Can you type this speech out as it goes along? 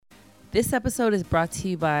This episode is brought to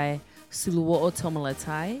you by Suluo'o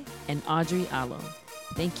Tomalatai and Audrey Alo.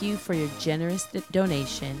 Thank you for your generous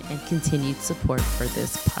donation and continued support for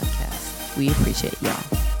this podcast. We appreciate y'all.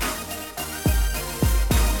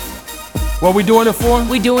 What we doing it for?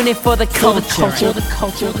 We doing it for the culture. The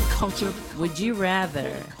culture. Would you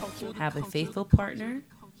rather have a faithful partner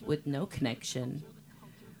with no connection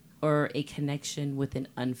or a connection with an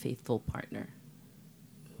unfaithful partner?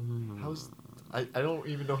 I don't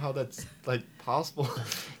even know how that's like possible.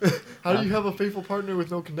 How do you have a faithful partner with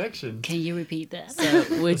no connection? Can you repeat that?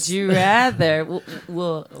 So, would you rather?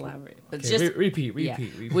 We'll elaborate, but Okay, just repeat.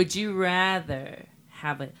 Would you rather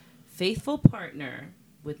have a faithful partner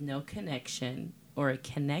with no connection or a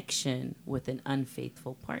connection with an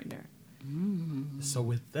unfaithful partner? So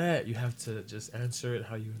with that, you have to just answer it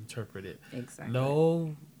how you interpret it. Exactly.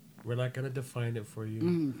 No, we're not going to define it for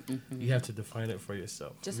you. You have to define it for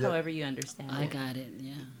yourself. Just however you understand I it. got it.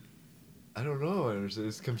 Yeah. I don't know.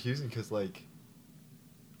 It's confusing because like,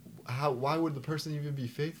 why would the person even be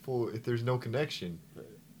faithful if there's no connection?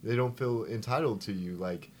 They don't feel entitled to you.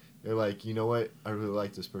 Like they're like, you know what? I really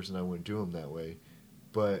like this person. I wouldn't do them that way.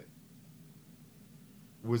 But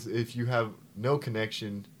if you have no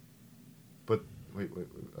connection, but wait,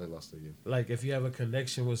 I lost it again. Like if you have a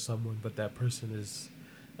connection with someone, but that person is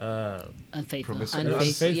Unfaithful.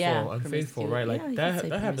 unfaithful, right? Like Yeah, you that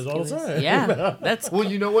could say happens all the promiscuous. time. Yeah, that's Well,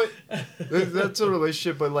 you know what? That's a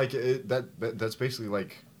relationship, but like that's basically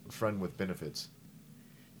like a friend with benefits.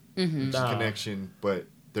 It's a connection, but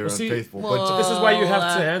they're Well, see, unfaithful. well, but This is why you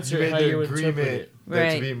have to you answer made how the you interpret agreement it. that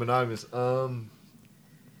Right. to be monogamous.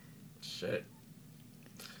 Shit.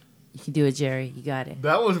 you can do it, Jerry. You got it.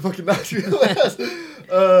 That was fucking not real ass.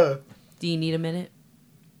 Do you need a minute?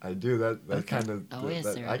 I do that Okay. kind of. Oh, yes,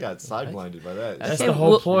 sir. I got side blinded by that. That's Okay, the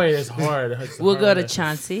whole we'll- point. It's hard. It's We'll go hard. to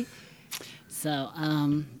Chauncey. So,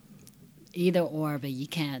 either or, but you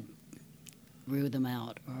can't rule them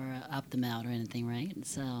out or opt them out or anything, right?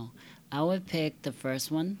 So, I would pick the first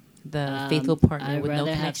one. The faithful partner I'd with no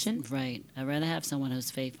rather connection. Right. I'd rather have someone who's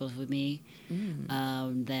faithful with me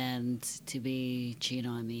than to be cheating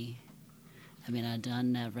on me. I mean, I've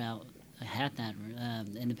done that route. I had that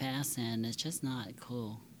in the past, and it's just not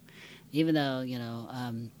cool. Even though,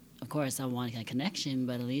 of course, I want a connection,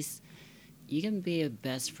 but at least you can be a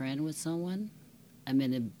best friend with someone. I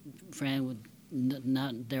mean, a friend with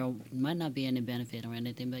there might not be any benefit or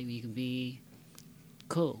anything, but you can be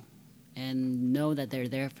cool and know that they're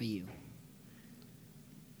there for you.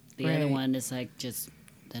 The other Right. one is like just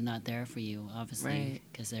they're not there for you, obviously, Right.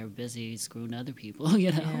 because they're busy screwing other people,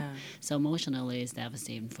 you know. Yeah. So emotionally, it's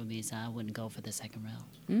devastating for me. So I wouldn't go for the second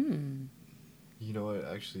round. You know what?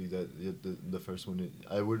 Actually, the first one,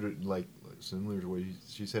 I would like similar to what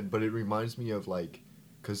she said, but it reminds me of like,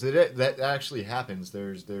 because that actually happens.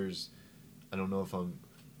 There's, I don't know if I'm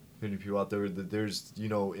putting people out there. There's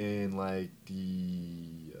in like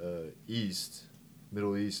the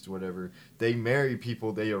Middle East, whatever. They marry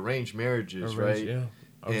people. They arrange marriages, right? Yeah.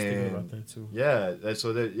 I was thinking about that too. Yeah,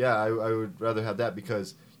 I would rather have that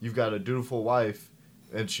because you've got a dutiful wife,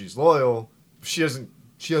 and she's loyal. She doesn't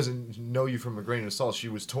know you from a grain of salt. She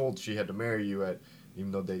was told she had to marry you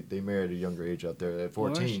even though they married at a younger age out there at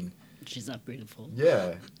 14. She's not beautiful.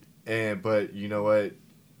 Yeah, but you know what?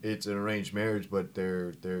 It's an arranged marriage, but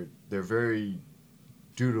they're very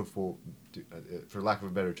dutiful, for lack of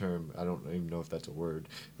a better term. I don't even know if that's a word,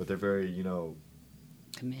 but they're very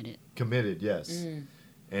Committed. committed. Yes.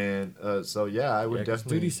 And so I would 'Cause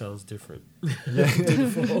definitely. duty sounds different. Yeah.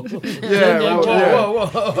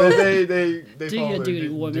 Whoa. They Do follow your their duty,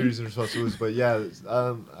 woman. duties and responsibilities. But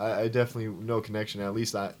I definitely no connection. At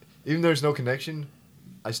least even there's no connection,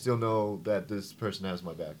 I still know that this person has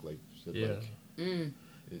my back. Like, Yeah.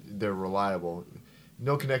 they're reliable.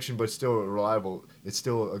 No connection, but still reliable. It's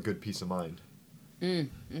still a good peace of mind.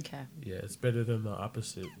 Okay. Yeah, it's better than the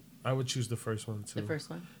opposite. I would choose the first one too. The first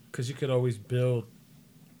one. Because you could always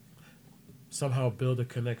somehow build a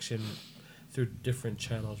connection through different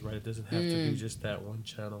channels, right? It doesn't have to be just that one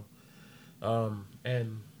channel.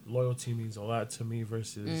 And loyalty means a lot to me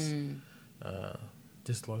versus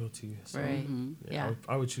disloyalty. So, Right. Yeah.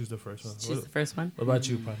 I would choose the first one. Choose the first one. What about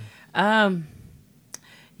you, Pani?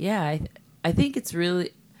 Yeah, I think it's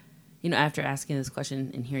really, after asking this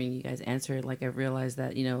question and hearing you guys answer it, like I realized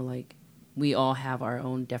that, like we all have our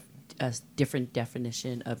own different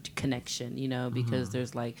definition of connection, because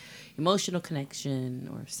there's like emotional connection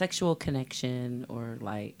or sexual connection or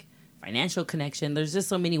like financial connection. There's just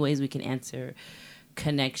so many ways we can answer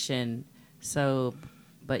connection. So,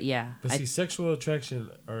 but yeah. But see, sexual attraction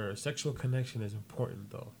or sexual connection is important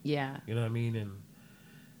though. Yeah. You know what I mean? And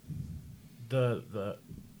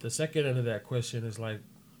the the second end of that question is like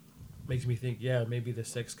makes me think, yeah, maybe the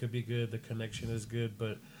sex could be good, the connection is good,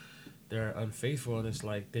 but they're unfaithful, and it's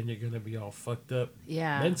like then you're gonna be all fucked up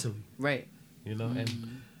mentally, Right. you know.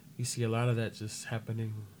 And you see a lot of that just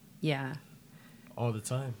happening Yeah. all the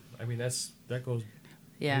time. I mean, that goes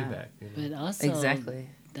Yeah. way back. You know? But also, Exactly.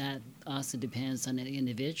 that also depends on the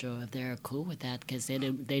individual if they're cool with that, because they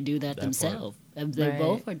do that That themselves. If they Right.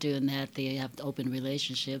 both are doing that, they have open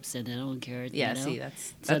relationships and they don't care. Yeah. You know? See,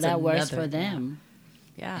 that's So that works for another- them.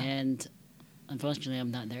 Yeah. And unfortunately,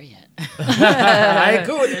 I'm not there yet. I ain't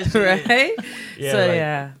cool with that shit. Right. Yeah, So like,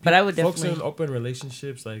 yeah, but I would Folks definitely. in open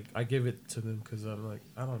relationships, like I give it to them because I'm like,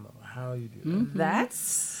 I don't know how you do that. Mm-hmm.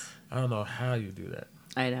 That's. I don't know how you do that.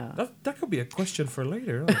 I know. That could be a question for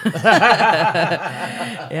later. Huh?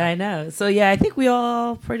 Yeah, I know. So yeah, I think we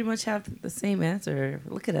all pretty much have the same answer.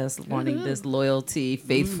 Look at us wanting this loyalty,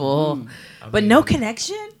 faithful, but no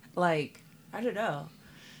connection. Like I don't know.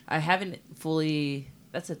 I haven't fully.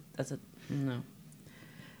 That's a no.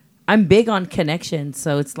 I'm big on connection,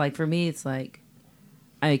 so it's like for me, it's like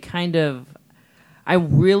I'm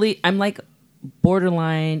like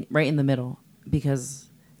borderline right in the middle because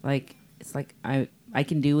like it's like I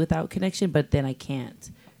can do without connection, but then I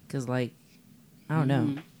can't because like I don't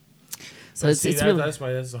know. So But it's see, really that's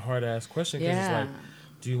why that's a hard ass question because it's yeah. like,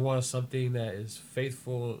 do you want something that is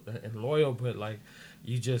faithful and loyal, but like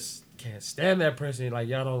you just can't stand that person, like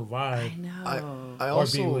y'all don't I vibe, know. I or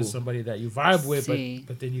also be with somebody that you vibe with, See.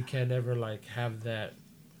 but then you can't ever like have that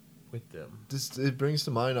with them. this it brings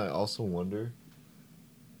to mind. I also wonder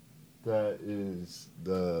that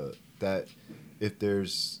if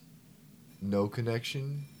there's no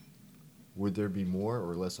connection, would there be more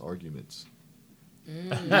or less arguments?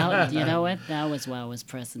 Now, you know what? That was what I was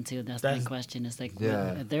pressing too. That's my That's- question. It's like,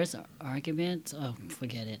 Yeah. if there's an argument, oh,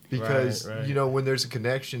 forget it. Because Right. you know, when there's a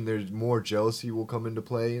connection, there's more jealousy will come into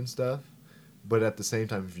play and stuff. But at the same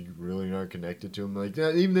time, if you really aren't connected to them, like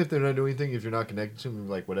yeah, even if they're not doing anything, if you're not connected to them,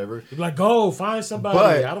 like whatever. You're like, go find somebody.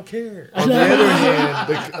 But- I don't care. On the other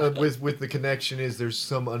hand, with the connection is there's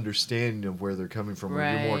some understanding of where they're coming from. Or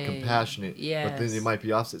you're more Right. compassionate. But then Yes. it might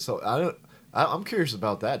be opposite. So I'm curious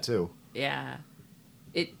about that too. Yeah.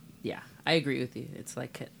 I agree with you. It's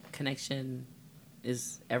like connection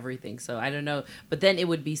is everything. So I don't know, but then it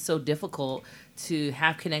would be so difficult to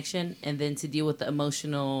have connection and then to deal with the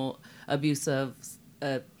emotional abuse of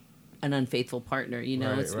an unfaithful partner. You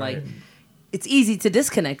know, Right, it's right. like it's easy to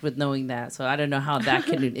disconnect with knowing that. So I don't know how that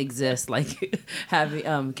can exist, like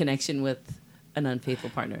having connection with an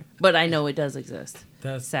unfaithful partner. But I know it does exist.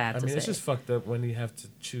 That's Sad I to mean, it's say. just fucked up when you have to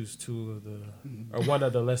choose two of the or one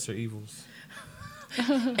of the lesser evils.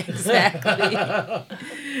 Exactly.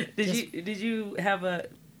 Did you have a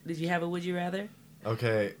would you rather?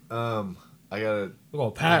 Okay. I gotta. We're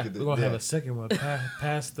gonna pass. Look at We're gonna have yeah. a second one.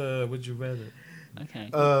 Pass the. Would you rather? Okay.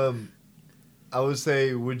 I would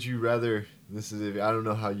say, would you rather? This is I don't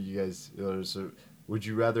know how you guys. So, would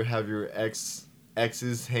you rather have your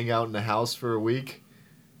exes hang out in the house for a week,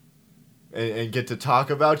 and get to talk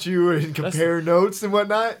about you and compare notes and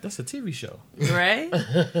whatnot? That's a TV show. Right?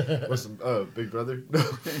 With some Big Brother? No.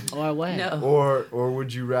 Or what? No. Or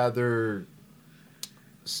would you rather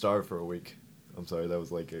starve for a week? I'm sorry, that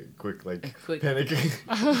was like a quick quick- panic.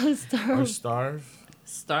 Or Starve. starve.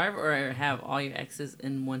 Starve or have all your exes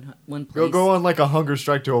in one place. Go on like a hunger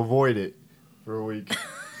strike to avoid it for a week.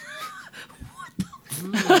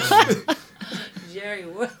 Jerry,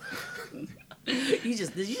 what? Did you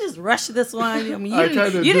just rush this one? I mean, I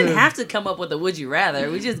kinda you didn't did. have to come up with a would you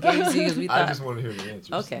rather. We just gave it to you because we I thought. just want to hear the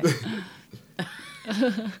answers. Okay.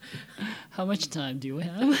 How much time do you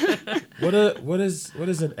have? What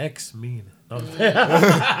does an ex mean? No,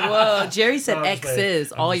 Whoa, Jerry said No, I'm just playing.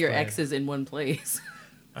 exes, I'm all just your playing. exes in one place.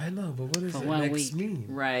 I know, but what does For an 1 ex week. mean?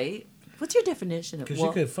 Right? What's your definition of Because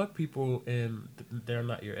you could fuck people and they're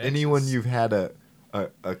not your exes. Anyone you've had a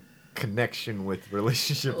connection with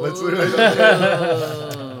relationship. Let's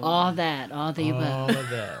Oh. all that, all the all above. of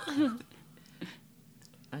that.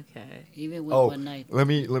 Okay. Even with Oh, one night. let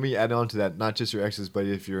me add on to that. Not just your exes, but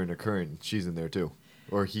if you're in a current, she's in there too,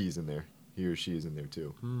 or he's in there. He or she is in there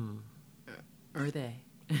too. Or they.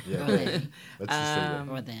 Yeah, Or they. let's just say that.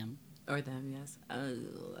 Or them. Or them, yes. Oh,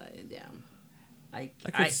 damn. I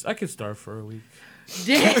could starve for a week.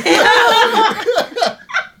 Damn.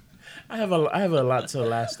 I have a lot to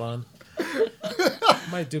last on.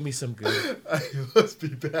 Might do me some good. It must be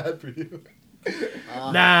bad for you.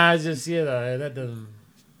 Nah, just that doesn't.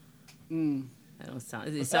 That don't sound.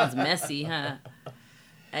 It sounds messy, huh?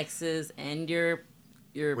 Exes and your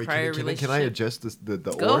Wait, prior can relationship. I adjust this, the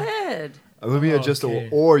Go or? ahead. Let me adjust it.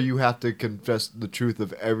 Or you have to confess the truth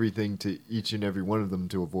of everything to each and every one of them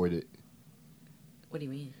to avoid it. What do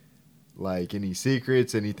you mean? Like any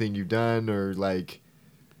secrets, anything you've done, or like,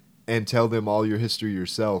 and tell them all your history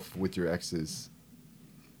yourself with your exes.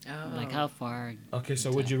 Oh. Like how far? Okay,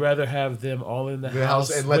 so would you rather have them all in the house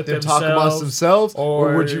and with let them talk amongst themselves,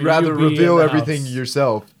 or would you rather reveal everything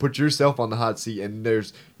yourself, put yourself on the hot seat, and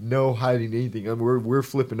there's no hiding anything? I mean, we're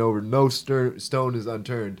flipping over, no stone is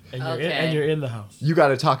unturned, and you're in the house. You got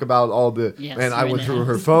to talk about all the man. I went through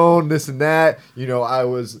her phone, this and that. You know,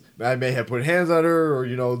 I may have put hands on her, or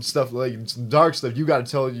you know, stuff like some dark stuff. You got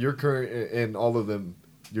to tell your current and all of them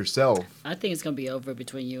yourself. I think it's gonna be over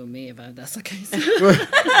between you and me if that's the case.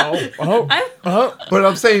 But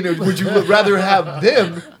I'm saying, would you rather have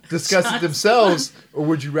them discuss it themselves, or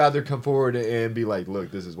would you rather come forward and be like,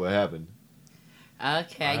 "Look, this is what happened"?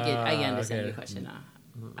 Okay, I understand your question now.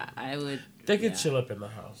 I would. They could chill up in the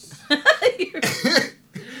house.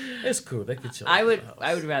 It's cool. They could chill. I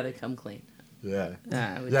would rather come clean. Yeah.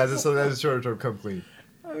 That's a short term come clean.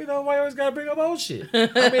 You know why you always gotta bring up old shit? I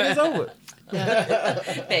mean, it's over.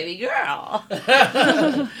 Baby girl.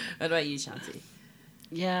 What about you, Chauncey?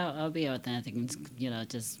 Yeah, I'll be authentic. You know,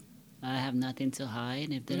 just I have nothing to hide.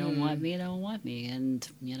 And if they don't want me, they don't want me. And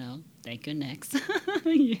you know, thank you next.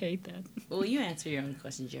 You hate that. Well, you answer your own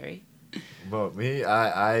question, Jerry. Well, me,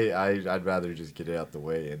 I'd rather just get it out the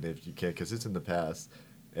way, and if you can, because it's in the past.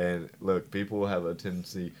 And look, people have a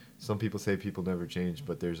tendency. Some people say people never change,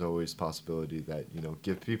 but there's always possibility that, you know,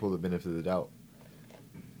 give people the benefit of the doubt.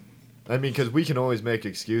 I mean, because we can always make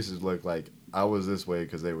excuses. Look, like I was this way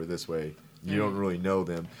because they were this way. You don't really know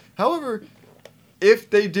them. However, if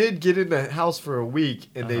they did get in the house for a week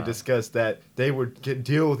and they discussed that, they would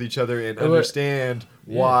deal with each other and understand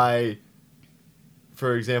why.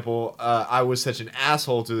 For example, I was such an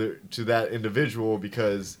asshole to that individual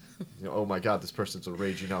because, you know, oh my God, this person's a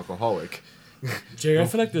raging alcoholic. Jerry, I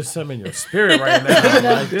feel like there's something in your spirit right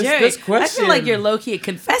now. Like this question, I feel like you're low-key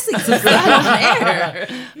confessing some stuff on air.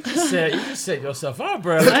 You just set yourself up,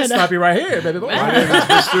 bro. Let's stop you right here, baby. My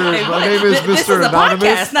name is Mr. This is a Anonymous.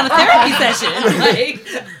 podcast, not a therapy session.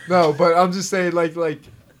 Like, no, but I'm just saying, like,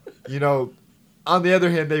 you know, on the other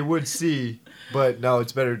hand, they would see, but no,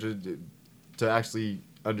 it's better to actually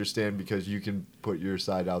understand because you can put your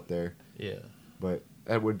side out there. Yeah. But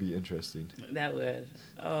that would be interesting. That would.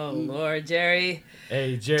 Oh, Lord, Jerry.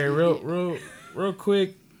 Hey, Jerry, real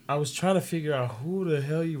quick. I was trying to figure out who the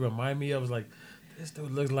hell you remind me of. I was like, this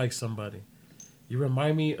dude looks like somebody. You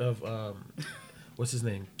remind me of, what's his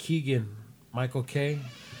name? Keegan Michael Kay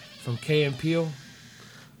from Kay and Peele.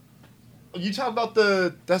 You talking about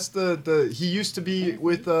he used to be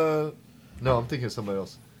with, no, I'm thinking of somebody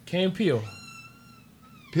else. Kay and Peele.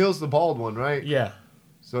 Peele's the bald one, right? Yeah.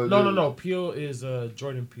 So No. Peele is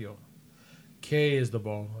Jordan Peele. Kay is the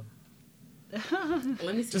bald one.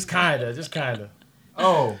 Let me see. Just kinda.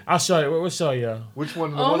 Oh. I'll show you. We'll show you. Which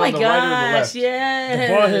one? The Oh one my on the right or the gosh, left? yes.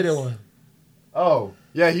 The bald-headed one. Oh.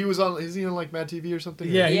 Yeah, he was on, is he on like Mad TV or something?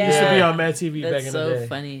 Yeah, he used to be on Mad TV That's back in the day. so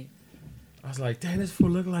funny. I was like, damn, this fool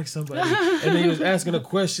look like somebody. And then he was asking a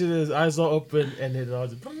question, his eyes all open, and it all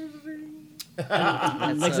just...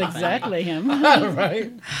 That's so exactly him.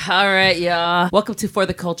 Right? All right, y'all. Welcome to For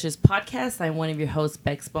the Cultures podcast. I'm one of your hosts,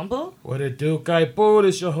 Bex Bumble. What it do, Kaipo?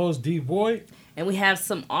 This your host, D-Boy. And we have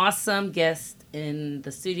some awesome guests in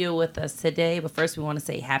the studio with us today. But first, we want to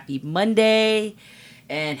say happy Monday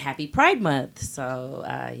and happy Pride Month. So,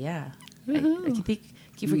 yeah. I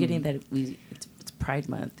keep forgetting that it's Pride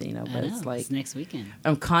Month, you know, but it's like... It's next weekend.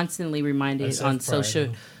 I'm constantly reminded SF on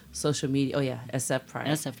Pride, social media. Oh, yeah, SF Pride.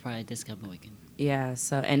 SF Pride this coming weekend. Yeah,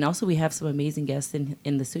 so, and also we have some amazing guests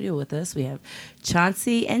in the studio with us. We have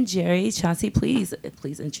Chauncey and Jerry. Chauncey, please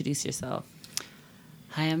introduce yourself.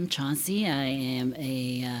 Hi, I'm Chauncey. I am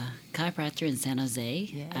a chiropractor in San Jose.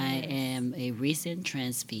 Yes. I am a recent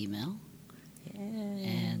trans female. Yeah.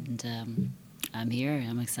 And I'm here.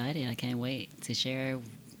 I'm excited. I can't wait to share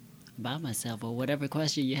about myself or whatever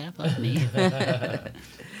question you have of me.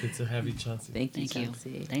 Good to have you, Chauncey. Thank you, Thank Chauncey.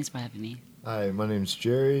 you. Thanks for having me. Hi, my name's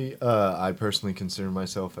Jerry. I personally consider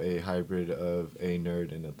myself a hybrid of a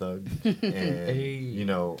nerd and a thug. And, you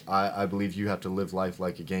know, I believe you have to live life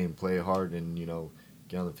like a game, play hard, and, you know,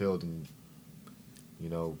 get on the field and, you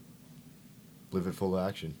know, live it full of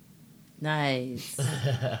action. Nice.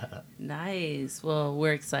 Nice. Well,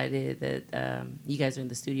 we're excited that you guys are in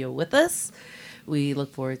the studio with us. We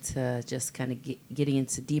look forward to just kind of getting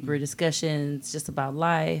into deeper discussions just about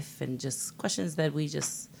life and just questions that we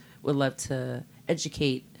just would love to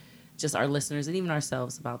educate just our listeners and even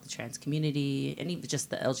ourselves about the trans community and even just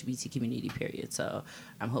the LGBT community, period. So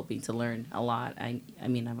I'm hoping to learn a lot. I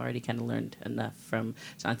mean, I've already kind of learned enough from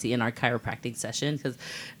Shanti in our chiropractic session because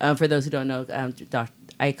for those who don't know,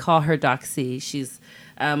 I call her Doc C. She's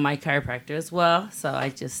my chiropractor as well, so I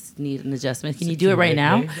just need an adjustment. Can you do it right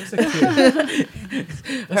now? That's a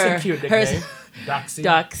cute nickname. Doxy.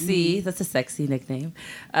 Doxy. That's a sexy nickname.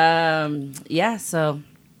 Yeah, so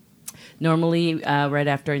normally right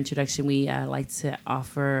after introduction, we like to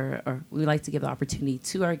offer, or we like to give the opportunity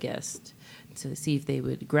to our guest to see if they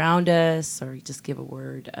would ground us or just give a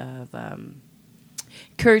word of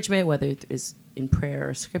encouragement, whether it is in prayer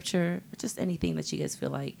or scripture, or just anything that you guys feel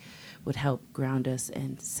like would help ground us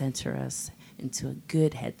and center us into a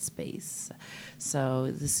good headspace. So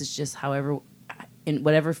this is just however, in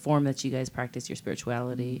whatever form that you guys practice your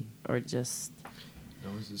spirituality, or just...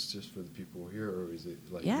 Now, is this just for the people here, or is it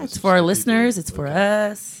like... Yeah, it's for our listeners, it's for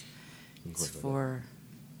us, it's Incorporate for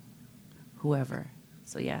whoever.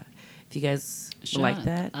 So yeah, if you guys Sure. like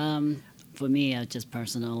that. For me, just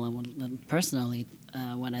personally,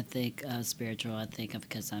 when I think spiritual, I think of,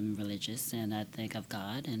 because I'm religious, and I think of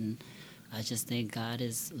God, and I just think God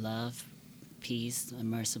is love, peace, and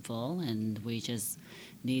merciful, and we just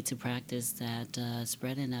need to practice that,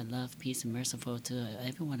 spreading that love, peace, and merciful to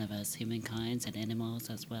every one of us, humankind and animals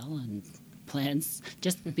as well, and plants.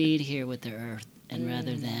 Just be here with the earth, and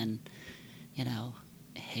rather than,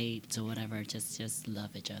 hate or whatever, just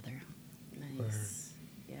love each other. Nice.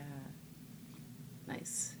 Yeah.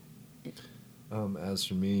 Nice. As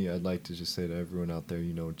for me, I'd like to just say to everyone out there,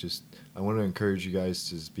 I want to encourage you guys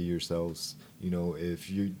to just be yourselves. If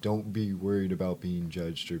you don't be worried about being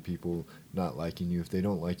judged or people not liking you. If they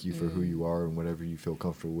don't like you for who you are and whatever you feel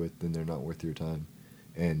comfortable with, then they're not worth your time.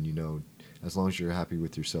 And, as long as you're happy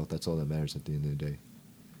with yourself, that's all that matters at the end of the day.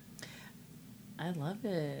 I love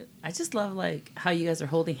it. I just love how you guys are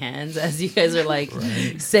holding hands as you guys are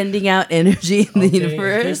sending out energy in the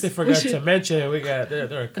universe. In case they forgot to mention, we got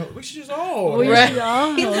there are a couple. We should just all. We Right. should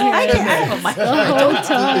all He's like, hold I can hands have a mic. the whole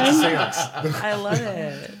time. I love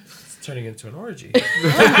it. It's turning into an orgy. Now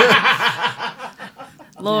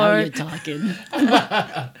you're Lord, talking.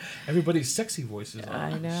 Everybody's sexy voices.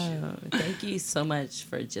 I know. Thank you so much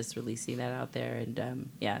for just releasing that out there. And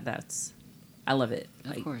I love it.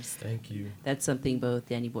 Of course. Thank you. That's something both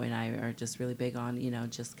Danny Boy and I are just really big on,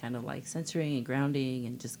 just kind of centering and grounding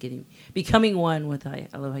and just becoming one with, I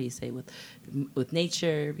love how you say, with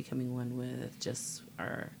nature, becoming one with just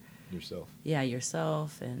Yourself. Yeah,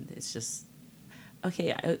 yourself. And it's just,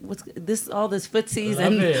 okay, all this footsies Love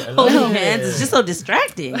and it. I holding love hands it. is just so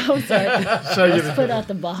distracting. Oh, sorry. Let's put out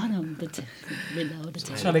the bottom, below the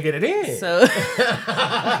Trying table. to get it in. So,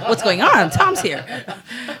 what's going on? Tom's here.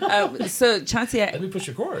 So, Chauncey, Let me push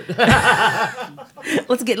your cord.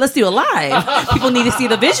 let's do a live. People need to see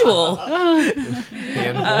the visual.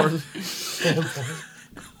 Hand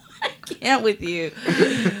I can't with you.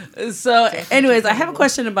 So, anyways, I have a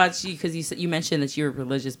question about you because you mentioned that you're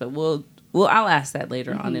religious, but I'll ask that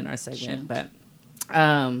later on in our segment. Sure. But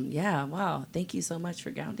yeah, wow, thank you so much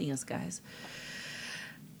for grounding us, guys.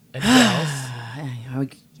 Anything else?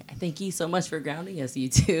 Thank you so much for grounding us, you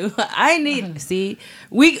two.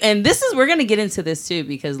 We're gonna get into this too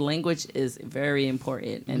because language is very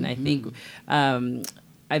important, and I think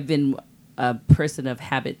I've been a person of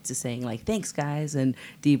habit to saying thanks, guys, and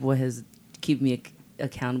D-Boy has kept me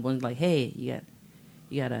accountable and hey, you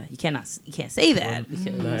can't say that because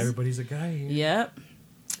Not everybody's a guy here. Yep.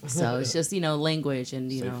 So it's just language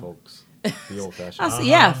and Say folks. folks. The old fashioned.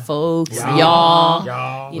 Yeah, folks, Y'all. y'all.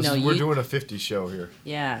 Y'all. We're doing a 50 show here.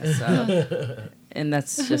 Yeah. So, and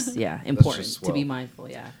that's just important just to be swell. mindful.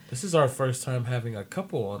 Yeah. This is our first time having a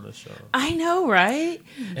couple on the show. I know, right?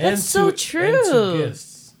 And That's so And true. two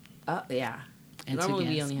guests. Yeah. And Normally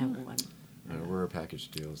we guests. only have one. We're a package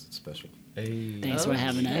deal. It's special. Hey. Thanks for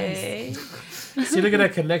having us. Okay. See, look at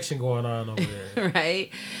that connection going on over there.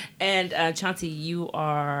 Right. And Chauncey, you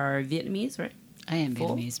are Vietnamese, right? I am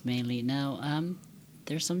Full? Vietnamese mainly. No,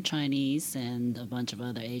 there's some Chinese and a bunch of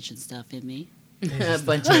other Asian stuff in me. A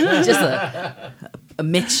bunch of just a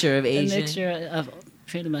mixture of Asian. A mixture of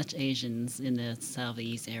pretty much Asians in the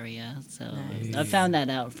southeast area. So Nice. I found that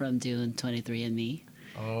out from doing 23andMe.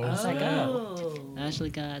 Oh, was like, Oh. I actually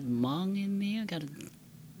got Hmong in me. I got a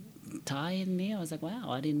Thai in me. I was like, wow,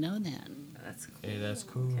 I didn't know that. That's cool. Hey, that's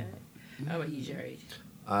cool. Okay. How about you, Jerry?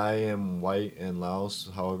 I am white and Laos.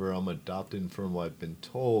 However, I'm adopted from what I've been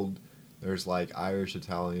told. There's Irish,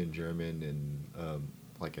 Italian, German, and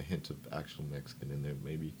a hint of actual Mexican in there,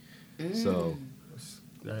 maybe. So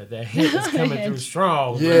that hint is coming through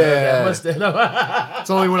strong. Yeah. That mustache. It's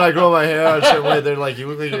only when I grow my hair out a certain way, they're like, you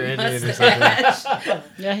look like you're Indian or something.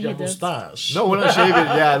 Yeah, he Your does. mustache. No, when I shave it,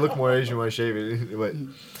 yeah, I look more Asian when I shave it. But,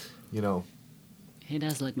 you know, He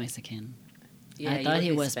does look Mexican. Yeah, I you thought look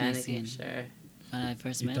he was Hispanic, Mexican. Sure. When I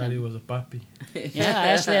first You met Oh, thought he him. was a papi. Yeah,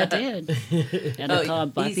 actually I did. And I called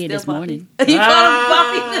he's Buffy still this Buffy? morning. You called him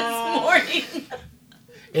Buffy this morning.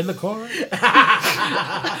 In the car?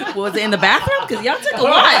 Was it in the bathroom? Because y'all took a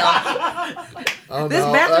while. oh, This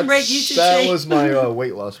no, bathroom break that's- you should That take. was my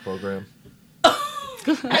weight loss program.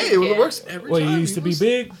 Hey, it works every Well, time. you used to be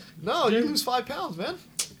big? No, you lose 5 pounds, man.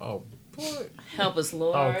 Oh, boy. Help us,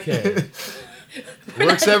 Lord. Okay.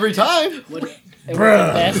 Works every time. It was the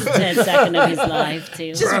Bruh. best 10 seconds of his life,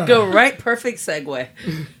 too. Just go right, perfect segue.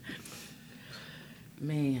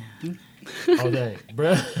 Man, Oh, dang.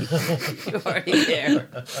 Bruh. you're already there.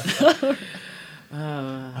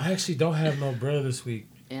 I actually don't have no brother this week.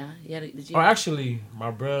 Yeah, yeah. Did you? Oh, actually, my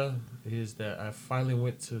brother is that I finally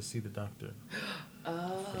went to see the doctor.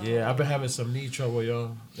 Oh. Yeah, I've been having some knee trouble,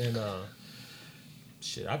 y'all. And,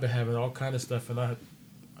 shit, I've been having all kind of stuff. And I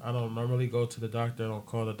don't normally go to the doctor. I don't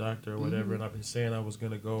call the doctor or whatever. And I've been saying I was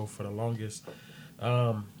going to go for the longest.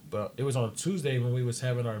 But it was on Tuesday when we was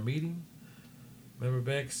having our meeting. Remember,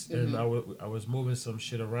 Bex? And I was moving some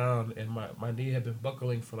shit around. And my knee had been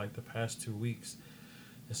buckling for like the past 2 weeks.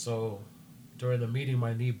 And so during the meeting,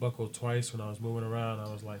 my knee buckled twice when I was moving around.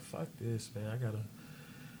 I was like, fuck this, man.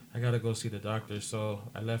 I gotta go see the doctor. So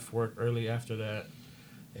I left work early after that.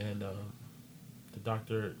 And the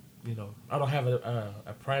doctor, you know, I don't have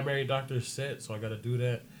a primary doctor set, so I gotta do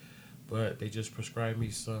that. But they just prescribed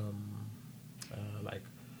me some,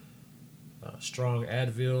 strong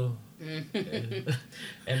Advil.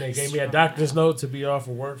 and they gave me a doctor's note to be off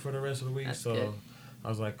of work for the rest of the week. That's So good. I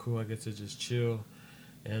was like, cool, I get to just chill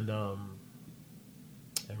and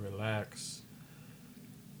relax.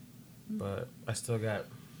 But I still got,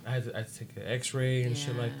 I had to take an x-ray and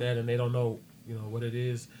shit like Yeah. that, and they don't know, you know, what it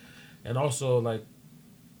is. And also, like,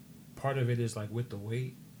 part of it is, like, with the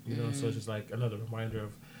weight, you know, so it's just, like, another reminder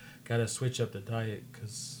of gotta switch up the diet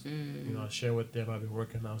because, you know, I share with them, I've been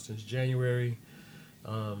working out since January,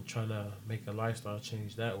 trying to make a lifestyle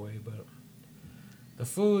change that way, but the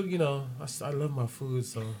food, you know, I love my food,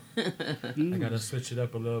 so I gotta switch it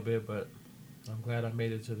up a little bit, but I'm glad I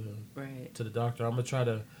made it to the doctor. I'm gonna try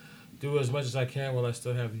to do as much as I can while I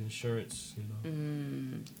still have the insurance, you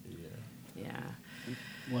know. Yeah.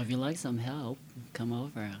 Well, if you like some help, come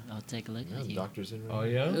over. I'll take a look Yeah, at the you. doctor's in right Oh now.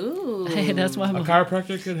 yeah. Ooh. Hey, that's why I'm A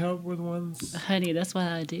chiropractor could help with ones. honey, that's what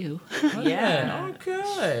I do. Yeah.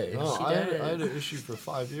 Okay. No, She I had does. an issue for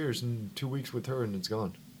 5 years and 2 weeks with her and it's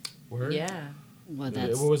gone. Word? Yeah. Well,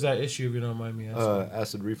 that's What was that issue, if you don't mind me asking?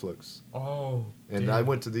 Acid reflux. Oh. And damn. I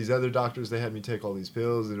went to these other doctors. They had me take all these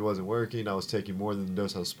pills and it wasn't working. I was taking more than the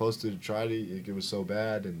dose I was supposed to try to. It was so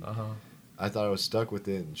bad. And I thought I was stuck with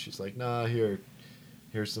it. And she's like, nah, here's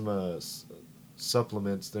some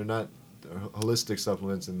supplements. They're holistic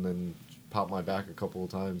supplements. And then popped my back a couple of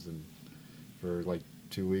times and for like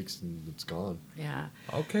 2 weeks and it's gone. Yeah.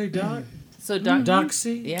 Okay, Doc. So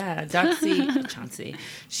Doxy? Yeah, Doxy Chauncey.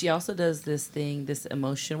 She also does this thing, this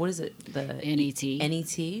emotion. What is it? The NET.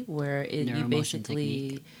 NET, where you Neuroemotion basically,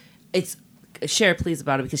 technique. it's share please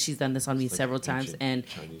about it because she's done this on me It's like several times, ancient and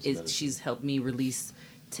Chinese medicine. she's helped me release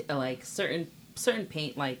like certain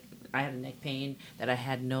pain. Like I had a neck pain that I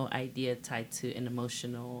had no idea tied to an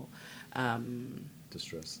emotional,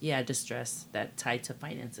 Distress. distress that tied to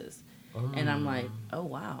finances. And I'm like, oh,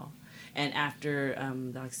 wow. And after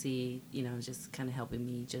Doxy, you know, just kind of helping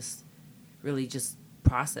me just really just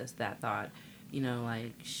process that thought, you know,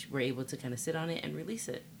 like we're able to kind of sit on it and release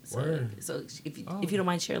it. So, Word. so if you don't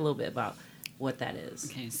mind, share a little bit about what that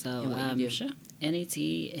is. Okay, so And what you do. sure. NET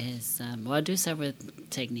is well, I do several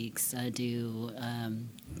techniques. I do,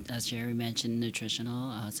 as Jerry mentioned, nutritional.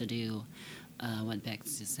 I also do what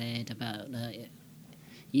Bex just said about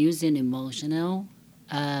using emotional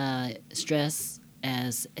stress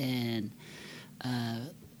as an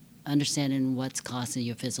understanding what's causing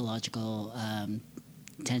your physiological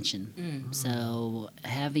tension. So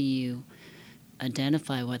having you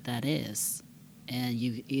identify what that is, and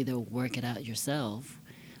you either work it out yourself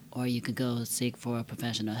or you could go seek for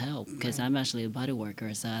professional help, because I'm actually a body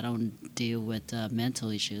worker, so I don't deal with mental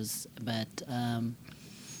issues, but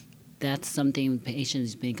that's something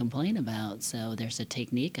patients been complaining about. So there's a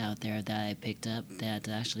technique out there that I picked up that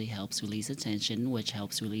actually helps release the tension, which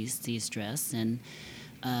helps release the stress, and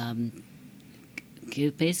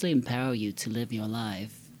basically empower you to live your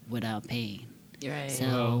life without pain. Right.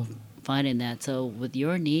 So finding that. So with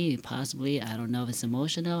your knee, possibly, I don't know if it's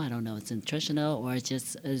emotional, I don't know if it's nutritional, or it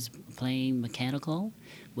just is plain mechanical,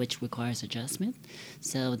 which requires adjustment.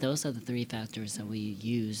 So those are the three factors that we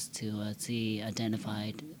use to see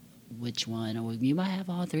identified which one, or you might have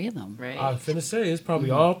all three of them. Right. I was finna say it's probably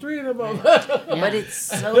all three of them. But it's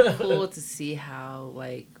so cool to see how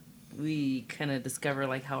like we kind of discover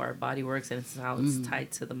like how our body works and it's how it's tied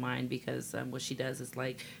to the mind, because what she does is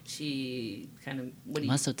like she kind of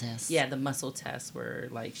Muscle test. Yeah, the muscle test where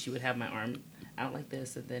like she would have my arm out like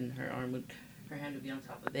this and then her hand would be on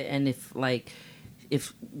top of it, and if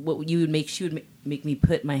what you would make, she would make me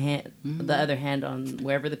put my hand, the other hand on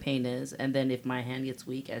wherever the pain is, and then if my hand gets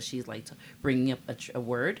weak, as she's like bringing up a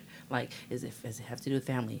word, like does it have to do with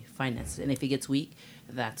family, finances, and if it gets weak,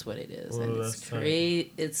 that's what it is, and it's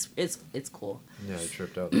great. It's cool. Yeah, I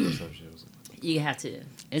tripped out the first time she was. You have to.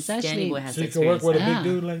 It's actually Boy has So you to can work with a experience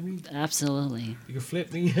big dude like me. Absolutely. You can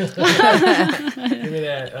flip me. Give me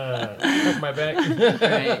that. Tuck my back.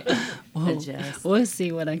 that. Right. Well, Adjust. we'll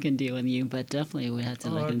see what I can do with you, but definitely we have to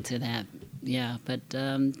look Alright. into that. Yeah, but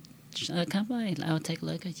come by. I'll take a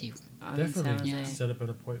look at you. On San Definitely Jose. set up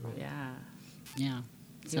an appointment. Yeah. Yeah.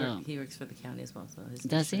 So He works for the county as well, so his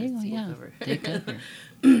does he? insurance will Yeah, cover. they cover.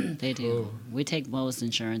 They do. Cool. We take most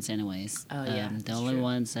insurance anyways. Oh, yeah, The that's only true.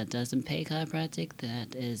 ones that doesn't pay chiropractic,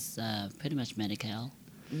 that is pretty much Medi-Cal.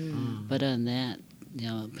 Mm. But other than that,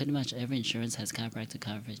 pretty much every insurance has chiropractic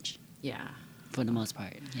coverage Yeah. for the most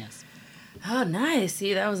part. Yes. Oh, nice.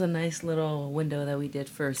 See, that was a nice little window that we did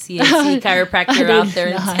for CNC chiropractor out there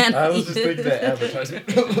in not. San I was just thinking that advertisement.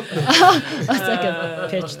 It's like a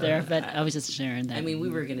pitch there, but I was just sharing that. I mean, we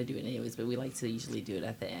were going to do it anyways, but we like to usually do it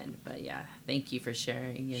at the end. But yeah, thank you for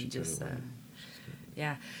sharing and just,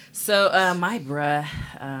 yeah. So my bruh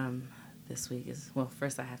this week is, well,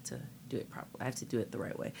 first I have to do it properly. I have to do it the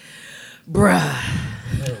right way. Bruh.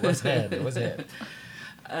 Hey, what's happening? What's happening?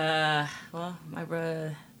 Well, my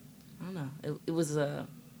bruh, I don't know.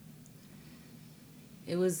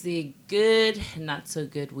 It was the good, not so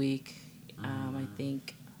good week. I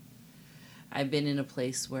think I've been in a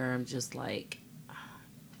place where I'm just like,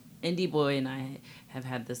 Indie Boy and I have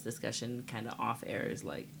had this discussion kind of off air. Is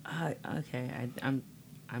like, okay, I'm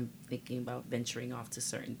thinking about venturing off to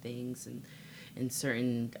certain things and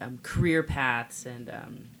certain career paths, and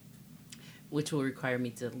which will require me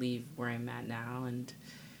to leave where I'm at now, and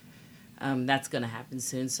that's going to happen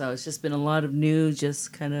soon. So it's just been a lot of new,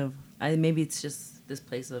 just kind of, maybe it's just this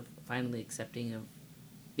place of finally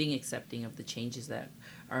being accepting of the changes that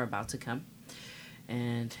are about to come.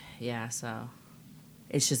 And yeah, so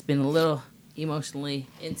it's just been a little emotionally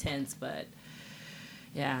intense, but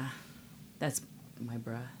yeah, that's my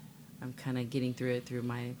bruh. I'm kind of getting through it through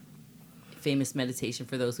my famous meditation.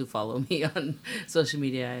 For those who follow me on social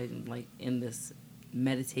media, I'm like in this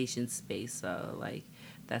meditation space, so like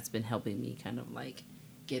that's been helping me kind of like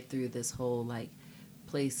get through this whole like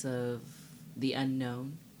place of the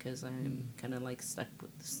unknown, because I'm kind of like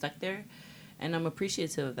stuck there, and I'm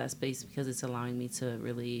appreciative of that space because it's allowing me to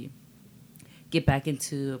really get back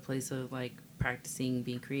into a place of like practicing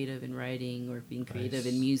being creative in writing or being creative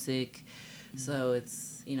in music. So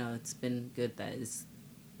it's, it's been good that it's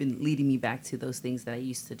been leading me back to those things that I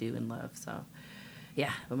used to do and love. So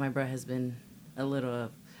yeah, but my bro has been a little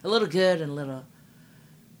good and a little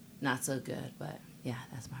not so good, but yeah,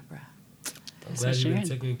 that's my bro. I'm glad you've been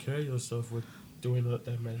taking care of yourself with doing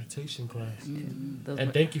that meditation class.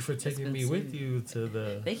 And thank you for taking me with you to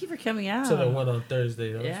the. Thank you for coming out to the one on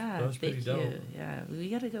Thursday. That was pretty thank dope. you. Yeah, we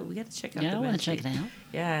gotta go. We gotta check out. Yeah, I want to check it out.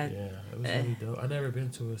 Yeah, yeah, it was really dope. I've never been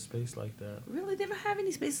to a space like that. Really, they don't have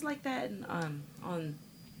any spaces like that on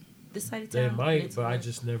this side of They town. might, but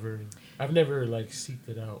I've never like seeked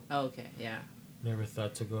it out. Oh, okay, yeah. Never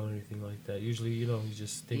thought to go or anything like that. Usually, you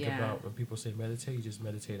just think about when people say meditate, you just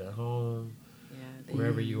meditate at home. Yeah,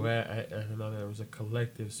 wherever you at, I know there was a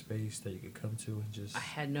collective space that you could come to and just. I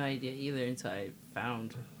had no idea either until I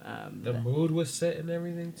found. The mood was set and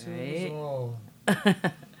everything too. Right? It was all.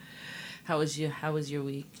 How was your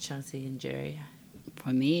week, Chauncey and Jerry?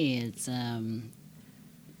 For me, it's my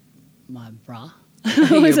bra.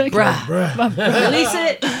 Your bra. Bruh. Release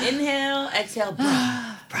it. Inhale. Exhale. Bra.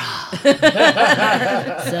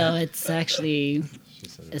 So it's actually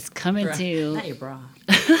it's coming Bra. to. Not your bra.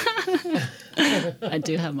 I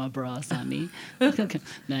do have my bras on me.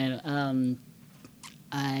 No,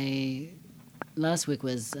 last week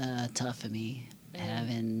was tough for me,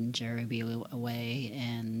 having Jerry be away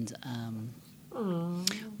and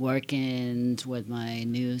working with my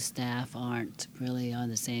new staff aren't really on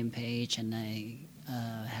the same page, and I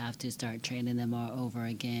have to start training them all over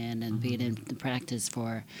again and being in the practice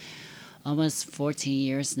for almost 14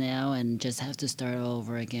 years now, and just have to start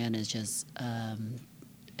over again is just.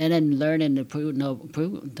 And then learning the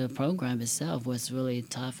program itself was really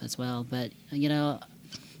tough as well. But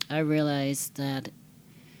I realized that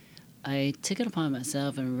I took it upon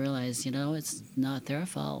myself and realized, it's not their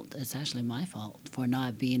fault. It's actually my fault for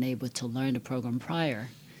not being able to learn the program prior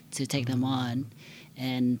to take them on.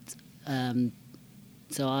 And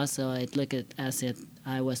so also I look at as if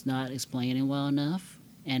I was not explaining well enough.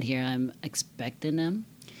 And here I'm expecting them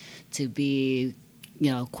to be,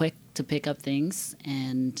 quick to pick up things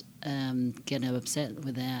and getting upset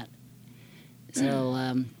with that.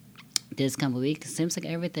 So this couple of weeks, it seems like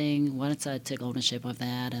everything, once I took ownership of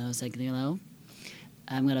that, I was like,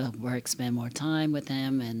 I'm going to spend more time with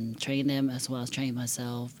them and train them as well as train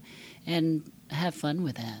myself and have fun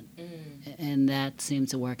with that. And that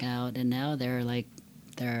seems to work out. And now they're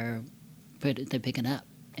picking up,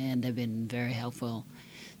 and they've been very helpful.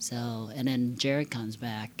 So, and then Jared comes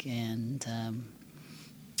back, and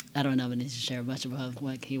I don't know if I need to share much about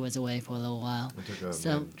what he was away for a little while. I took a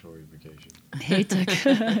mandatory vacation. He took,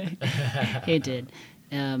 he did.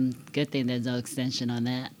 Good thing there's no extension on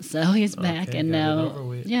that. So he's back, Okay, and got it now, over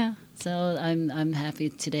with. yeah. So I'm happy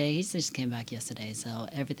today. He just came back yesterday, so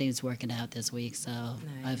everything's working out this week. So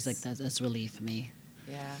I was like, Nice. that's relief for me.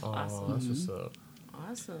 Yeah. Oh, Awesome. that's what's up.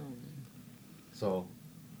 Awesome. So,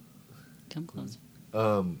 Come close.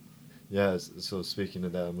 yeah. So speaking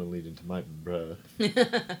of that, I'm gonna lead into my bruh. I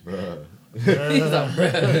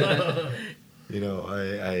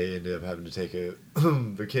ended up having to take a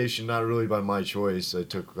vacation, not really by my choice. I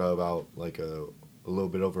took about like a little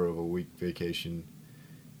bit over of a week vacation,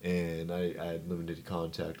 and I had limited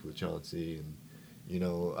contact with Chauncey, and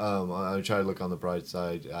I tried to look on the bright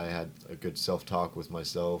side. I had a good self-talk with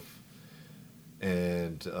myself,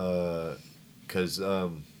 and because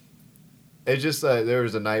it's just there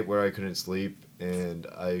was a night where I couldn't sleep, and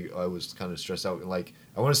I was kind of stressed out, and like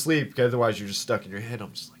I want to sleep because otherwise you're just stuck in your head.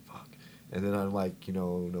 I'm just like fuck, and then I'm like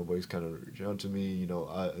nobody's kind of reaching out to me,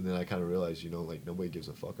 and then I kind of realized like nobody gives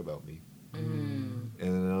a fuck about me. And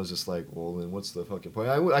then I was just like, well, then what's the fucking point?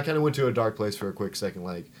 I kind of went to a dark place for a quick second,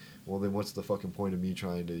 like, well, then what's the fucking point of me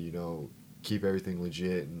trying to, keep everything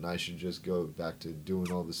legit, and I should just go back to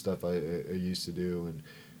doing all the stuff I used to do,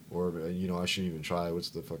 or I shouldn't even try. What's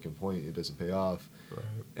the fucking point? It doesn't pay off. Right.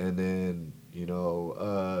 And then,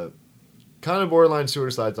 kind of borderline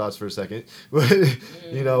suicide thoughts for a second, but,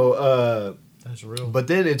 That's real. but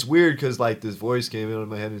then it's weird because, like, this voice came in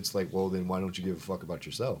my head, and it's like, well, then why don't you give a fuck about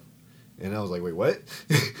yourself? And I was like, wait, what?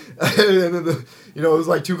 And then, it was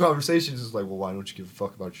like two conversations. It's like, well, why don't you give a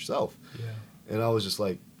fuck about yourself? Yeah. And I was just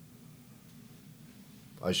like,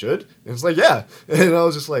 I should? And it's like, yeah. And I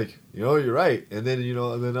was just like, you're right. And then,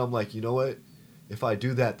 and then I'm like, you know what? If I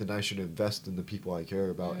do that, then I should invest in the people I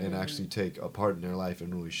care about and actually take a part in their life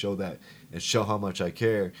and really show that and show how much I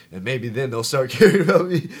care. And maybe then they'll start caring about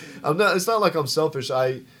me. It's not like I'm selfish.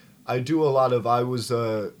 I do a lot of, I was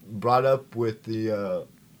brought up with the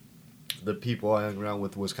people I hung around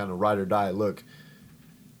with was kind of ride or die. Look,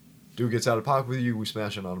 dude gets out of pocket with you, we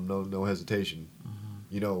smash it on him, no hesitation.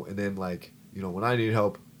 And then like, when I need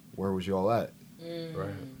help, where was you all at?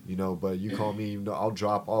 Right. But you call me,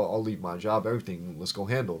 I'll leave my job, everything, let's go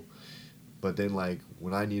handle. But then like,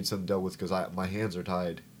 when I need something dealt with because my hands are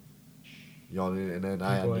tied, and then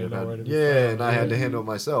I had to handle it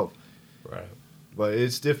myself. Right. But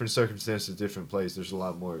it's different circumstances, different place. There's a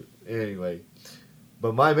lot more. Anyway.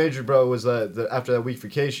 But my major, bro, was after that week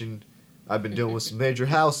vacation, I've been dealing with some major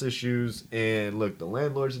house issues. And look, the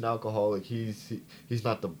landlord's an alcoholic. He's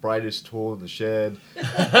not the brightest tool in the shed.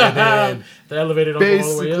 And then The elevator don't go all the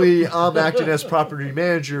way basically, up. I'm acting as property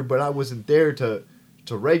manager, but I wasn't there to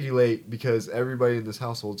regulate because everybody in this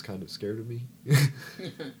household's kind of scared of me.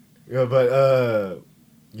 Yeah, but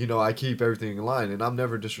I keep everything in line, and I'm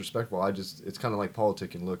never disrespectful. It's kind of like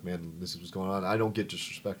politicking. Look, man, this is what's going on. I don't get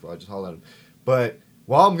disrespectful. I just holler at him. But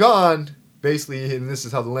while I'm gone, basically, and this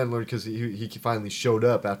is how the landlord, because he finally showed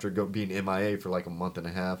up after being MIA for like a month and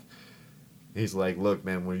a half. He's like, look,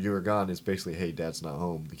 man, when you were gone, it's basically, hey, dad's not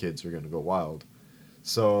home. The kids are going to go wild.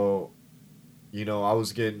 So, I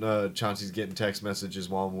was getting, Chauncey's getting text messages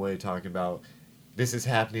while I'm away talking about this is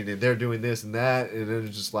happening and they're doing this and that. And then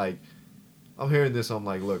it's just like, I'm hearing this. I'm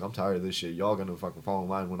like, look, I'm tired of this shit. Y'all going to fucking fall in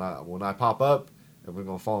line when I pop up. And we're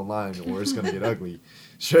going to fall in line or it's going to get ugly.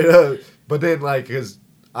 Straight up. But then, like, because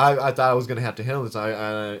I thought I was going to have to handle this.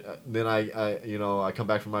 Then I come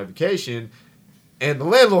back from my vacation, and the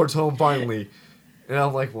landlord's home finally. And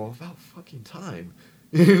I'm like, well, about fucking time.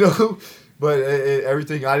 But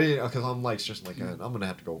everything, I didn't, because I'm like, just like, I'm going to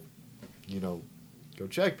have to go, go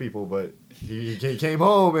check people, but he came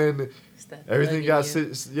home and It's that everything blood got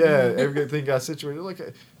in you. everything got situated. Like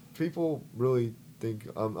people really think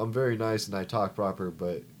I'm very nice and I talk proper,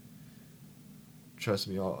 but trust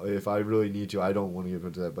me, if I really need to, I don't want to get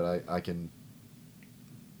into that, but I can.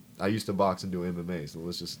 I used to box and do MMA, so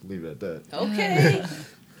let's just leave it at that. Okay.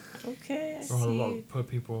 Okay, I see. Put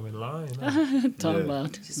people in line. Huh? Talk Yeah.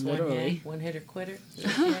 about Just literally. one hitter quitter.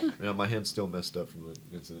 Yeah, my hand's still messed up from the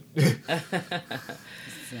incident.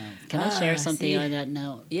 So, can I share I something see. on that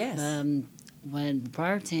note? Yes. When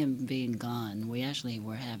prior to him being gone, we actually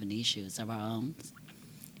were having issues of our own.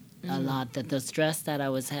 A lot that the stress that I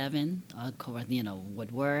was having,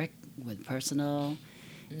 with work, with personal,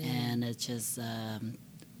 and it's just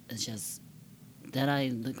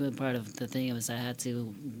the good part of the thing was I had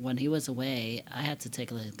to, when he was away, I had to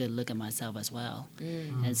take a good look at myself as well,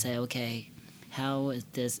 and say, okay, how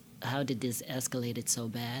did this escalate it so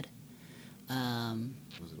bad?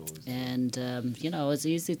 Was it always And it's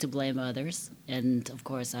easy to blame others, and of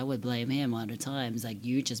course I would blame him other times, like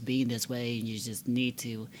you just being this way and you just need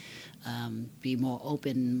to be more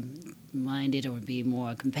open-minded or be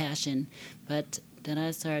more compassionate. But then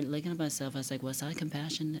I started looking at myself, I was like, was I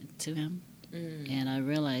compassionate to him? And I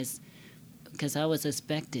realized, because I was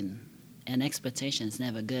expecting, and expectation is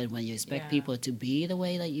never good when you expect Yeah. people to be the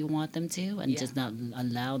way that you want them to and Yeah. just not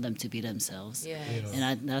allow them to be themselves. Yes.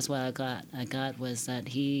 Yeah. And that's what I got was that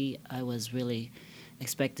I was really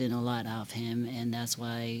expecting a lot of him, and that's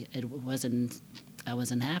why I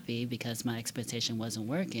wasn't happy because my expectation wasn't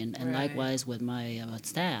working. And Right. likewise with my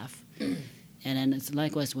staff, and then it's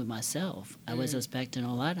likewise with myself. I was expecting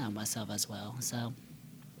a lot of myself as well. So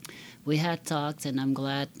we had talks, and I'm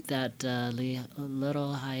glad that the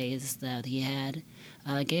little hiatus that he had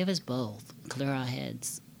gave us both clear our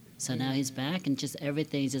heads. So now he's back, and just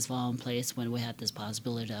everything's just fall in place when we had this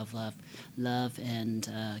possibility of love and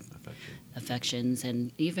affections,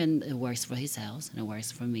 and even it works for his house, and it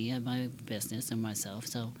works for me and my business and myself.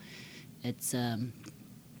 So it's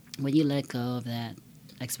when you let go of that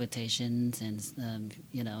expectations and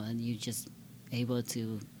and you just able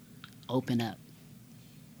to open up.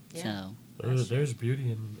 Yeah. So There's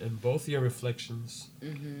beauty in both your reflections,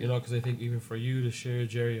 Mm-hmm. you know, because I think even for you to share,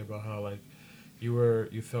 Jerry, about how like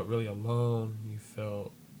you felt really alone, you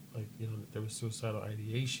felt like there was suicidal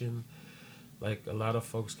ideation. Like a lot of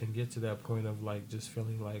folks can get to that point of like just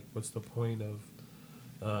feeling like, what's the point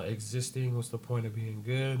of existing? What's the point of being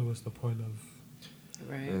good? What's the point of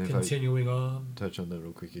Right. And if continuing on? I touch on that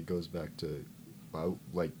real quick, it goes back to,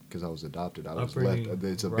 because I was adopted, I was Upbringing. left.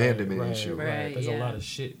 It's Right, abandonment right, issue. Right. There's a yeah. lot of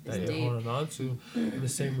shit that It's you're deep. holding on to. And the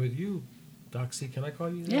same with you, Doxy. Can I call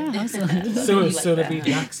you that? yeah, Soon, Like soon to that, be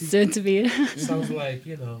huh? Doxy. soon to be. Sounds like,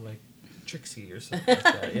 like Trixie or something like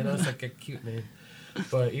that. It's like a cute name.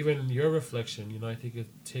 But even your reflection, I think it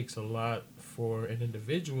takes a lot for an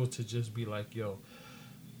individual to just be like, yo,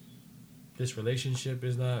 this relationship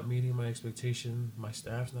is not meeting my expectation, my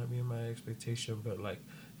staff's not meeting my expectation, but like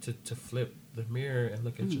to flip the mirror and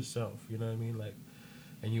look at yourself, you know what I mean? Like,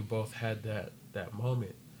 and you both had that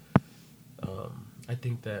moment. I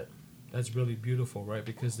think that's really beautiful, right?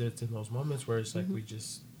 Because it's in those moments where it's like we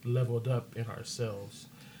just leveled up in ourselves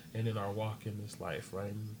and in our walk in this life,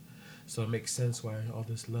 right? And so it makes sense why all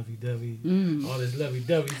this lovey-dovey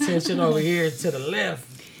tension over here to the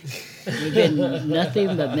left. We've been nothing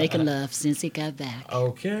but making love since he got back.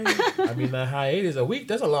 Okay. I mean, a hiatus, a week,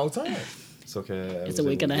 that's a long time. It's okay. It's a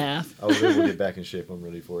week and a half. I was able to get back in shape. I'm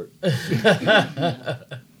ready for it.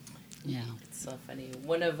 Yeah. It's so funny.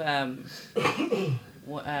 One of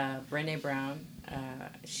Brené Brown,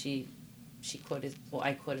 she quoted. Well,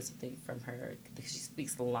 I quoted something from her. She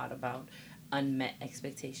speaks a lot about unmet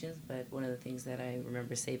expectations, but one of the things that I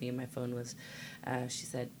remember saving in my phone was, she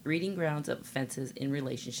said, breeding grounds of offenses in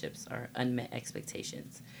relationships are unmet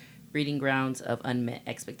expectations. Breeding grounds of unmet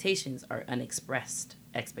expectations are unexpressed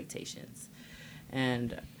expectations.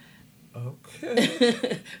 And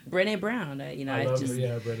Okay. Brené Brown, I love just, her.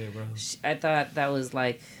 Yeah, Brené Brown. I thought that was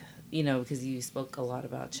like, because you spoke a lot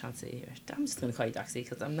about Chauncey. I'm just going to call you Doxy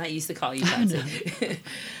because I'm not used to calling you Chauncey.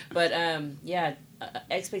 But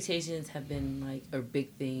expectations have been like a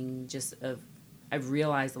big thing. I've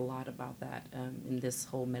realized a lot about that in this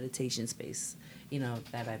whole meditation space,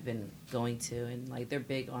 that I've been going to. And like they're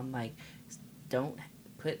big on like, don't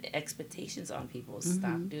put expectations on people.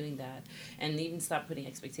 Stop doing that. And even stop putting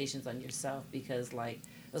expectations on yourself because like,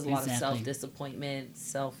 there's a lot of Exactly. self-disappointment,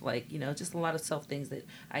 just a lot of self things that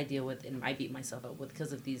I deal with and I beat myself up with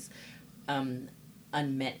because of these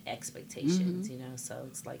unmet expectations, So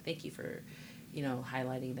it's like, thank you for,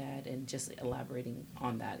 highlighting that and just elaborating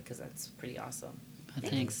on that because that's pretty awesome.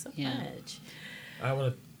 Thanks so Yeah. much. I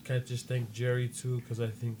want to kind of just thank Jerry too, because I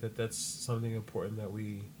think that that's something important that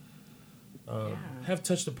we have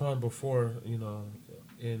touched upon before. You know,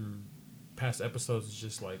 in past episodes, it's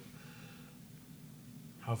just like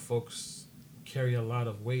how folks carry a lot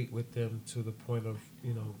of weight with them to the point of,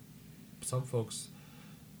 you know, some folks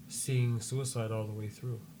seeing suicide all the way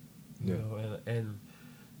through. You know, and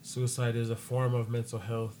suicide is a form of mental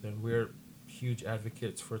health, and we're huge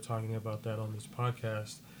advocates for talking about that on this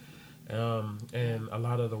podcast. And a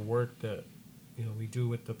lot of the work that, you know, we do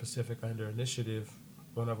with the Pacific Islander Initiative,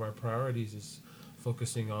 one of our priorities is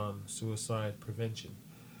focusing on suicide prevention,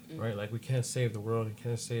 right? Like, we can't save the world and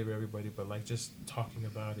can't save everybody, but like just talking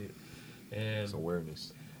about it and It's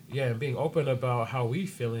awareness. Yeah, and being open about how we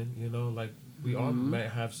feeling, you know, like we all might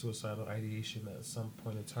have suicidal ideation at some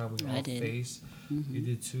point in time. We all face. You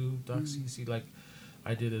did too, Doc CC. Like,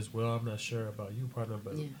 I did as well. I'm not sure about you, partner,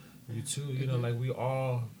 but you too. You know, like we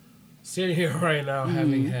all sitting here right now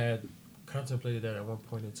having had contemplated that at one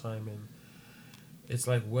point in time, and it's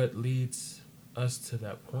like what leads us to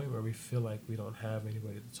that point where we feel like we don't have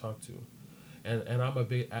anybody to talk to, and I'm a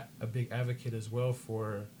big advocate as well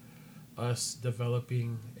for us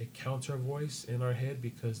developing a counter voice in our head,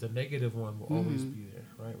 because the negative one will always be there,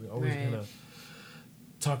 right? We're always gonna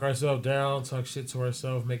talk ourselves down, talk shit to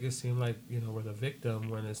ourselves, make it seem like, you know, we're the victim,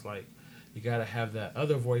 when it's like you gotta have that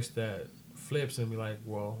other voice that flips and be like,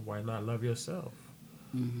 well, why not love yourself?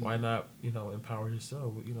 Why not, you know, empower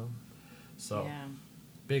yourself, you know? So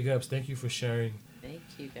big ups, thank you for sharing. Thank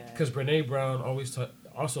you, guys. Because Brene Brown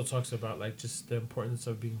also talks about like just the importance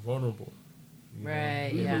of being vulnerable. You know,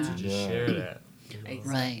 able to just share that. You know?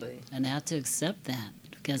 Exactly. Right. And have to accept that,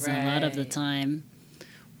 because a lot of the time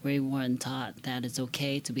we weren't taught that it's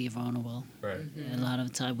okay to be vulnerable. Right. A lot of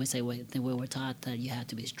the time we were taught that you have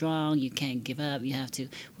to be strong, you can't give up, you have to,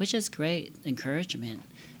 which is great encouragement,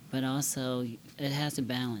 but also it has a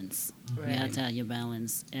balance. You have to have your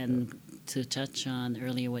balance. And to touch on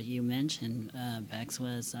earlier what you mentioned, Bex,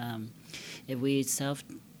 was if we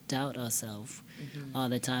self-doubt ourselves all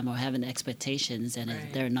the time, or having expectations and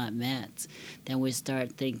if they're not met, then we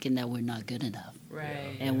start thinking that we're not good enough.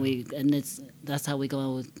 Right. And that's how we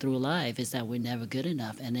go through life, is that we're never good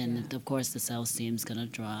enough. And then of course the self-esteem's gonna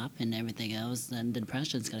drop and everything else, and the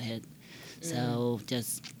depression's gonna hit. So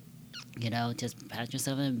just pat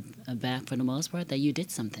yourself on the back for the most part that you did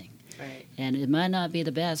something. Right. And it might not be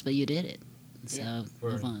the best, but you did it. So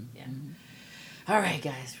move on. Yeah. All right,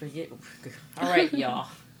 guys. All right, y'all.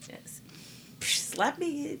 Yes. Slap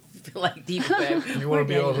me. Feel like deep web. You want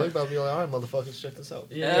to be all like, I'll be like, all right, motherfuckers, check this out.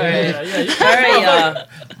 Yeah. All right, y'all.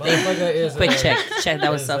 Motherfucker is Quick check.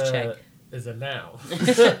 That was self-check. Is a now.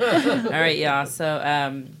 All right, y'all.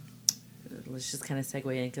 So let's just kind of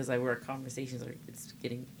segue in, because our conversations it's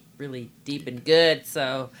getting really deep and good.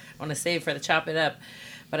 So I want to save for the chop it up.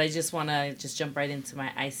 But I just want to jump right into my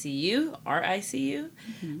ICU, our ICU.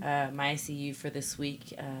 My ICU for this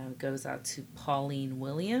week goes out to Pauline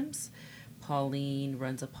Williams. Pauline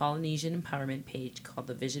runs a Polynesian empowerment page called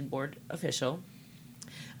the Vision Board Official.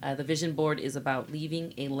 The Vision Board is about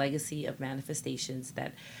leaving a legacy of manifestations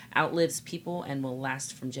that outlives people and will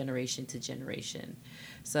last from generation to generation.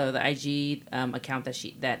 So the IG account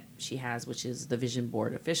that she has, which is the Vision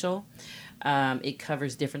Board Official, it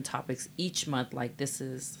covers different topics each month. Like this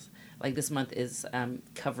month is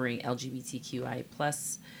covering LGBTQI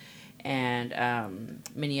plus and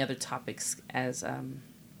many other topics as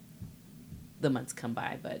the months come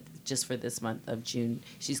by, but just for this month of June,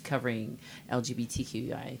 she's covering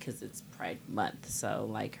LGBTQI because it's Pride Month. So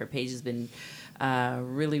like her page has been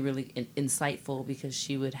really, really insightful, because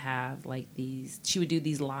she would have she would do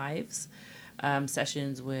these lives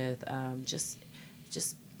sessions with just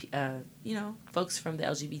folks from the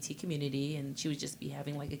LGBT community, and she would just be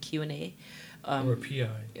having like a Q&A. Or PI.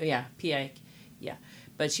 Yeah, PI. Yeah.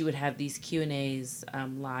 But she would have these Q&As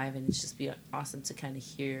live, and it'd just be awesome to kind of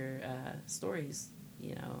hear stories,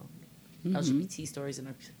 LGBT stories in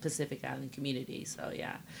our Pacific Island community. So,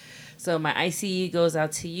 yeah. So my ICU goes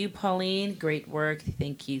out to you, Pauline. Great work.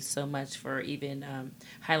 Thank you so much for even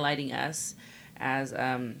highlighting us as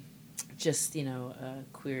just, a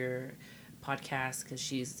queer podcast, because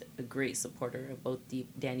she's a great supporter of both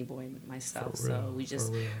Danny Boy and myself. So we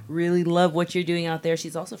just really love what you're doing out there.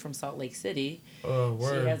 She's also from Salt Lake City. Oh,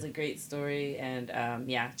 word. She has a great story, and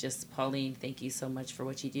just Pauline, thank you so much for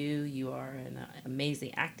what you do. You are an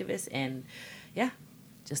amazing activist, and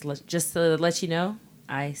just to let you know,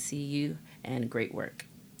 I see you, and great work.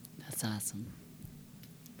 That's awesome.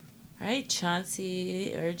 All right,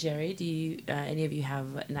 Chauncey or Jerry, do you any of you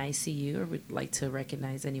have an ICU or would like to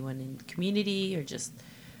recognize anyone in the community, or just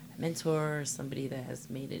a mentor or somebody that has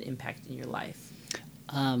made an impact in your life?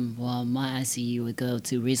 Well, my ICU would go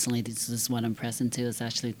to recently. This is what I'm present to. It's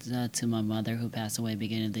actually to my mother who passed away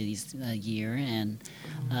beginning of this year, and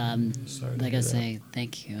Sorry to like hear I that. say,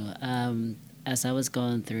 thank you. As I was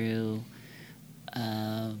going through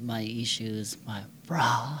my issues, my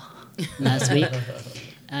bra last week,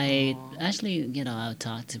 I actually, I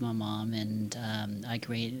talked to my mom, and I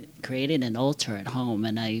created an altar at home,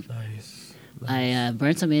 and I Nice.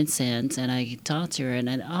 burned some incense, and I talked to her, and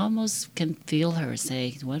I almost can feel her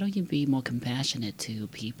say, "Why don't you be more compassionate to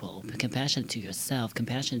people, compassionate to yourself,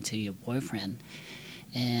 compassionate to your boyfriend?"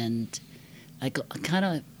 And I kind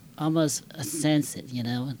of almost sense it,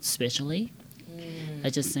 spiritually. I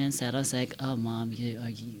just sensed that. I was like, "Oh, Mom, you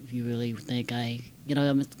really think I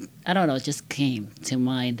don't know. It just came to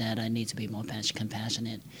mind that I need to be more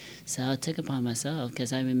compassionate." So I took it upon myself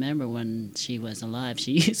because I remember when she was alive,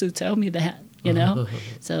 she used to tell me that.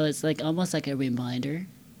 So it's like almost like a reminder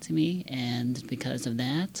to me, and because of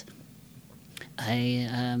that,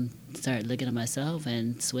 I started looking at myself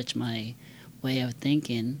and switched my way of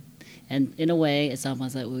thinking. And in a way, it's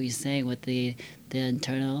almost like what you're saying with the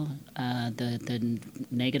internal, the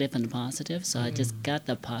negative and the positive. So I just got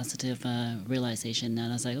the positive realization,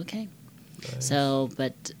 and I was like, okay. Nice. So,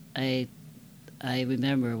 but I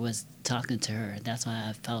remember was talking to her. That's why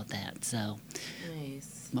I felt that. So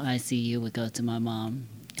Nice. my ICU would go to my mom,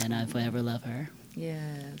 and I forever love her.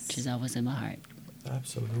 Yes. She's always in my heart.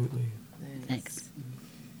 Absolutely. Nice. Thanks.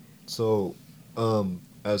 So,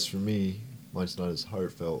 as for me, mine's not as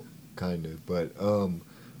heartfelt, kind of, but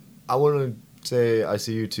I want to say I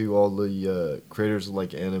see you to all the creators of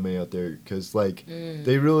like anime out there, because like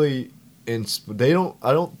they really I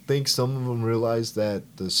don't think some of them realize that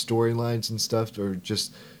the storylines and stuff are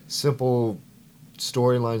just simple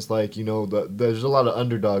storylines. Like, there's a lot of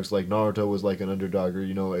underdogs. Like Naruto was like an underdog, or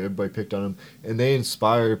everybody picked on him, and they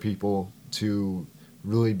inspire people to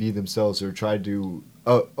really be themselves or try to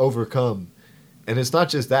overcome. And it's not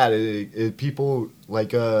just that. People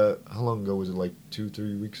like how long ago was it? Like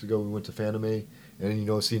 2-3 weeks ago, we went to Fanime,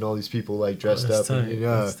 and seeing all these people like dressed That's up. tight. And,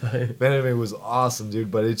 That's tight. Fanime was awesome, dude.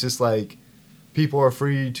 But it's just like people are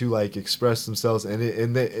free to like express themselves,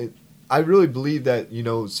 and I really believe that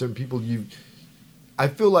certain people I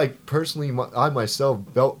feel like personally, I myself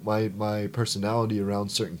built my personality around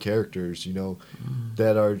certain characters,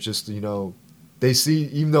 that are just they see,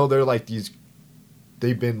 even though they're like these.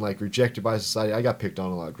 They've been like rejected by society. I got picked on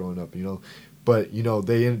a lot growing up, but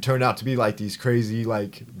they turned out to be like these crazy,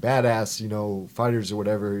 like badass, fighters or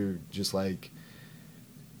whatever. Just like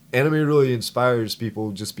anime really inspires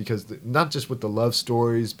people, just because not just with the love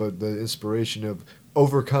stories, but the inspiration of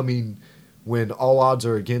overcoming when all odds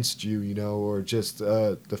are against you, or just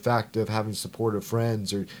the fact of having supportive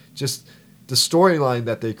friends, or just the storyline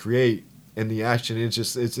that they create and the action.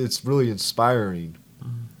 It's really inspiring.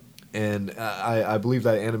 And I believe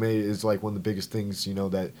that anime is like one of the biggest things,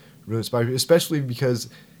 that really inspires me, especially because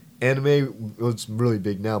anime was really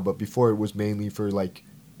big now, but before it was mainly for like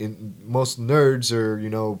most nerds,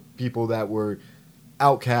 or, people that were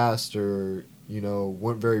outcast, or,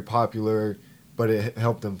 weren't very popular, but it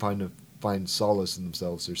helped them find solace in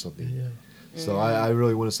themselves or something. Yeah. So I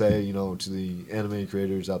really want to say, to the anime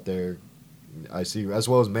creators out there, I see, as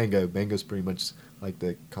well as manga. Manga's pretty much like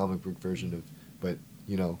the comic book version of, but,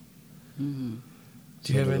 Mm-hmm.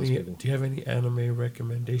 Do you have some of those any? people. Do you have any anime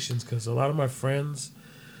recommendations? Because a lot of my friends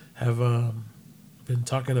have been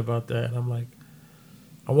talking about that, and I'm like,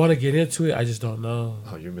 I want to get into it. I just don't know.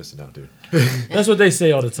 Oh, you're missing out, dude. That's what they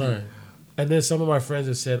say all the time. And then some of my friends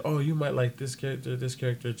have said, "Oh, you might like this character,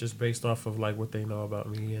 just based off of like what they know about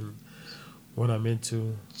me and what I'm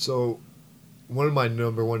into." So, one of my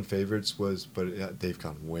number one favorites was, but they've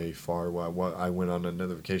gone way far. While I went on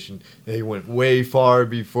another vacation, they went way far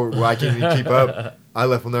before I can't even keep up. I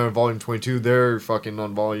left when they were on volume 22. They're fucking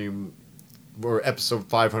on volume or episode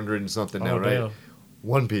 500 and something now, Oh, right? damn.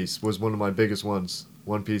 One Piece was one of my biggest ones.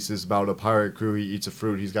 One Piece is about a pirate crew. He eats a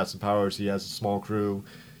fruit. He's got some powers. He has a small crew,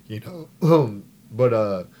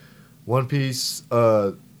 But One Piece,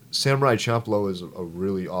 Samurai Champloo is a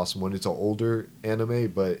really awesome one. It's an older anime,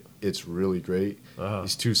 but it's really great. Uh-huh.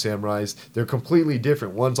 These two samurais, they're completely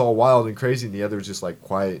different. One's all wild and crazy, and the other's just like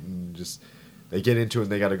quiet and just they get into it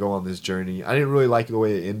and they got to go on this journey. I didn't really like the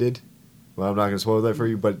way it ended. Well, I'm not gonna spoil that for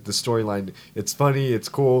you, but the storyline, it's funny, it's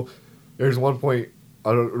cool. There's one point,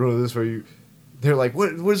 I don't know this for you. They're like,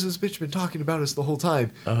 what has this bitch been talking about us the whole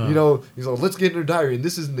time? Uh-huh. He's like, let's get in her diary, and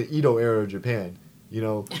this is in the Edo era of Japan.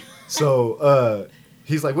 So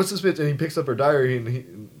he's like, what's this bitch? And he picks up her diary,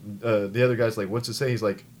 and the other guy's like, what's it say? He's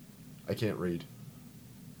like, I can't read.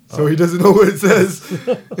 So he doesn't know what it says.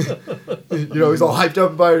 He's all hyped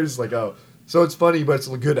up by her. He's like, oh. So it's funny, but it's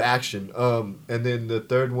good action. And then the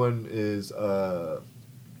third one is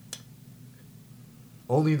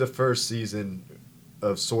only the first season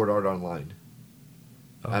of Sword Art Online.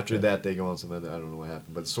 Okay. After that, they go on some other. I don't know what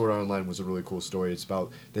happened, but Sword Art Online was a really cool story. It's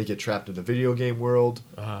about they get trapped in the video game world,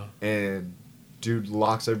 and dude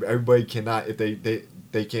locks everybody. Cannot if they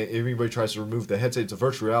can't. If anybody tries to remove the headset, it's a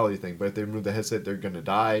virtual reality thing. But if they remove the headset, they're gonna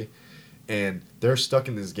die, and they're stuck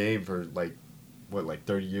in this game for like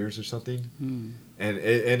 30 years or something. And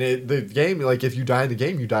the game, like if you die in the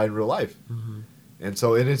game, you die in real life. And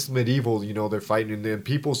so, and it's medieval, you know, they're fighting, and then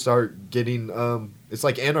people start getting, it's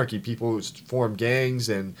like anarchy. People form gangs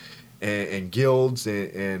and guilds,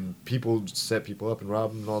 and people set people up and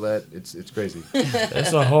rob them and all that. It's crazy.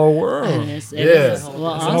 It's a whole world. It's Yeah. It's a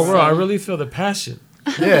whole world. I really feel the passion.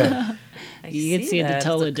 Yeah. You can see the that.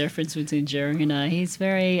 total difference between Jerry and I. He's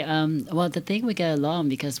very well. The thing we get along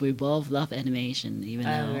because we both love animation, even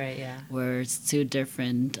though Right, yeah. we're two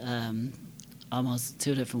different, almost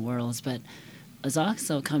two different worlds. But it's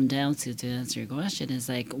also come down to answer your question is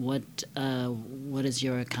like what is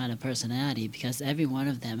your kind of personality? Because every one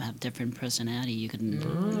of them have different personality. You can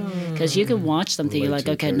because you can watch something you're Relate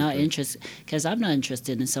like to a okay, not character. interested because I'm not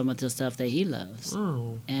interested in some of the stuff that he loves.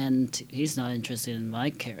 And he's not interested in my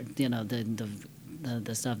character, you know,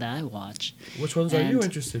 the stuff that I watch. Which ones are you And-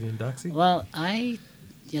 interested in, Doxy? Well,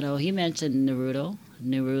 he mentioned Naruto.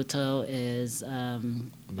 Naruto is, I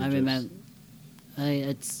remember,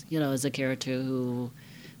 it's, it's a character who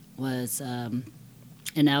was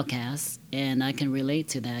an outcast, and I can relate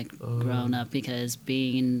to that growing up because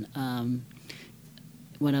being,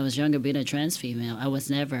 when I was younger, being a trans female, I was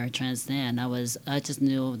never a trans man. I just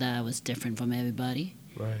knew that I was different from everybody.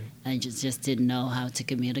 Right. I just didn't know how to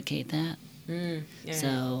communicate that. Yeah.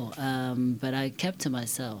 So, but I kept to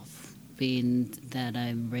myself, being that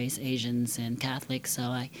I'm raised Asians and Catholic, so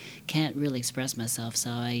I can't really express myself.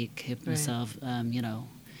 So I kept myself,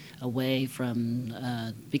 away from,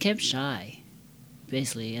 became shy,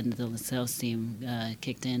 basically, and the sales team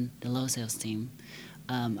kicked in, the low sales team.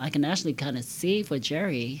 I can actually kind of see for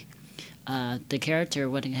Jerry, the character,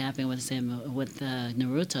 what happened with him with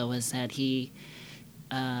Naruto was that he.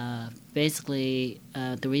 Basically,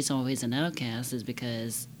 the reason why he's an outcast is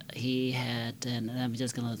because he had, and I'm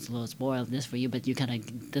just gonna spoil this for you, but you kind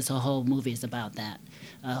of, this whole movie is about that.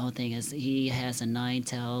 The whole thing is he has a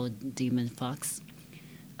 9-tailed demon fox,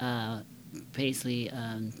 basically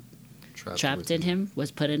trapped in him,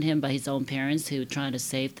 was put in him by his own parents who tried to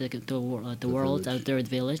save the world, village. their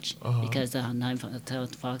village, because the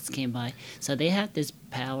 9-tailed fox came by. So they had these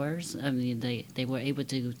powers. I mean, they were able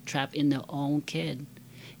to trap in their own kid.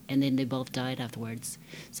 And then they both died afterwards.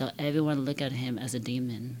 So everyone looked at him as a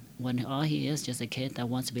demon when all he is just a kid that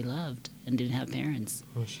wants to be loved and didn't have parents.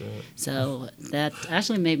 Oh, shit. So that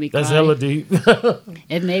actually made me cry. That's hella deep.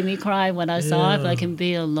 It made me cry when I saw it, Yeah. like him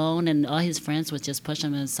be alone and all his friends would just push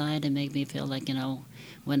him aside and make me feel like,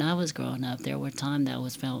 when I was growing up, there were times that I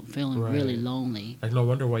was feeling really Right. lonely. Like, no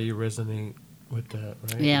wonder why you resonate with that,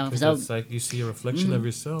 right? Yeah, Because so- it's like you see a reflection of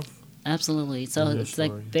yourself. Absolutely. So In your it's story.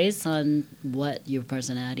 like based on what your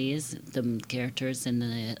personality is, the characters and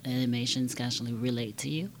the animations can actually relate to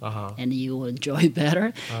you, and you will enjoy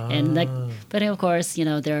better. And but of course,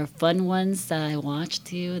 there are fun ones that I watch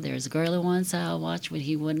too. There's girly ones that I watch when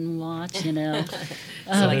he wouldn't watch. So So like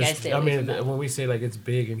I there's- stay away from that. when we say like it's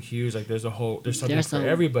big and huge, like there's something There's for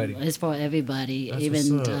everybody. It's for everybody. That's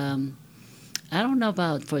Even what's up. I don't know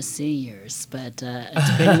about for seniors, but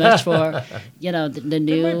it's pretty much for the might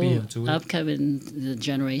be new into it. upcoming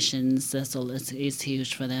generations. So it's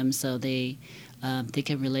huge for them. So they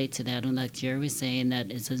can relate to that. And like Jerry was saying,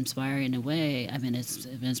 that it's inspiring in a way. I mean, it's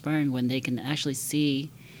inspiring when they can actually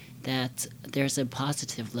see that there's a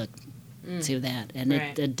positive look to that, and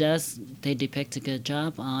Right. it does. They depict a good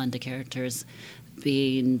job on the characters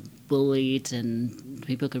being bullied and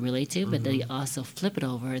people can relate to, but they also flip it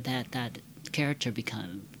over that character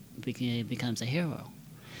becomes a hero.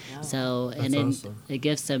 Wow. So That's and then awesome. it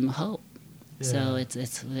gives them hope. So Yeah.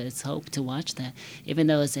 it's hope to watch that, even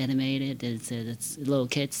though it's animated, it's little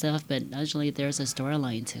kid stuff, but actually there's a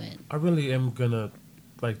storyline to it. I really am gonna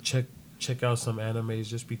like check out some animes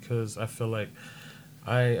just because I feel like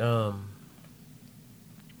I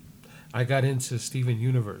got into Steven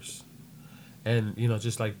Universe, and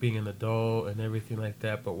just like being an adult and everything like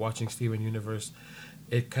that. But watching Steven Universe,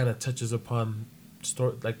 it kind of touches upon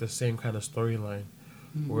like the same kind of storyline,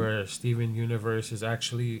 where Steven Universe is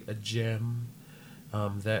actually a gem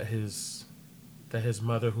that his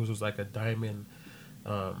mother, who was like a diamond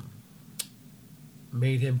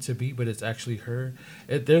made him to be, but it's actually her.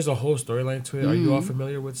 There's a whole storyline to it. Are you all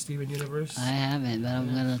familiar with Steven Universe? I haven't, but I'm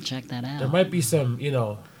gonna check that out. There might be some,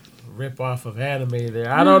 rip off of anime there.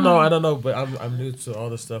 I don't know, but I'm new to all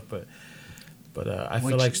this stuff, but I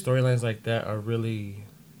feel like storylines like that are really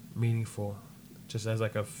meaningful. Just as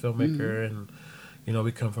like a filmmaker, and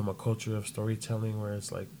we come from a culture of storytelling where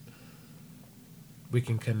it's like we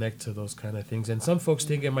can connect to those kind of things. And some folks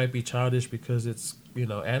think it might be childish because it's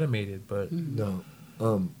animated, but No.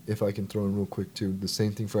 If I can throw in real quick too, the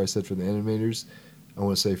same thing I said for the animators. I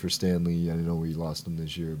want to say for Stan Lee, I know we lost him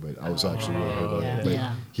this year, but I was actually really hurt about it. But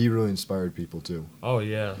Yeah. he really inspired people too. oh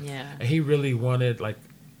yeah, and he really wanted like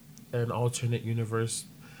an alternate universe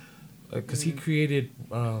because he created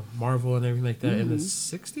Marvel and everything like that in the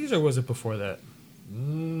 60s, or was it before that,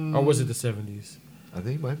 or was it the 70s? I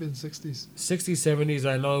think it might have been 60s. 60s, 70s.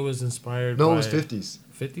 I know it was inspired. No, by it was 50s.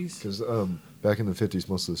 50s. Because back in the 50s,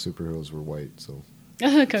 most of the superheroes were white. So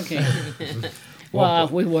Okay. Well,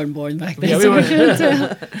 we weren't born back then. Yeah, we so we weren't. couldn't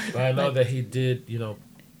tell. But I know that he did.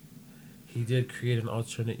 He did create an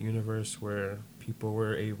alternate universe where people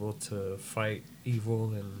were able to fight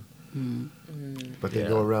evil and but they Yeah.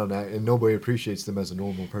 go around and nobody appreciates them as a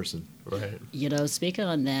normal person. right. Speaking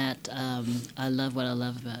on that, I love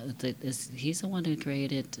about it. He's the one who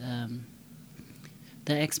created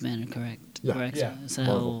the X-Men, correct? Yeah. Correct? Yeah. So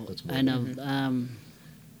Marvel, that's I know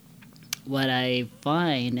what I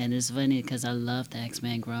find, and it's funny because I love the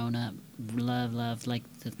X-Men growing up. Love like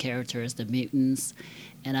the characters, the mutants.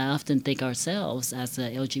 And I often think ourselves as the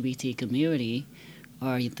LGBT community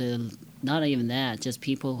are not even that, just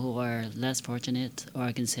people who are less fortunate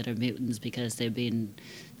or considered mutants because they've been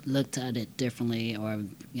looked at it differently or,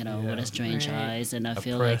 with a strange Right. eyes. And I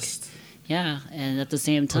feel like, Oppressed. yeah, and at the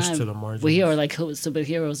same Pushed time, to the margins. we are like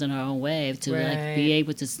superheroes in our own way to like Right. be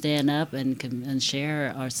able to stand up and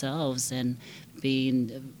share ourselves and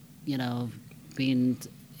being,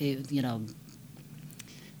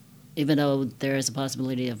 even though there is a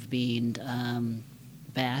possibility of being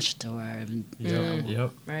bashed or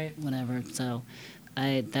Yep. Right. whatever. So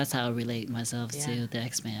that's how I relate myself Yeah. to the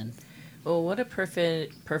X-Men. Well, what a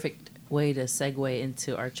perfect way to segue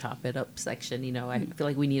into our chop it up section. I feel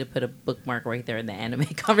like we need to put a bookmark right there in the anime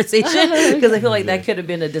conversation because I feel like that could have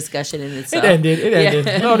been a discussion in itself. It ended.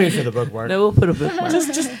 Yeah. No need for the bookmark. No, we'll put a bookmark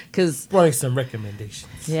because Wanting some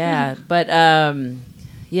recommendations. yeah, but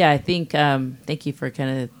I think thank you for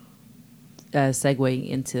kind of segueing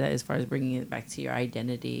into that as far as bringing it back to your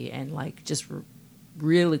identity and like just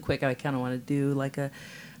really quick. I kind of want to do like a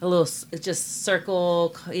little just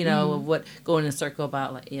circle, of what go in a circle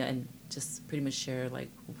about like and just pretty much share like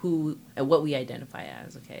who and what we identify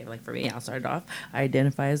as. Okay, like for me, I'll start off. I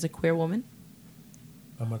identify as a queer woman.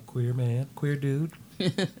 I'm a queer man, queer dude.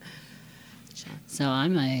 So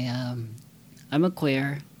I'm a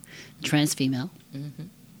queer trans female.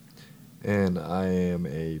 And I am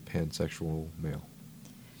a pansexual male.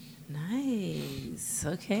 Nice.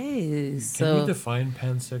 Okay. Can So we define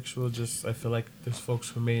pansexual? Just I feel like there's folks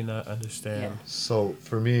who may not understand. Yeah. So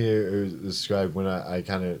for me, it was described when I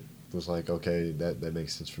kind of was like, okay, that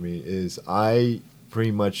makes sense for me. Is I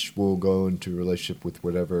pretty much will go into a relationship with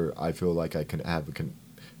whatever I feel like I can have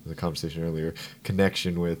the conversation earlier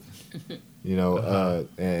connection with,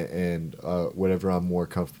 and whatever I'm more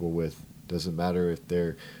comfortable with. Doesn't matter if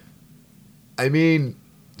they're. I mean,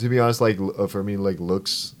 to be honest, like for me, like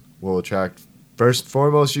looks will attract. First,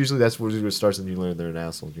 foremost, usually that's what it starts, and you learn they're an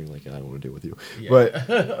asshole. And you're like, I don't want to deal with you. Yeah.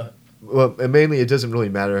 But well, and mainly, it doesn't really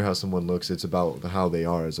matter how someone looks. It's about how they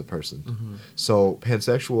are as a person. Mm-hmm. So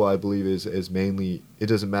pansexual, I believe, is mainly. It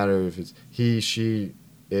doesn't matter if it's he, she,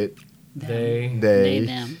 it,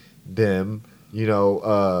 They. them.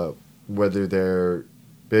 Whether they're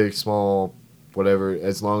big, small, whatever.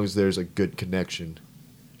 As long as there's a good connection,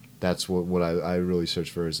 that's what I really search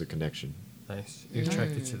for is a connection. Nice. You're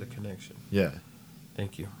attracted to the connection. Yeah.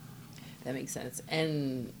 Thank you. that makes sense.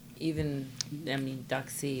 And even,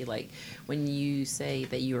 Doxy, like when you say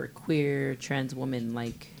that you're a queer trans woman,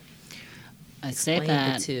 like I say explain the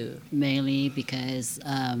that two. mainly because,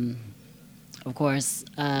 of course,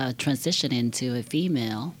 transitioning to a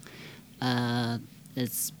female,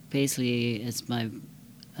 it's my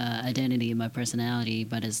identity, my personality,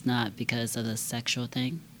 but it's not because of the sexual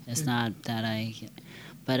thing. It's not that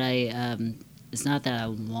it's not that I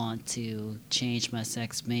want to change my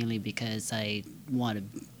sex mainly because I want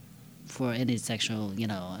to, for any sexual,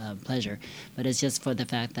 pleasure, but it's just for the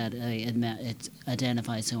fact that it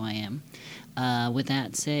identifies who I am. With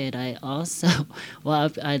that said, I also,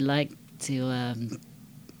 I like to,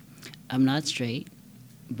 I'm not straight,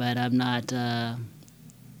 but I'm not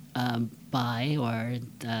bi or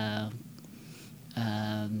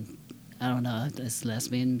I don't know, this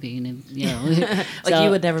lesbian being, Like So,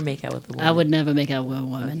 you would never make out with a woman. I would never make out with a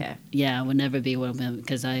woman. Okay. Yeah, I would never be with a woman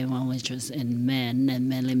because I am only interested in men and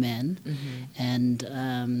manly men.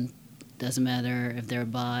 And doesn't matter if they're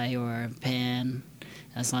bi or pan,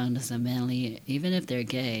 as long as they're manly, even if they're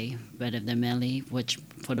gay, but if they're manly, which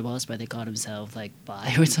for the most part they call themselves like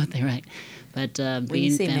bi or something, right? But When being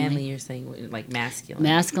you say family, manly, you're saying like masculine.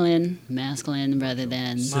 masculine rather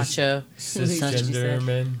than Macho. Cisgender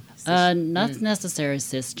men. not necessarily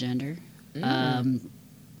cisgender.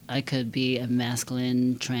 I could be a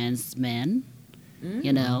masculine trans man,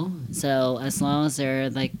 So as long as they're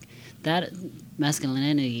like that,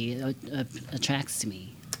 masculinity attracts to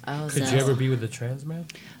me. Oh, Could So- you ever be with a trans man?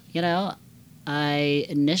 I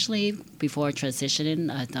initially, before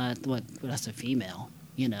transitioning, I thought, well, that's a female,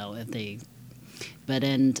 if they. But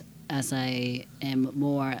then as I am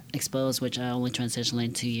more exposed, which I only transitioned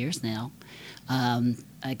in 2 years now,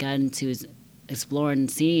 I got into exploring,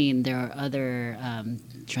 seeing there are other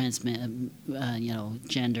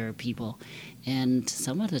gender people, and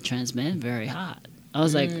some of the trans men very hot. I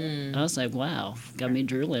was like, wow, got me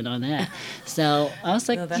drooling on that. So I was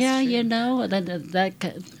like, No, that's yeah, true.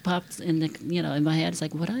 that pops in the, in my head. It's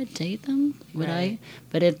like, would I date them? Would I? Right.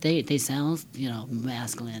 But if they sound,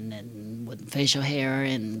 masculine and with facial hair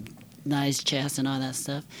and nice chest and all that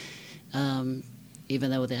stuff,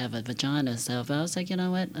 even though they have a vagina. So I was like, you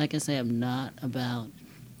know what? Like I say, I'm not about.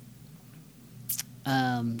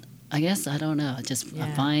 I guess I don't know. I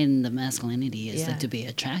Yeah. find the masculinity is Yeah. to be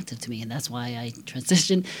attractive to me, and that's why I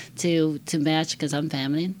transitioned to match because I'm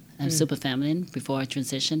feminine. I'm super feminine. Before I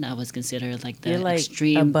transitioned, I was considered like the You're like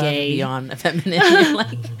extreme above and gay. beyond feminine. You're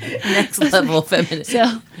like next level feminine.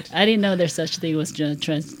 So I didn't know there's such thing as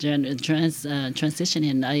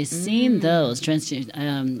transitioning. I seen those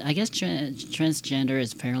I guess transgender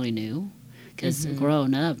is fairly new because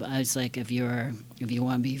growing up, I was like, if you want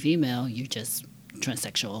to be female, you're just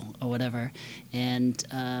transsexual or whatever, and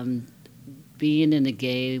being in the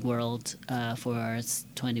gay world for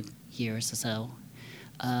 20 years or so,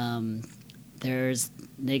 there's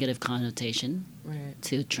negative connotation Right.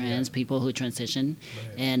 to trans people who transition,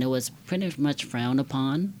 Right. and it was pretty much frowned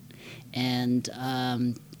upon. And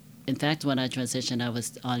in fact, when I transitioned, I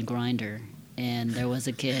was on Grinder, and there was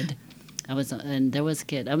a kid. I was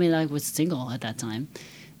single at that time,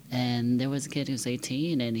 and there was a kid who was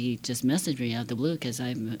 18, and he just messaged me out of the blue because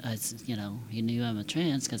he knew I'm a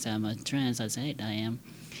trans because I'm a trans. I said, I am.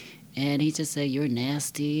 And he just said, "You're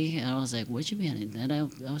nasty." And I was like, "What you mean?" And I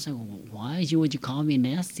was like, "Why would you call me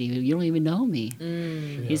nasty? You don't even know me."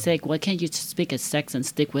 He's like, "Why can't you just speak of sex and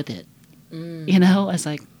stick with it?" I was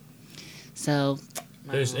like, so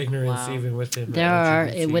There's ignorance Wow. even within the there are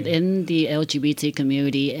LGBT. within the LGBT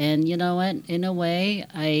community, and you know what? In a way,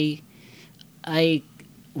 I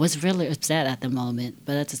was really upset at the moment,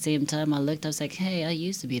 but at the same time, I looked. I was like, "Hey, I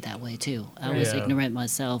used to be that way too. I was Yeah. ignorant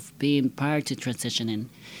myself, being prior to transitioning,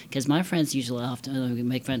 because my friends usually often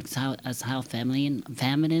make fun as how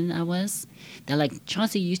feminine I was. They're like,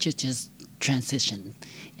 Chauncey, you should just transition,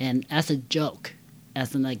 and as a joke,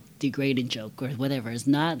 as in like degrading joke or whatever. It's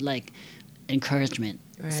not like encouragement."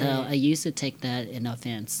 So Right. I used to take that in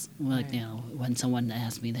offense, like Right. when someone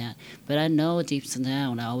asked me that. But I know deep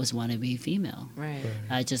down I always want to be female. Right.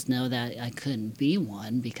 I just know that I couldn't be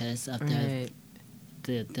one because of Right.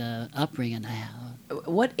 the upbringing I have.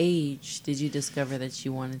 What age did you discover that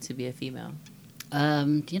you wanted to be a female?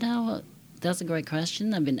 That's a great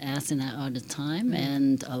question. I've been asking that all the time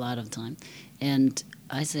and a lot of time. And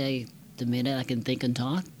I say the minute I can think and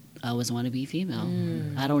talk, I always want to be female.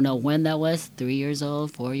 I don't know when that was, 3 years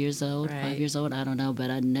old, 4 years old, Right. 5 years old, I don't know.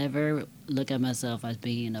 But I never look at myself as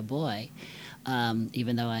being a boy.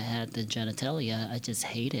 Even though I had the genitalia, I just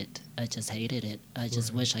hate it. I just hated it. I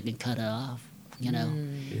just wish I could cut it off, Yeah.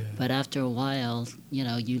 But after a while,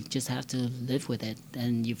 you just have to live with it,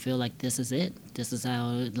 and you feel like this is it. This is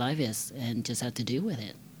how life is, and just have to deal with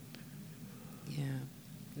it. Yeah.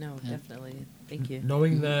 No, Yeah. definitely. Thank you.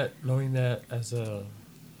 Knowing that as a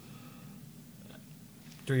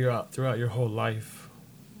throughout your whole life,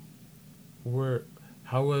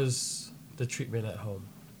 how was the treatment at home?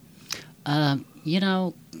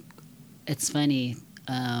 It's funny.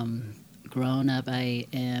 Growing up,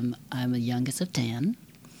 I'm the youngest of 10,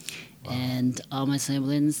 and all my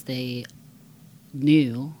siblings, they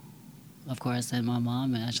knew, of course, and my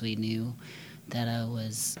mom actually knew that I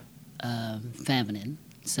was feminine.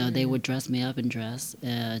 So they would dress me up in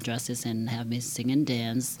dresses and have me sing and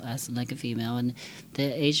dance as like a female. And the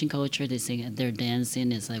Asian culture, they sing, their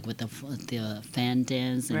dancing is like with the fan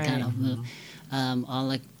dance and kind of all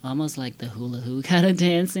like almost like the hula hoop kind of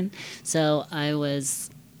dancing. So I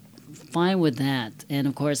was fine with that. And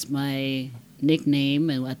of course, my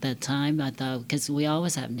nickname, and at that time, I thought, because we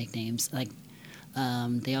always have nicknames, like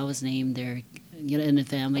they always name their, in the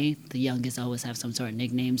family, the youngest always have some sort of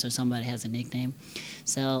nicknames, or somebody has a nickname.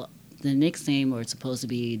 So the nickname was supposed to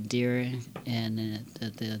be dear, and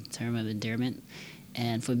the term of endearment.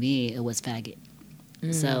 And for me, it was faggot.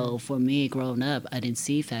 So for me, growing up, I didn't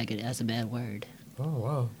see faggot as a bad word. Oh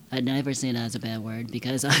wow! I'd never seen it as a bad word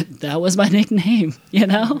because that was my nickname,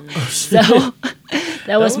 So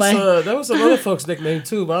that was some other folks' nickname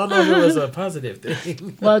too, but I don't know if it was a positive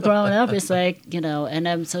thing. Well, growing up, it's like, and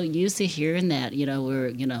I'm so used to hearing that,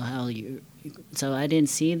 we're, how you. So I didn't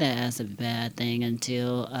see that as a bad thing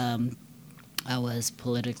until I was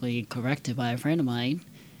politically corrected by a friend of mine.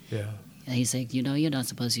 Yeah. And he's like, you're not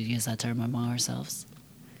supposed to use that term among ourselves.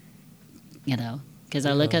 Because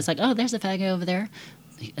I look, I was like, oh, there's a faggot over there.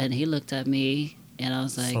 And he looked at me, and I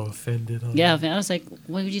was like... So offended. Yeah, I was like,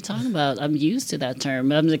 what are you talking about? I'm used to that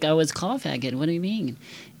term. I'm like, I was called faggot. What do you mean?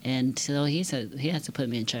 And so he said he had to put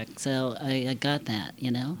me in check. So I got that,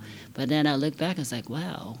 But then I look back, I was like,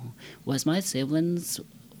 wow, was my siblings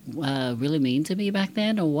really mean to me back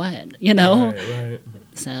then, or what? Right.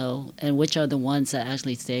 So, and which are the ones that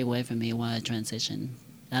actually stay away from me while I transition?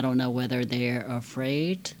 I don't know whether they're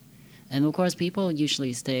afraid. And of course, people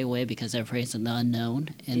usually stay away because they're afraid of the unknown,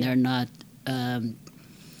 and they're not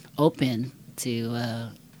open to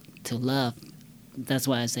love. That's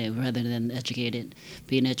why I say, rather than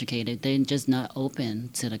being educated, they're just not open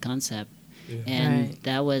to the concept. Yeah. And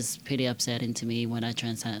that was pretty upsetting to me when I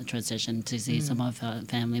transitioned to see some of my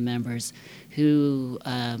family members who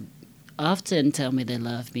often tell me they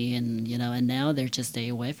love me, and and now they're just stay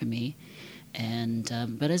away from me. And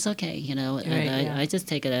but it's okay, I just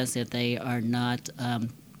take it as if they are not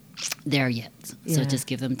there yet. So just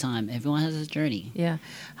give them time. Everyone has a journey. Yeah.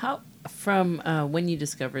 How from when you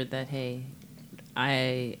discovered that, hey,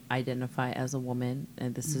 I identify as a woman,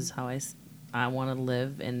 and this is how I want to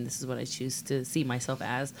live, and this is what I choose to see myself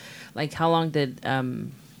as. Like, how long did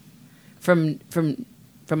from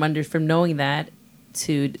knowing that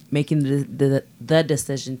to making the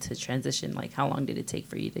decision to transition, like how long did it take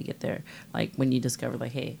for you to get there? Like when you discovered,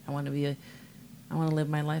 like, hey, I want to live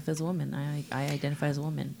my life as a woman. I identify as a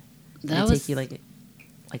woman. Did it take you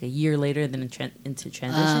like a year later than into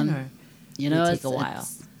transition, or did it take a while?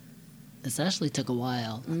 It actually took a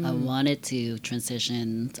while. I wanted to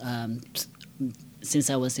transition since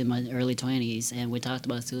I was in my early 20s, and we talked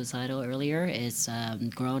about suicidal earlier. It's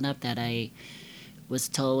growing up that I was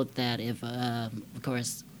told that if, of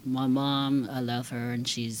course, my mom, I love her, and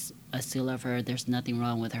I still love her. There's nothing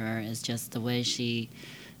wrong with her. It's just the way she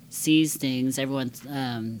sees things. Everyone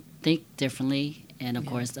think differently, and of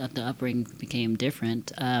course, the upbringing became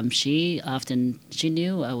different. She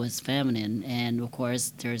knew I was feminine, and of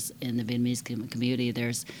course, there's in the Vietnamese community,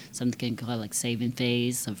 there's something called like saving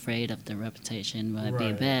face, afraid of the reputation by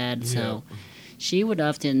being bad. So she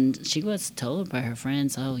was told by her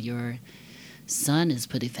friends, oh, your son is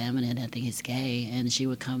pretty feminine, I think he's gay. And she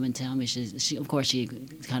would come and tell me, she of course she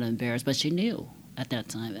kind of embarrassed, but she knew at that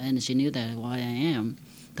time, and she knew that why I am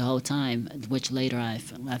the whole time, which later I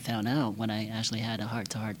found out when I actually had a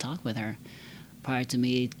heart-to-heart talk with her prior to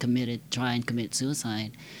me trying to commit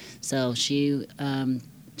suicide. So she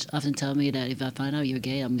often tell me that if I find out you're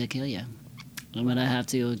gay, I'm gonna kill you. I'm gonna have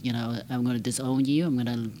to, I'm gonna disown you. I'm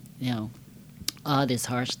gonna, all this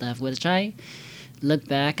harsh stuff, which I look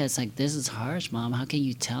back, it's like, this is harsh, Mom. How can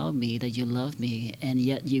you tell me that you love me and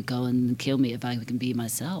yet you go and kill me if I can be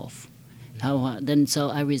myself? So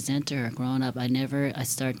I resent her growing up. I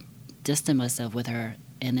start distancing myself with her,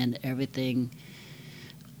 and then everything.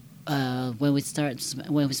 When we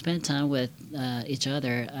spend time with each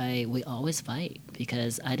other, we always fight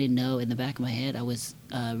because I didn't know in the back of my head I was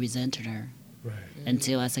resented her. Right.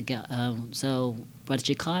 Until I said, but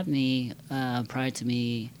she caught me prior to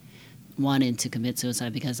me wanting to commit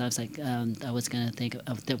suicide, because I was like, I was going to think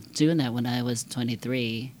of doing that when I was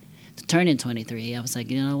 23, turning 23. I was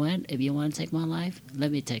like, you know what? If you want to take my life,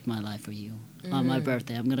 let me take my life for you. On my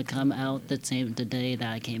birthday, I'm going to come out the day that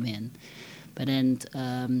I came in. But then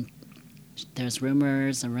there's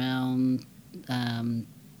rumors around the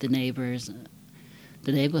neighborhood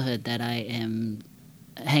that I am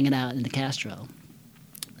hanging out in the Castro.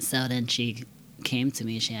 So then she came to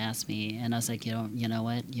me, she asked me, and I was like, you know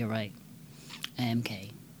what? You're right. I am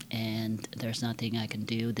gay, and there's nothing I can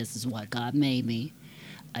do. This is what God made me.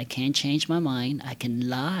 I can't change my mind. I can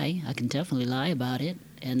lie. I can definitely lie about it,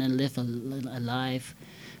 and then live a life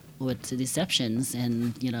with deceptions,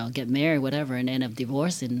 and get married, whatever, and end up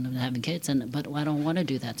divorcing and having kids. But I don't want to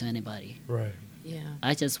do that to anybody. Right. Yeah.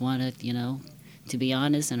 I just wanted, to be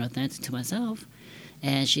honest and authentic to myself.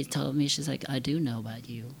 And she told me, she's like, I do know about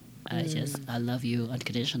you. I love you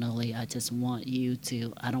unconditionally. I just want you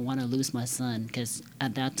to, I don't want to lose my son. Because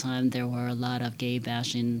at that time, there were a lot of gay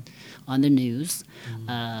bashing on the news.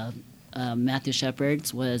 Matthew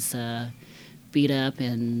Shepard was beat up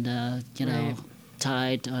and, Right.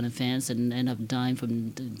 tied on a fence and ended up dying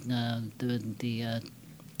from the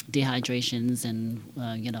dehydrations and,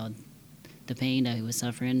 the pain that he was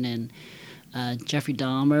suffering. And Jeffrey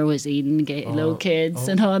Dahmer was eating little kids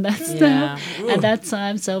and all that Yeah. stuff at that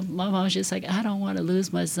time. So my mom was just like, I don't want to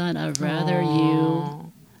lose my son. I'd rather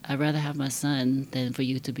have my son than for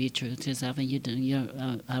you to be true to yourself,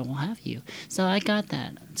 and I won't have you. So I got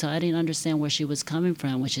that. So I didn't understand where she was coming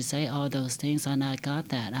from when she say all those things, and I got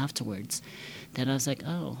that afterwards. Then I was like,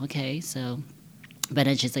 oh, okay. So, but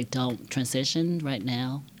then she's like, don't transition right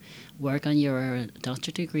now. Work on your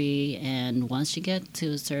doctorate degree, and once you get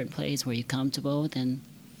to a certain place where you're comfortable, then,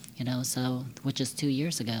 so, which is 2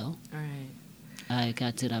 years ago, All right. I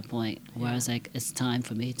got to that point where I was like, it's time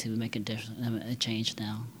for me to make a change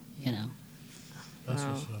now, That's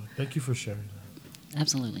Wow. what's up. Thank you for sharing that.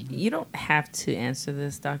 Absolutely. You don't have to answer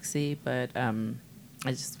this, Doxy, but I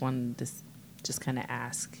just wanted to just kind of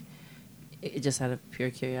ask, just out of pure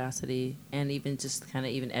curiosity, and even just kind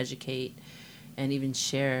of even educate and even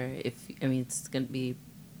share. It's going to be,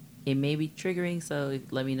 it may be triggering, so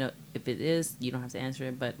let me know if it is. You don't have to answer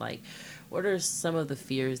it, but like, what are some of the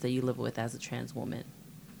fears that you live with as a trans woman?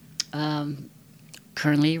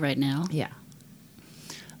 Currently, right now, Yeah.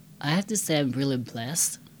 I have to say I'm really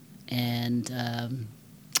blessed, and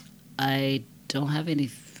I don't have any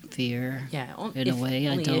fear. Yeah. In a way,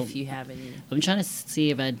 I only don't. if you have any. I'm trying to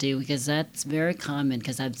see if I do, because that's very common,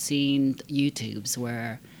 because I've seen YouTubes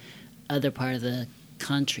where other part of the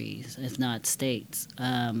country, if not states,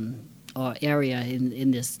 or area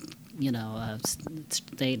in this,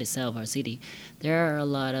 state itself or city,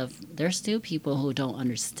 there's still people who don't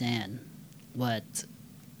understand what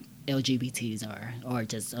LGBTs are, or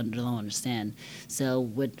just don't understand. So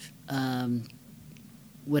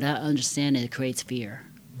without understanding, it creates fear.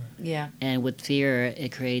 Yeah. And with fear,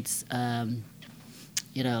 it creates,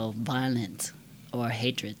 violence or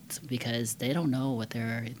hatred, because they don't know what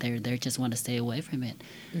they just want to stay away from it.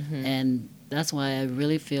 Mm-hmm. And that's why I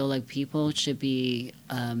really feel like people should be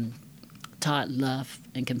taught love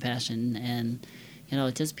and compassion, and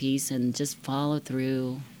just peace, and just follow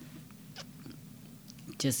through.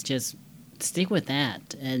 Just stick with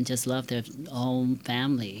that, and just love their own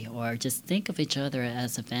family, or just think of each other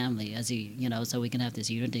as a family, as so we can have this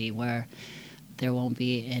unity where there won't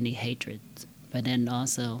be any hatred. But then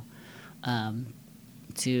also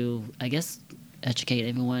to, I guess, educate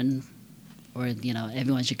everyone, or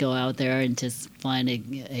everyone should go out there and just find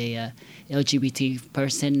a LGBT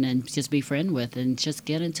person and just be friend with, and just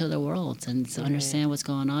get into the world and understand what's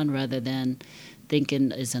going on, rather than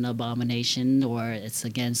thinking it's an abomination or it's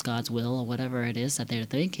against God's will or whatever it is that they're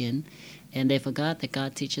thinking, and they forgot that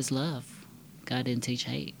God teaches love. God didn't teach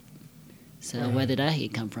hate. So where did that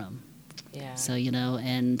hate come from? Yeah. So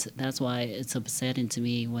and that's why it's upsetting to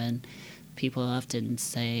me when people often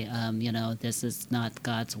say, this is not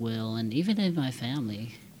God's will, and even in my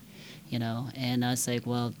family, and I say,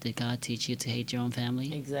 well, did God teach you to hate your own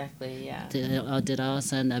family? Exactly. Yeah. Did all of a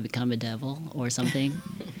sudden I become a devil or something?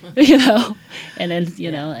 And then,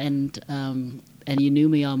 and you knew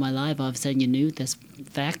me all my life, all of a sudden you knew this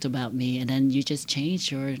fact about me, and then you just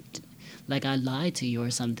changed like I lied to you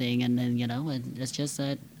or something, and then, and it's just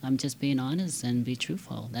that I'm just being honest and be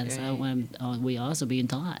truthful. That's how we also being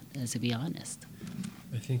taught, is to be honest.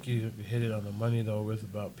 I think you hit it on the money, though, with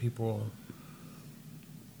about people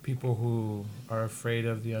who are afraid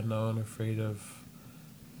of the unknown, afraid of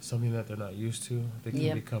something that they're not used to. They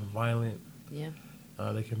can become violent. Yeah.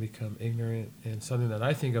 They can become ignorant. And something that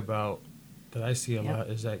I think about, that I see a lot,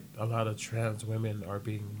 is that a lot of trans women are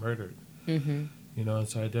being murdered. Mm-hmm. And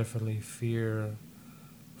so I definitely fear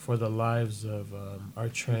for the lives of our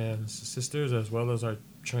trans sisters as well as our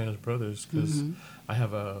trans brothers, because I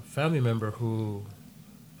have a family member who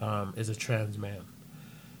is a trans man,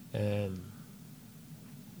 and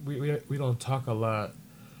we don't talk a lot,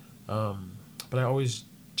 but I always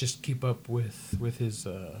just keep up with his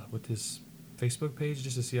Facebook page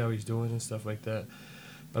just to see how he's doing and stuff like that.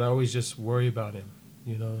 But I always just worry about him.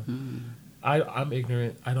 I'm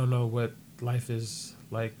ignorant. I don't know what life is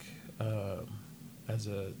like as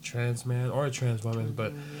a trans man or a trans woman,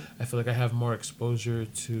 but I feel like I have more exposure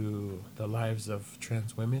to the lives of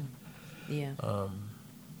trans women. Yeah.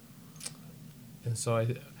 And so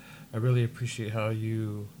I really appreciate how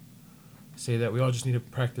you say that we all just need to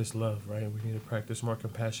practice love, right? We need to practice more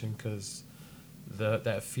compassion because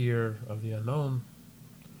that fear of the unknown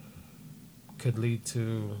could lead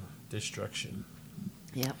to destruction.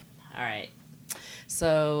 Yep. All right.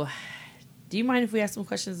 So, do you mind if we ask some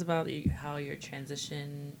questions about how your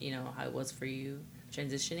transition, how it was for you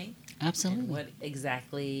transitioning? Absolutely. And what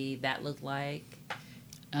exactly that looked like?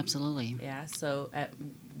 Absolutely. Yeah. So,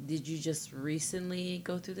 did you just recently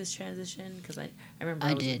go through this transition? Because I remember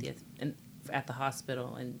I was did. At the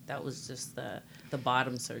hospital, and that was just the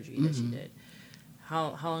bottom surgery that you did.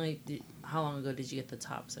 How long ago did you get the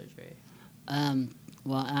top surgery?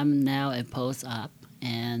 Well, I'm now a post-op,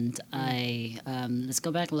 and I let's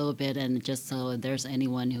go back a little bit, and just so there's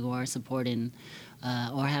anyone who are supporting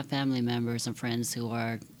or have family members and friends who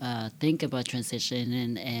are think about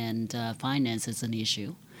transition and finance is an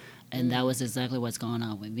issue, and that was exactly what's going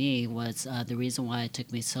on with me. Was the reason why it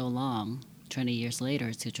took me so long, 20 years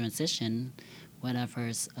later, to transition when I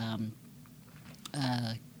first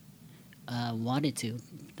wanted to.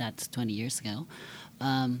 That's 20 years ago.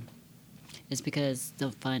 It's because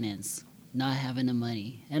the finance, not having the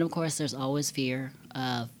money. And of course, there's always fear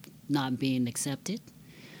of not being accepted.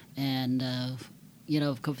 And,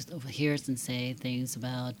 of course, hears and say things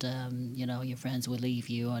about, your friends will leave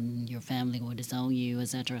you and your family will disown you,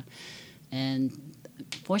 etc. And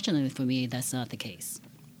fortunately for me, that's not the case.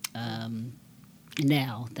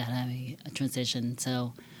 Now that I transitioned.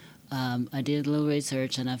 So I did a little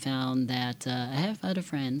research and I found that I have other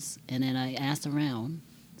friends, and then I asked around.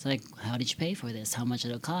 It's like, how did you pay for this? How much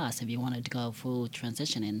did it cost if you wanted to go full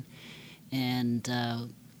transitioning? And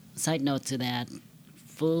side note to that,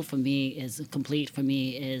 full for me is complete for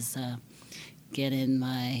me is getting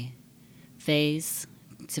my face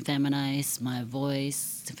to feminize, my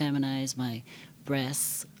voice to feminize, my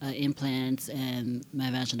breasts implants, and my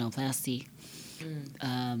vaginoplasty.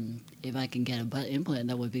 If I can get a butt implant,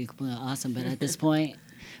 that would be awesome. But at this point,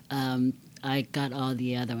 I got all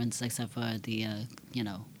the other ones except for the,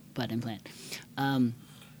 butt implant.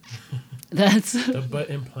 That's The butt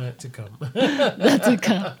implant to come. that's a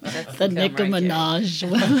cup. That's The come Nicki right there. Minaj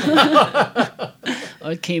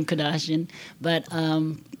or Kim Kardashian. But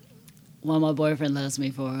well, my boyfriend loves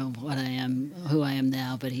me for what I am, who I am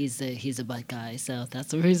now. But he's a butt guy, so that's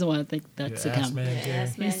the reason why I think that's Your a ass come. man, Yeah, Jerry.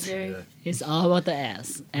 ass man, Jerry. Yeah. It's all about the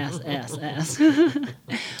ass.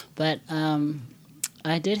 But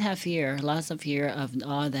I did have fear, lots of fear of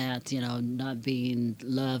all that, not being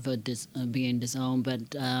loved or being disowned.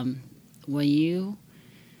 But when you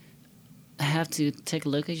have to take a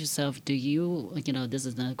look at yourself, do you, this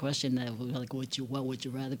is another question that, like, what would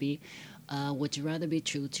you rather be? Would you rather be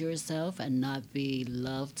true to yourself and not be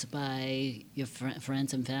loved by your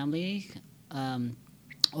friends and family?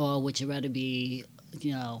 Or would you rather be,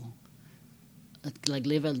 like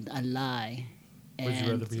live a lie? Would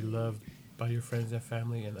you rather be loved by your friends and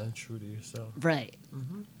family and untrue to yourself? Right.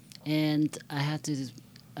 Mm-hmm. And I got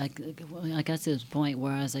to this point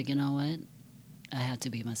where I was like, you know what? I have to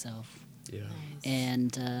be myself. Yeah.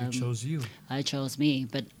 And You chose you. I chose me,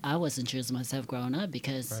 but I wasn't choosing myself growing up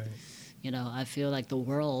because, Right. I feel like the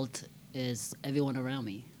world is everyone around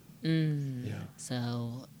me. Yeah.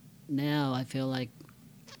 So now I feel like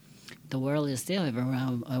the world is still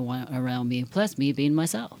around me, plus me being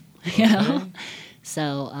myself.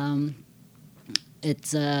 So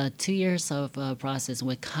it's 2 years of process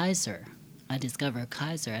with Kaiser. I discovered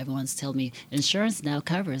Kaiser. Everyone's telling me insurance now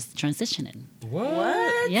covers transitioning.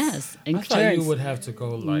 What? Yes, I thought insurance. you would have to go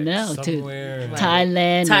like No, to somewhere.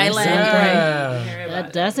 Thailand. or Thailand. something. Yeah.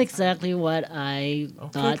 That's exactly what I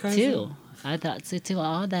thought Kaiser. too. I thought so too,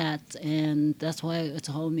 all that, and that's why it's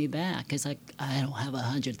holding me back. Because I don't have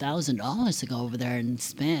 $100,000 to go over there and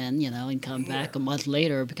spend, and come back a month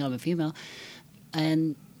later become a female.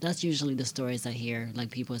 And that's usually the stories I hear. Like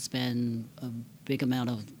people spend a big amount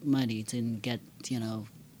of money to get,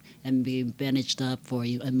 and be bandaged up for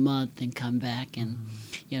a month and come back and,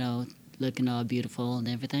 looking all beautiful and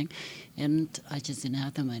everything. And I just didn't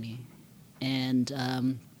have the money. And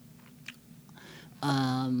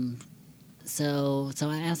so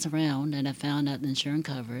I asked around and I found out the insurance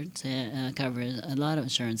covered a lot of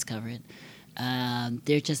insurance covered.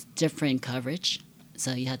 They're just different coverage,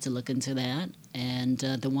 so you had to look into that. And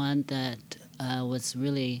the one that was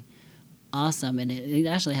really awesome, and it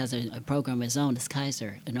actually has a program of its own, is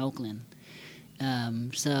Kaiser in Oakland.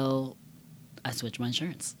 So I switched my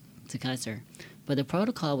insurance to Kaiser. But the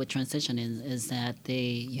protocol with transition is that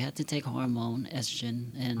you have to take hormone,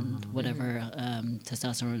 estrogen, and whatever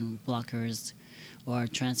testosterone blockers or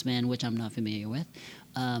Transman, which I'm not familiar with.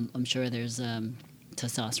 I'm sure there's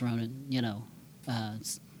testosterone,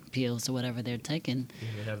 pills or whatever they're taking. Yeah,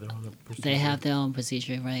 they have their own procedure. They have their own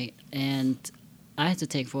procedure, right? And I have to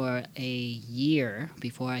take for a year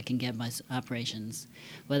before I can get my operations.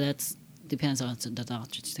 Well, that's depends on the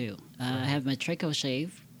doctors too. I have my tracheal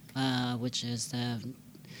shave, which is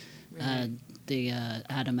the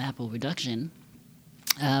Adam Apple reduction.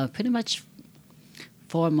 Pretty much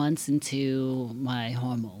 4 months into my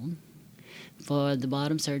hormone. For the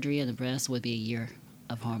bottom surgery and the breast would be a year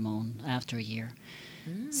of hormone after a year.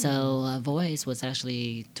 So voice was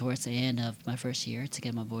actually towards the end of my first year to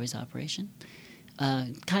get my voice operation.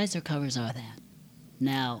 Kaiser covers all that.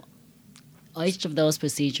 Now, each of those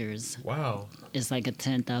procedures Wow. is like a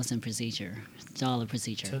 $10,000 procedure.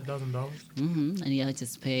 $10,000? And you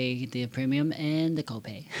just pay the premium and the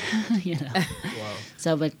copay. Wow.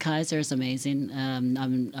 So, but Kaiser is amazing.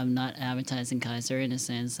 I'm not advertising Kaiser in a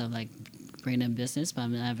sense of like bringing in business, but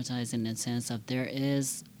I'm advertising in the sense of there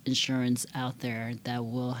is insurance out there that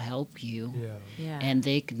will help you, Yeah. and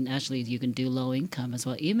they can actually you can do low income as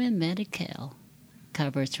well. Even Medi-Cal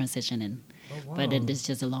covers transitioning, Oh, wow. but it is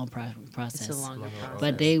just a long process. It's a longer process.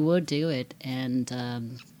 But they will do it, and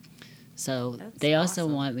so That's they also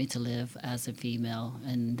awesome. want me to live as a female,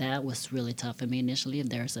 and that was really tough for me initially.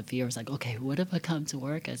 There's a fear. It's like, okay, what if I come to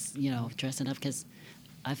work as dressing up? Because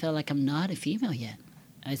I felt like I'm not a female yet.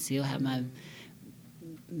 I still have my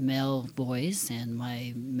male voice and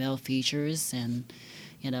my male features, and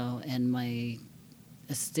and my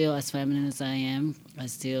still as feminine as I am. I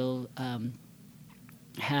still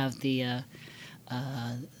have the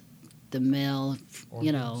male,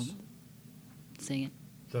 Organs? sing it.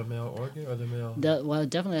 The male organ or the male?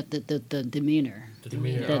 Definitely the demeanor. The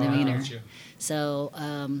demeanor. The demeanor. Gotcha. So,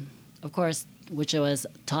 of course, which I was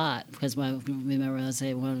taught because remember I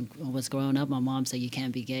say when I was growing up, my mom said you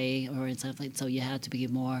can't be gay or stuff like. So you have to be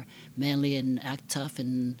more manly and act tough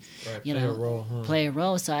and Right, play a role, huh? play a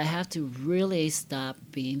role. So I have to really stop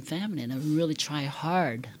being feminine and really try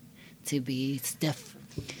hard to be stiff.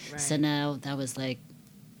 Right. So now that was like.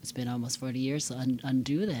 It's been almost 40 years, so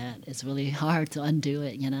undo that. It's really hard to undo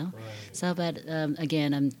it, Right. So, but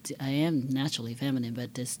again, I am naturally feminine,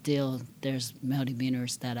 but there's male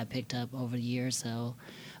demeanors that I picked up over the years. So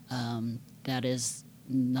that is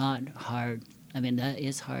not hard. I mean, that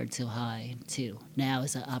is hard to hide too. Now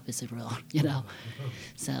it's the opposite role,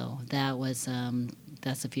 So that was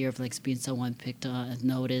that's the fear of like being someone picked on,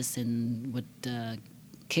 noticed, and would.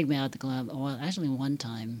 Kicked me out the club. Well, actually, one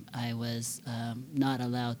time I was not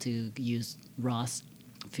allowed to use Ross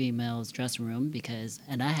female's dressing room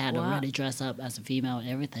and I had Wow. already dressed up as a female and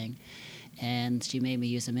everything, and she made me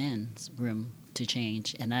use a men's room to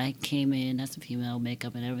change. And I came in as a female,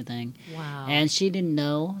 makeup and everything, Wow. and she didn't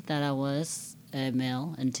know that I was a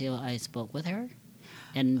male until I spoke with her.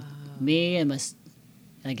 And me and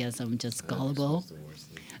I guess I'm just gullible. That's the worst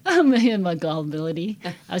thing. Me and my gullibility.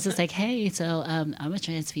 I was just like, hey, so I'm a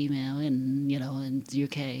trans female, and in the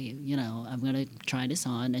UK, I'm gonna try this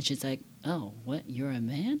on. And she's like, oh, what? You're a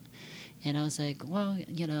man? And I was like, well,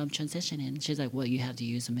 I'm transitioning. She's like, well, you have to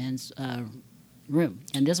use a men's room.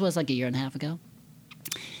 And this was like a year and a half ago.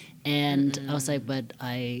 And I was like, but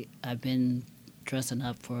I've been dressing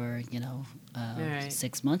up for Right.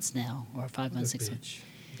 6 months now, or 5 months, 6 months. Bitch.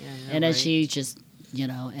 Yeah, I know, And then right? she just,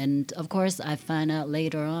 and of course I find out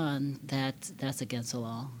later on that that's against the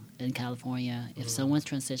law in California. If someone's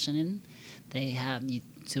transitioning, they have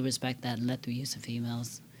to respect that and let them use the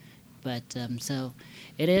females. But so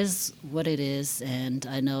it is what it is, and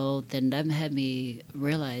I know that had me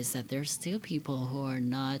realize that there's still people who are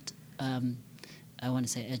not, I want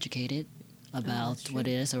to say, educated about that's what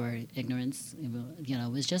it is, or ignorance.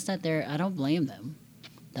 It's just that I don't blame them.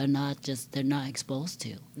 They're not exposed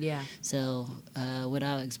to. Yeah. So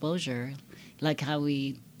without exposure, like how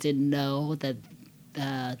we didn't know that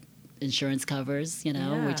insurance covers, we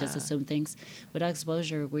just Yeah. assume things. Without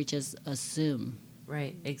exposure, we just assume,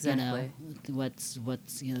 Right. Exactly. what's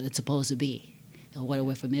it's supposed to be, or what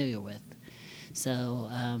we're familiar with. So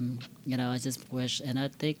I just wish, and I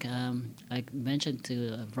think I mentioned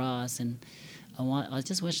to Ross, and I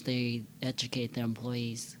just wish they educate their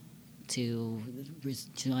employees to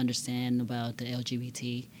understand about the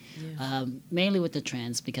LGBT, Yeah. mainly with the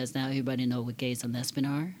trans, because now everybody know what gays and lesbian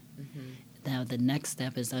are. Mm-hmm. Now the next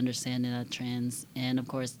step is understanding that trans. And of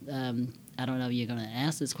course, I don't know if you're going to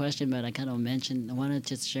ask this question, but I kind of mentioned, I want to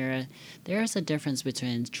just share, there's a difference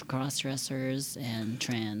between cross-dressers and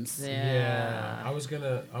trans. Yeah, I was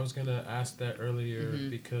gonna ask that earlier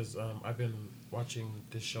because I've been watching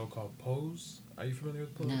this show called Pose. Are you familiar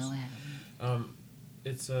with Pose? No, I haven't.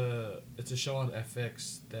 It's a show on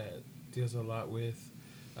FX that deals a lot with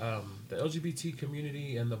the LGBT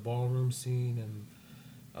community and the ballroom scene, and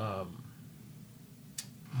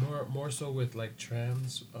more so with like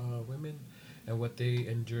trans women and what they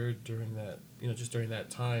endured during that, just during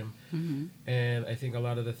that time. Mm-hmm. And I think a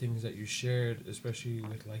lot of the things that you shared, especially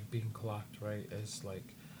with like being clocked, right, as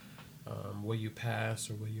like will you pass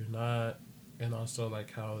or will you not, and also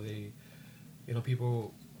like how they,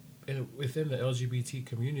 people within the LGBT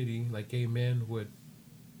community, like gay men would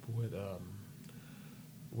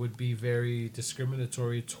be very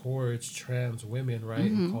discriminatory towards trans women, right?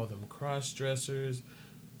 Mm-hmm. And call them cross dressers,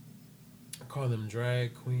 call them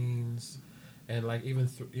drag queens, and like even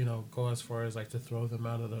go as far as like to throw them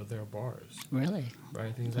out of their bars, Really?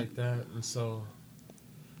 right? Things like that. And so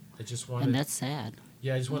I just wanted, And that's sad.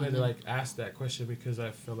 yeah, I just wanted to like ask that question because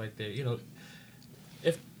I feel like they,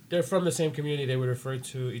 if they're from the same community, they would refer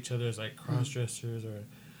to each other as like cross dressers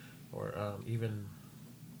or even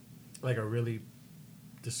like a really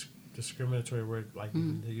discriminatory word, like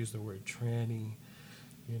even they use the word tranny,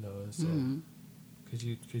 and so could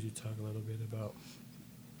you talk a little bit about?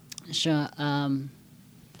 Sure.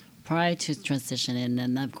 Prior to transitioning,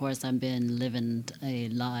 and of course, I've been living a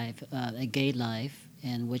gay life,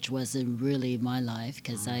 and which wasn't really my life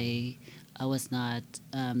because I was not.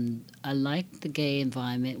 I liked the gay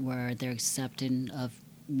environment where they're accepting of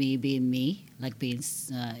me being me, like being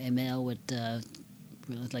a male with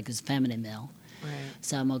like this feminine male. Right.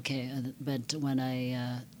 So I'm okay. But when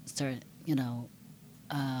I started,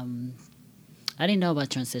 I didn't know about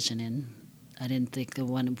transitioning. I didn't think that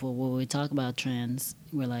when we talk about trans,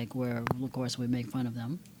 of course we make fun of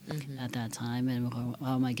them at that time, and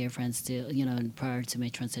all my gay friends still, prior to my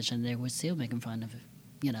transition, they were still making fun of,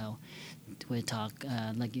 we talk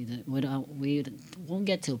we won't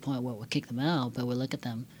get to a point where we'll kick them out, but we'll look at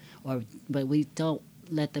them, but we don't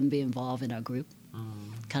let them be involved in our group,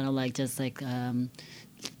 kind of like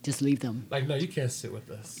just leave them. Like, no, you can't sit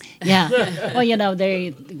with us. Yeah. Well,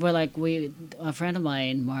 they were like, a friend of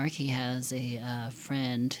mine, Mark, he has a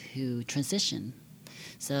friend who transitioned.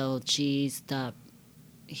 So he stopped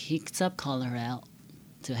calling her out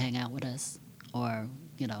to hang out with us or,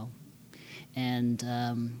 and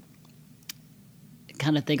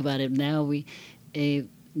kind of think about it now.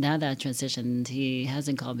 Now that I transitioned, he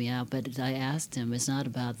hasn't called me out, but I asked him, it's not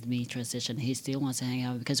about me transition. He still wants to hang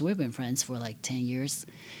out because we've been friends for like 10 years.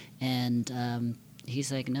 And he's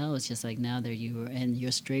like, no, it's just like now that you were in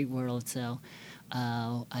your straight world, so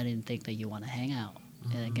I didn't think that you want to hang out.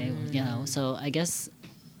 Okay? So I guess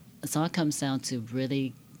it all comes down to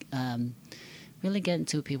really get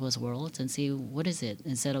into people's worlds and see what is it,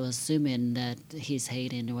 instead of assuming that he's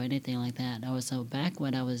hating or anything like that. So back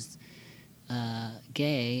when I was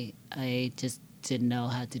gay, I just didn't know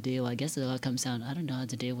how to deal. I guess it all comes down, I don't know how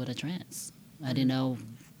to deal with a trans. I didn't know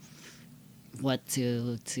what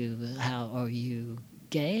to how, are you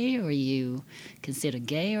gay, or you consider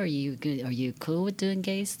gay, or are you cool with doing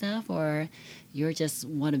gay stuff, or you just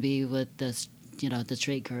want to be with the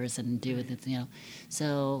straight girls and do with it,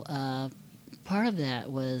 So part of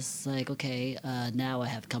that was like, okay, now I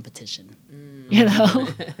have competition,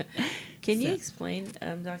 Can you explain,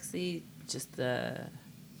 Doxy, just the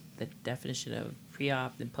definition of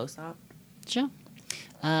pre-op and post-op? Sure.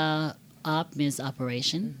 Op means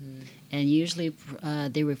operation, and usually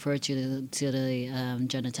they refer to the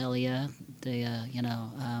genitalia.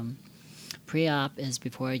 Pre-op is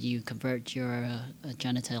before you convert your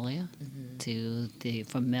genitalia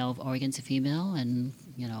from male organ to female, and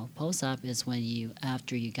post-op is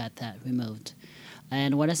after you got that removed.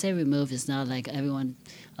 And when I say remove, it's not like everyone.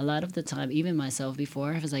 A lot of the time, even myself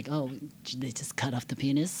before, I was like, oh, they just cut off the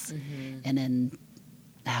penis, and then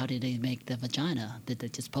how did they make the vagina? Did they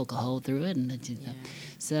just poke a hole through it?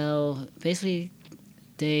 So basically,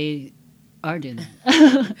 they are doing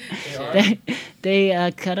that.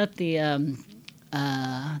 They cut up the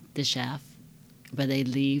shaft, but they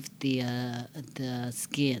leave the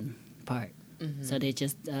skin part. So they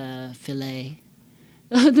just fillet.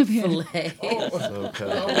 The Fillet.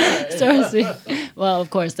 Okay. Well, of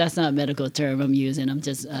course, that's not a medical term I'm using. I'm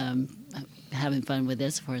just having fun with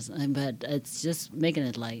this, but it's just making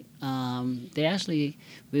it light. They actually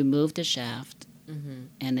remove the shaft,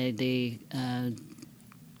 and they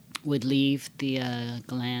would leave the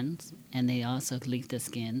glands, and they also leave the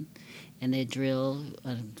skin, and they drill.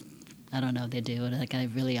 I don't know. They do it like I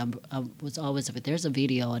was always. But there's a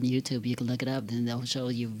video on YouTube. You can look it up, and they'll show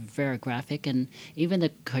you very graphic, and even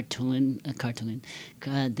the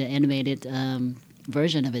the animated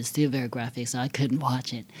version of it is still very graphic. So I couldn't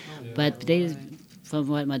watch it. But they, from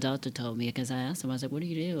what my doctor told me, because I asked him, I was like, "What do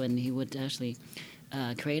you do?" And he would actually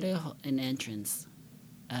create an entrance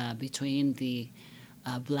between the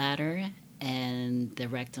bladder and the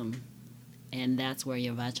rectum, and that's where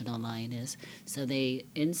your vaginal line is. So they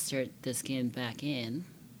insert the skin back in,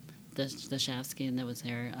 the shaft skin that was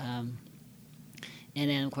there, and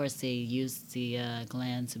then of course they use the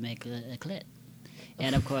gland to make a clit,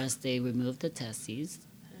 and of course they remove the testes,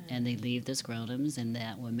 and they leave the scrotums, and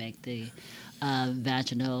that would make the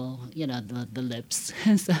vaginal, the lips.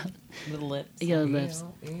 So, The lips. yeah, lips.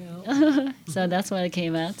 So that's what it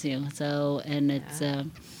came out to. So, and it's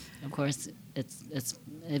of course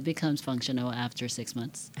it becomes functional after 6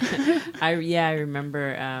 months. I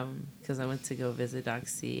remember because I went to go visit Doc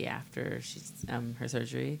C after her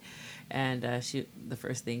surgery, and the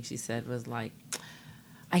first thing she said was like,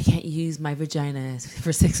 I can't use my vagina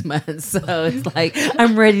for 6 months, so it's like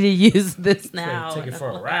I'm ready to use this now. Take it for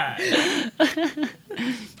a ride.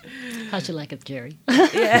 How'd you like it, Jerry?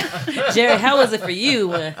 Yeah, Jerry, how was it for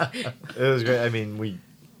you? It was great. I mean,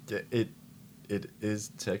 it is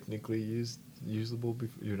technically usable.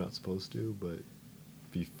 You're not supposed to, but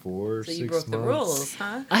before So 6 you broke months, the rules,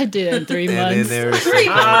 huh? I did in 3 And then months. there's 3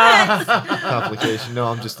 months. complication. No,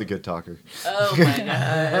 I'm just a good talker. Oh my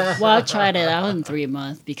gosh. Well, I tried it out in 3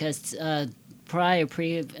 months because prior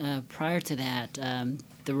to that,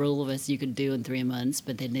 the rule was you could do in 3 months,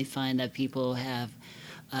 but then they find that people have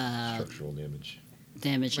Structural damage.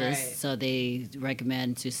 damages, Right. so they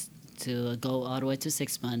recommend to go all the way to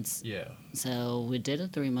 6 months. Yeah. So we did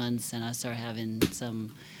it 3 months, and I started having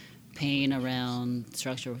some pain around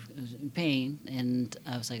structural pain, and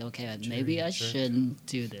I was like, okay, maybe I shouldn't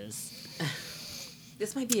do this.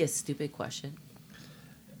 This might be a stupid question.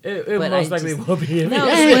 It But most I likely just- will be. No,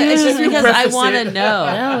 it's just because I Preface want to it. know.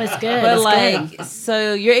 No, it's good. But it's like, good.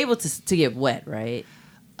 so you're able to get wet, right?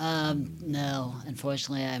 No,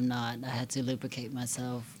 unfortunately, I'm not. I had to lubricate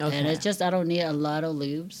myself, Okay. and it's just I don't need a lot of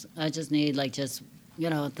lubes. I just need the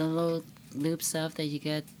little lube stuff that you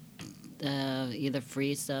get, either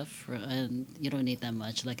free stuff, and you don't need that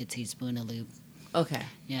much, like a teaspoon of lube. Okay.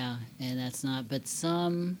 Yeah, and that's not. But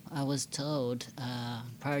some I was told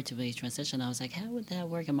prior to my transition, I was like, how would that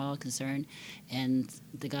work? I'm all concerned, and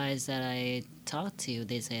the guys that I talked to,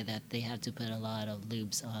 they say that they have to put a lot of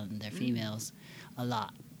lubes on their females, a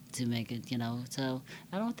lot, to make it, So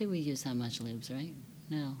I don't think we use that much lubes, right?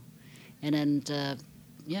 No. And then,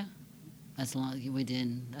 as long as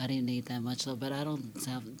I didn't need that much, but I don't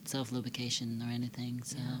self lubrication or anything.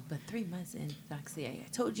 So Yeah, but 3 months in, Doxy, I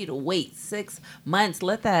told you to wait 6 months.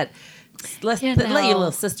 Let let your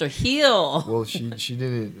little sister heal. Well, she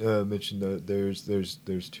didn't mention that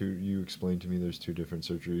there's two. You explained to me there's two different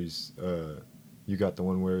surgeries. You got the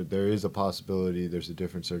one where there is a possibility there's a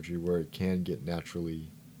different surgery where it can get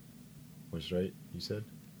naturally. Was right? You said.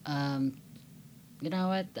 you know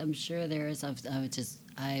what? I'm sure there is.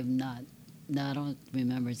 I'm not. No, I don't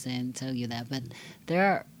remember tell you that, but there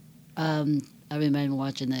are. I remember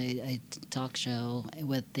watching a talk show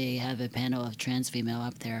they have a panel of trans female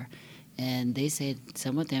up there, and they said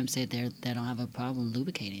some of them say they don't have a problem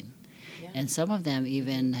lubricating, and some of them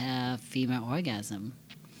even have female orgasm.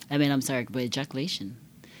 I'm sorry, with ejaculation,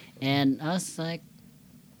 and I was like,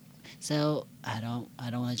 so I don't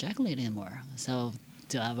ejaculate anymore. So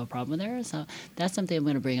do I have a problem there? So that's something I'm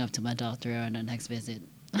going to bring up to my doctor on the next visit.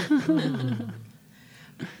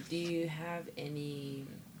 Do you have any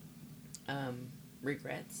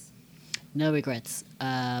regrets? No regrets.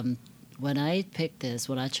 When I picked this,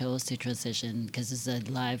 when I chose to transition, because it's a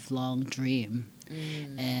lifelong dream,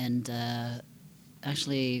 and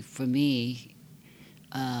actually for me,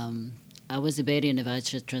 I was debating if I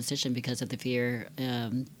should transition because of the fear,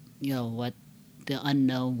 what the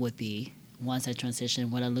unknown would be once I transition.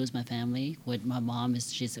 Would I lose my family? Would my mom,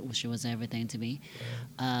 she was everything to me,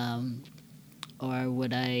 or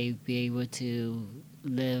would I be able to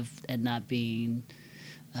live and not being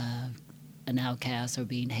an outcast or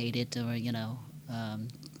being hated, or I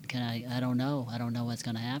don't know. I don't know what's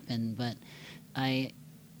going to happen, but I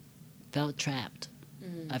felt trapped.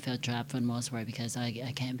 I felt trapped for the most part because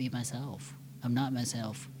I can't be myself. I'm not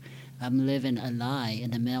myself. I'm living a lie in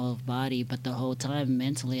the male body, but the whole time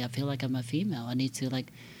mentally I feel like I'm a female. I need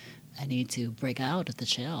to break out of the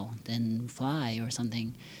shell and fly or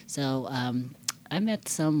something. So I met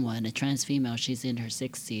someone, a trans female. She's in her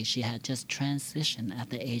 60s. She had just transitioned at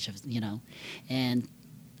the age of, and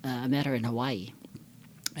I met her in Hawaii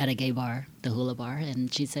at a gay bar, the Hula Bar,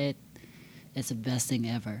 and she said it's the best thing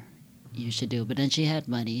ever. You should do. But then she had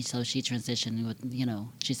money, so she transitioned with,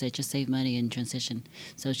 she said just save money and transition.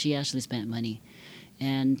 So she actually spent money.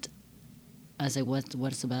 And I said,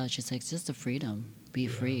 what's about? She said, it's just the freedom, be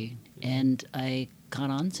free. Yeah. And I caught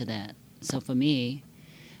on to that. So for me,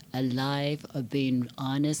 a life of being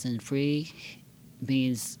honest and free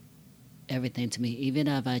means everything to me. Even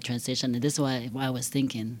if I transition, and this is why I was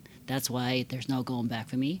thinking, that's why there's no going back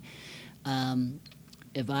for me.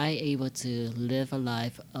 If I able to live a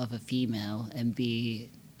life of a female and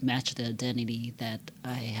match the identity that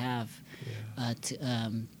I have,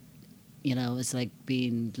 it's like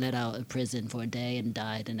being let out of prison for a day and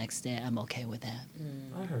die the next day. I'm okay with that.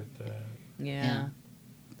 I heard that. Yeah.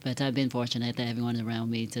 But I've been fortunate that everyone around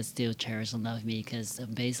me just still cherish and love me because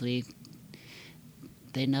basically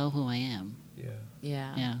they know who I am.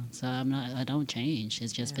 Yeah. So I don't change.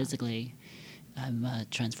 It's just physically I'm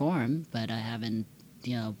transformed, but I haven't,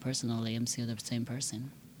 personally, I'm still the same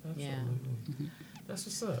person. Absolutely. Yeah. Mm-hmm. That's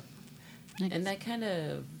what's up. Thanks. And that kind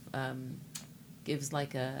of gives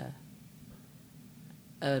like a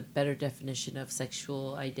better definition of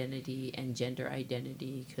sexual identity and gender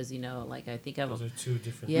identity because, like I think of... Those are two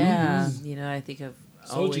different things. I think of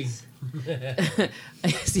always...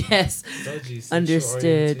 yes. Soji,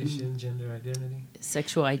 Understood. Orientation, gender identity.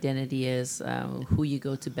 Sexual identity is who you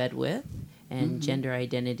go to bed with, and gender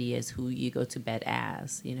identity is who you go to bed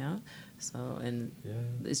as, So, and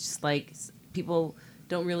it's just like people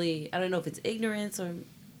don't really, I don't know if it's ignorance or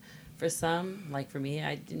for some, like for me,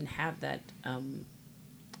 I didn't have that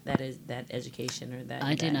that education or that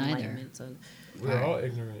I didn't enlightenment. either. So we're all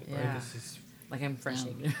ignorant. Yeah. Right? Like I'm fresh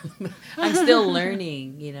ignorant. I'm still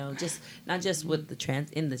learning, just not just with the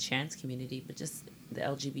trans community, but just the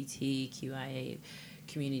LGBTQIA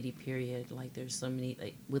community period. Like there's so many,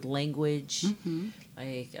 like with language,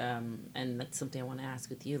 like and that's something I want to ask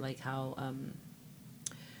with you, like how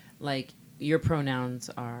like your pronouns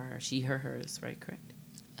are she, her, hers, right? Correct.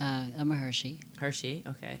 I'm a Hershey. Hershey,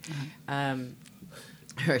 okay.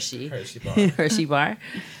 Hershey bar. Hershey bar.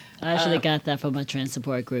 I actually got that from my trans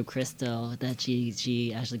support group, Crystal, that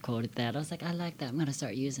she actually quoted that. I was like, I like that. I'm going to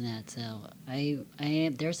start using that. So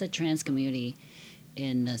there's a trans community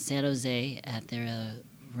in San Jose at their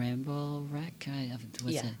Rainbow Rec.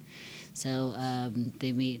 So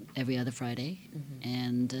they meet every other Friday,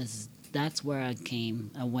 and that's where I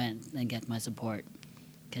went and get my support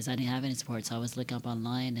because I didn't have any support. So I was looking up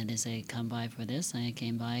online, and they say, come by for this. And I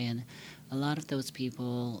came by, and a lot of those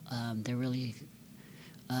people, they're really...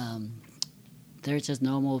 they're just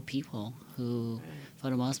normal people who, for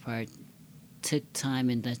the most part, took time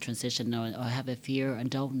in that transition or have a fear and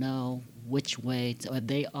don't know which way, or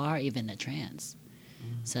they are even a trans.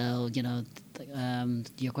 So,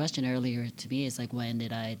 your question earlier to me is like, when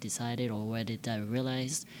did I decide it or when did I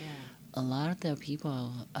realize? A lot of the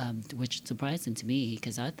people, which surprising to me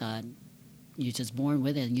because I thought you're just born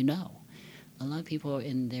with it and a lot of people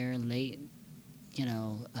in their late,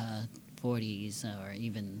 40s or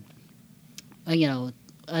even,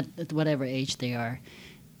 at whatever age they are,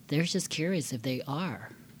 they're just curious if they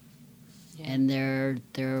are. Yeah. And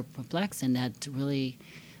they're perplexed, and that really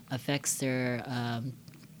affects their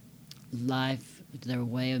life, their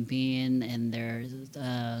way of being, and their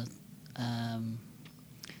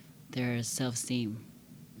self-esteem,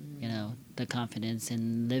 the confidence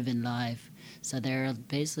in living life. So they're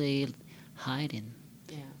basically hiding.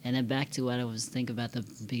 Yeah. And then back to what I was thinking about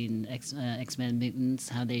being X-Men mutants,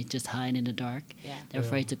 how they just hide in the dark. Yeah. They're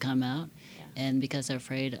afraid to come out. Yeah. And because they're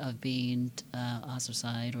afraid of being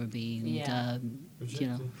ostracized or being,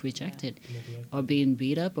 rejected. Yeah. Or being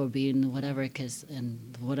beat up or being whatever.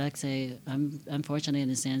 And what I say, I'm fortunate in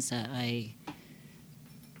the sense that I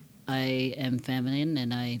am feminine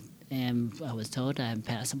and I was told I am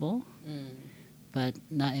passable. But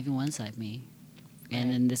not everyone's like me.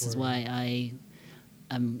 And then this is why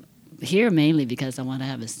I'm here mainly because I want to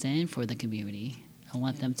have a stand for the community. I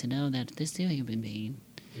want them to know that they're still human beings.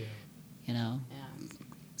 Yeah.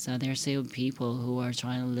 So they're still people who are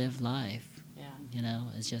trying to live life. Yeah.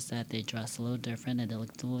 It's just that they dress a little different and they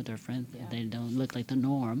look a little different. Yeah. They don't look like the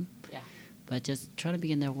norm. Yeah. But just try to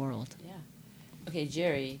be in their world. Yeah. Okay,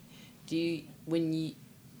 Jerry, when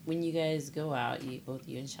you guys go out, both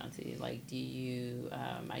you and Shanti, like, do you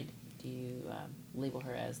label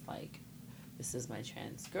her as like, this is my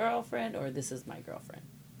trans girlfriend or this is my girlfriend?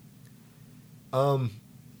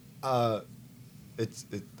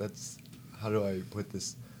 That's how do I put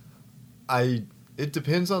this? It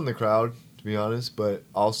depends on the crowd. to be honest. But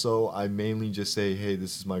also, I mainly just say, "Hey,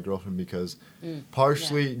 this is my girlfriend," because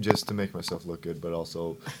partially just to make myself look good, but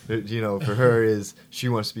also, for her is she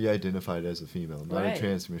wants to be identified as a female, not Right. a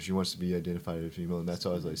trans female. She wants to be identified as a female, and that's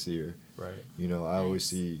always I see her. Right. I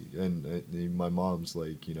always Nice. see, and my mom's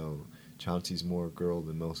like, Chauncey's more girl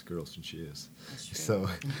than most girls, and she is. That's true. So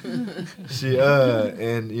she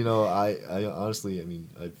and I honestly, I mean,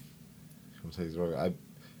 I'm gonna say this wrong. I've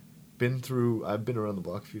been around the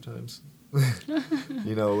block a few times.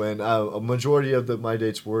 And a majority of my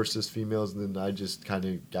dates were cis females, and then I just kind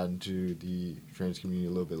of got into the trans community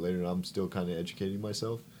a little bit later, and I'm still kind of educating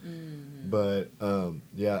myself. But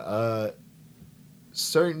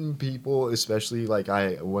certain people, especially like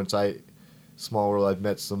small world, I've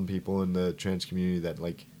met some people in the trans community that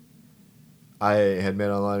like I had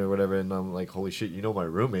met online or whatever, and I'm like, holy shit, you know my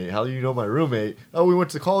roommate? How do you know my roommate? Oh, we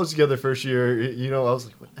went to college together first year. I was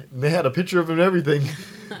like, what? And they had a picture of him and everything.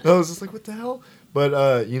 I was just like, what the hell?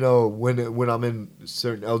 But when I'm in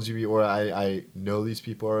certain LGBT or I know these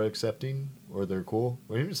people are accepting or they're cool,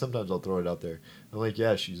 or even sometimes I'll throw it out there. I'm like,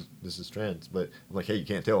 yeah, this is trans, but I'm like, hey, you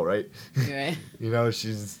can't tell, right? Right.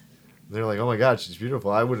 They're like, oh my god, she's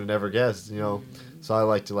beautiful. I would have never guessed, So I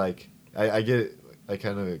like to I get it. I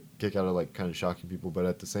kind of kick out of like kind of shocking people, but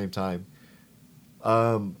at the same time,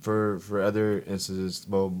 for other instances,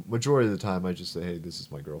 well, majority of the time I just say, hey, this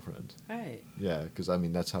is my girlfriend. Right. Yeah, because I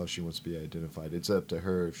mean that's how she wants to be identified. It's up to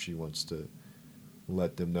her if she wants to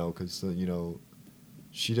let them know, because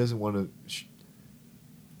she doesn't want to.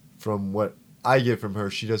 From what I get from her,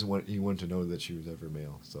 she doesn't want anyone to know that she was ever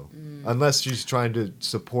male. So unless she's trying to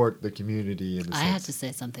support the community in a I sense. have to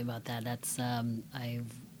say something about that. That's I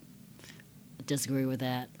disagree with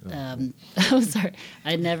that. I'm sorry.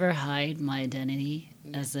 I never hide my identity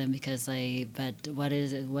because But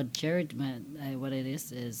what Jared meant, what it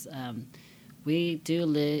is we do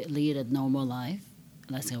lead a normal life.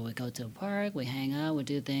 Let's say we go to a park, we hang out, we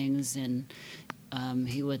do things, and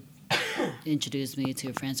he would introduce me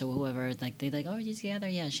to friends or whoever. Like they oh, are you together?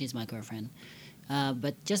 Yeah, she's my girlfriend.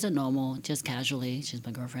 But just just casually, she's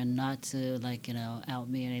my girlfriend, not to out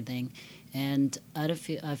me or anything. And I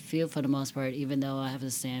feel for the most part, even though I have to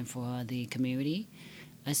stand for the community,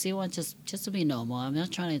 I still want just to be normal. I'm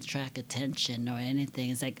not trying to attract attention or anything.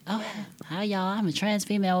 It's like, oh, hi y'all, I'm a trans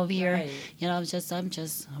female over here. Right. I'm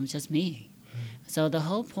just me. So the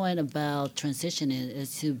whole point about transition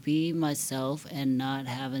is to be myself and not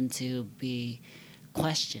having to be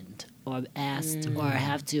questioned or asked or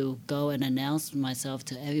have to go and announce myself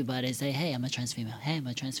to everybody and say, hey, I'm a trans female. Hey, I'm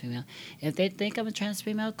a trans female. If they think I'm a trans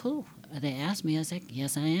female, cool. If they ask me, I say,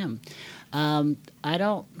 yes, I am. I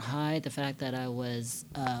don't hide the fact that I was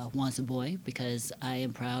once a boy, because I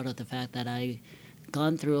am proud of the fact that I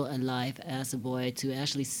gone through a life as a boy to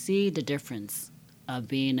actually see the difference of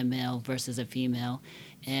being a male versus a female.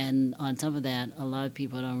 And on top of that, a lot of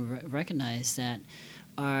people don't recognize that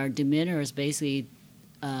our demeanor is basically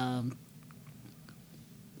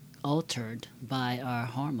altered by our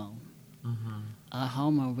hormone. Our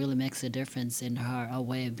hormone really makes a difference in our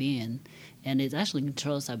way of being, and it actually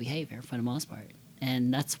controls our behavior for the most part.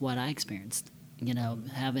 And that's what I experienced,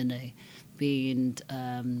 being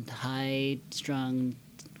high strung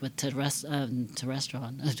with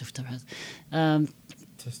testosterone,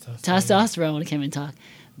 I can't even talk,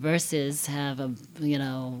 versus have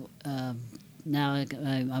now I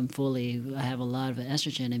have a lot of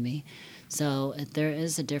estrogen in me. So there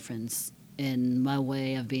is a difference in my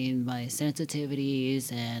way of being, my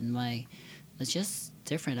sensitivities, and it's just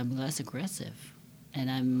different. I'm less aggressive, and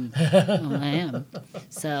I am.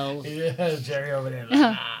 So Yeah, Jerry over there.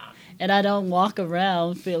 and I don't walk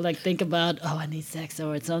around think about, oh, I need sex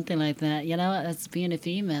or something like that. As being a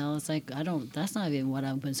female, it's like that's not even what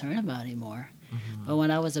I'm concerned about anymore. But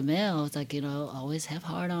when I was a male, it's like, always have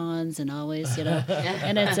hard-ons and always, and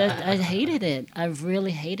I hated it. I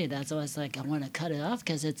really hated that. So it's like, I want to cut it off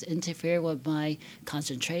because it's interfering with my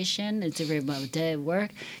concentration, interfering with my day at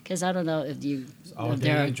work. Because I don't know if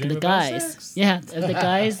there are the guys. Yeah, if the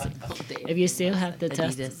guys, if you still have the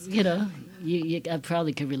test, you I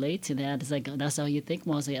probably could relate to that. It's like, that's how you think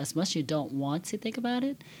mostly. As much as you don't want to think about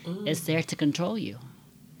it, it's there to control you.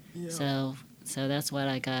 Yeah. So that's what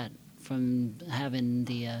I got from having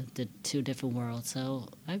the two different worlds. So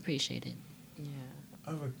I appreciate it. Yeah. I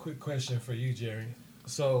have a quick question for you, Jerry.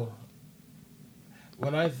 So,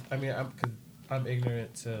 when I'm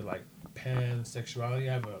ignorant to like pansexuality.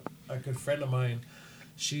 I have a good friend of mine.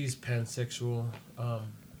 She's pansexual,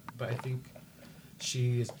 but I think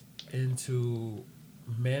she is into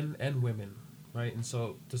men and women, right? And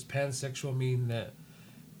so, does pansexual mean that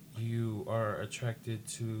you are attracted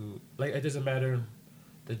to, like, it doesn't matter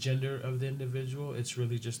the gender of the individual. It's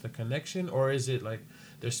really just the connection, or is it like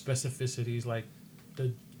there's specificities like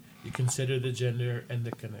you consider the gender and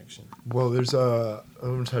the connection? Well, there's I'm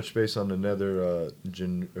gonna touch base on another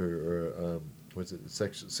what's it,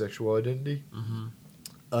 sexual identity. Mm-hmm.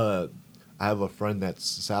 I have a friend that's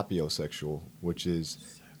sapiosexual, which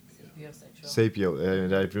is Sapiosexual. sapio,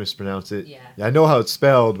 and I mispronounced it. Yeah. I know how it's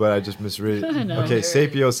spelled, but I just misread it. I know. Okay, They're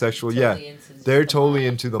sapiosexual. totally Yeah, into they're the totally mind.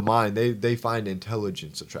 into the mind. They find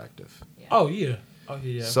intelligence attractive. Oh yeah.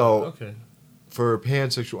 So- okay. For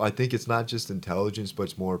pansexual, I think it's not just intelligence, but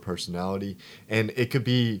it's more personality, and it could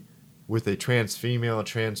be with a trans female,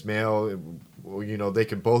 trans male. You know, they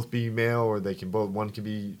can both be male, or they can both. One can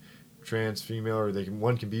be trans female, or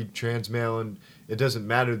one can be trans male, and it doesn't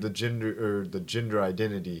matter the gender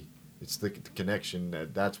identity. It's the connection.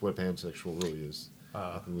 That's what pansexual really is.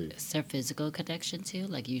 I believe. Is there physical connection too?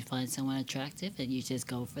 Like you find someone attractive and you just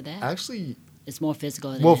go for that? Actually, It's more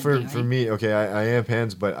physical than well, anything, for right? me, okay, I am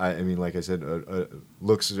pans, but I mean, like I said,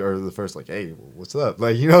 looks are the first. Like, hey, what's up?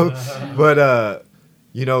 Like, you know, but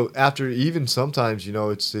you know, after even sometimes, you know,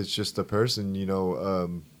 it's just a person. You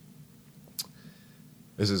know,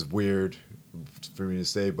 this is weird for me to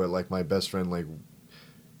say, but like my best friend, like,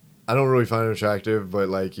 I don't really find him attractive, but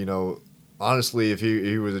like, you know, honestly, if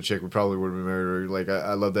he was a chick, we probably would have been married. Or, like,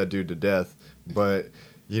 I love that dude to death, but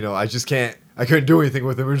you know, I just can't. I couldn't do anything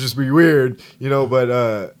with him. It would just be weird, you know.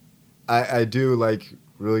 But I do like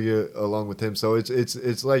really get along with him. So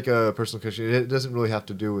it's like a personal connection. It doesn't really have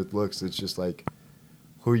to do with looks. It's just like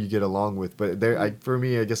who you get along with. But for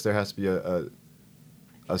me, I guess there has to be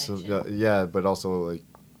yeah, but also like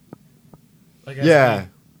Like yeah.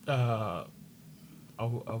 A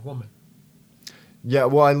woman. Yeah,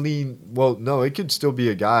 well, no, it could still be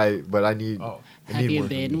a guy, but I need. Oh. I Have need you one.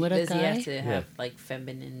 been with a Does he guy? have to have like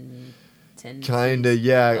feminine tendencies? Kinda,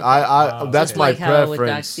 yeah. Okay. I that's Just my like how with Doc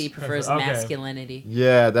preference. C prefers Okay. masculinity.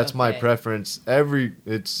 Yeah, that's my Okay. preference.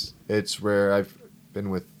 It's rare. I've been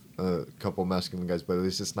with a couple masculine guys, but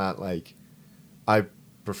it's just not like I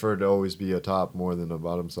prefer to always be a top more than a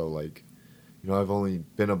bottom. So like, you know, I've only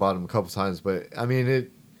been a bottom a couple times, but I mean it's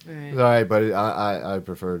Right. all right. But I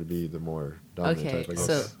prefer to be the more dominant Okay, type. I guess.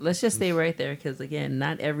 so let's just stay right there because again,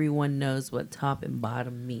 not everyone knows what top and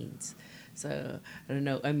bottom means. So I don't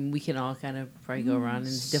know. I mean, we can all kind of probably go around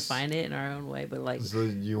and define it in our own way. But like, So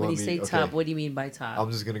you when want you me- say top, okay. what do you mean by top? I'm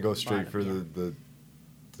just gonna go straight Bottom, for yeah. the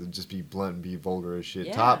to just be blunt and be vulgar as shit.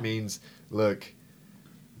 Yeah. Top means, look,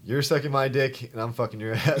 you're sucking my dick and I'm fucking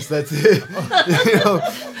your ass. That's it. You know?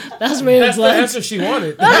 That's really That's the blunt. answer she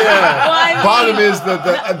wanted. Yeah. Well, I mean- Bottom is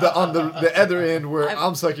the on the other end where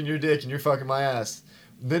I'm sucking your dick and you're fucking my ass.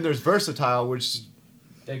 Then there's versatile, which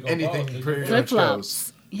They go anything both. pretty Flip much goes.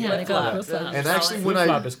 flops. Yeah, they got Flip-flops. flip flops. And actually,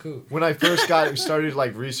 Flip-flop is cool. when I first started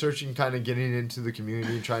like researching, kind of getting into the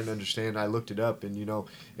community and trying to understand, I looked it up, and you know,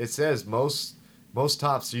 it says most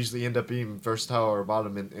tops usually end up being versatile or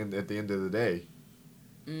bottom in at the end of the day.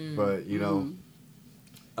 But you know,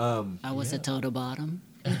 I was a total bottom.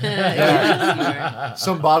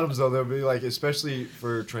 some bottoms though they'll be like, especially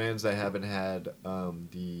for trans that haven't had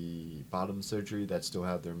the bottom surgery that still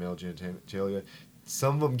have their male genitalia.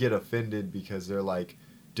 Some of them get offended because they're like,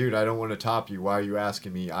 dude, I don't want to top you. Why are you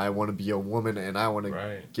asking me? I want to be a woman and I want to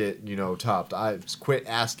Right. get, you know, topped. I just quit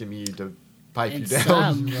asking me to pipe And you down.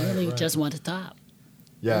 some Right, really right. just want to top.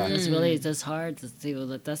 Yeah. It's really just hard to see.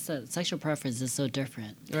 That's sexual preference is so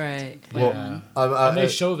different. Right. Well, And they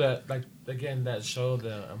show that, like, again, that show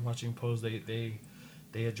that I'm watching Pose, they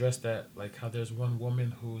address that, like, how there's one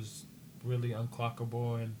woman who's really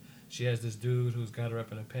unclockable, and she has this dude who's got her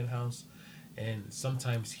up in a penthouse, and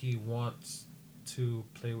sometimes he wants to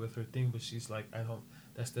play with her thing, but she's like, I don't.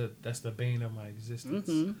 That's the bane of my existence,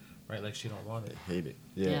 Mhm. right? Like, she don't want it. hate it.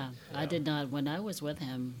 Yeah. Yeah. I did not. When I was with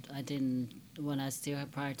him, I didn't. When I still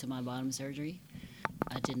had prior to my bottom surgery,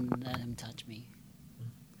 I didn't let him touch me.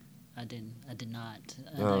 I did not.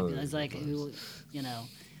 Oh, I was like, who, you know.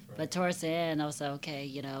 But towards the end, I was like, okay,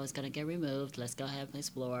 you know, it's gonna get removed. Let's go ahead and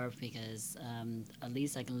explore because at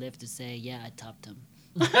least I can live to say, yeah, I topped him.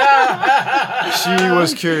 She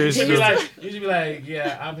was curious. You to- should be like,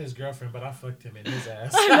 yeah, I'm his girlfriend, but I fucked him in his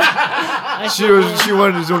ass. she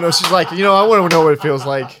wanted to know. She's like, you know, I want to know what it feels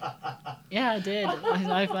like. Yeah, I did.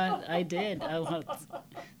 I did.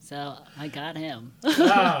 So I got him.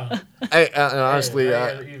 Nah. And honestly, Hey,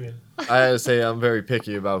 I even. had to say I'm very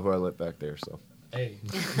picky about who I let back there. So Hey,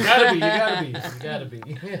 you gotta be.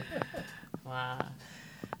 Wow.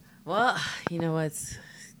 Well, you know what's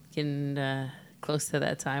getting close to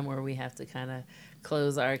that time where we have to kind of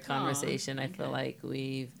close our conversation. I feel like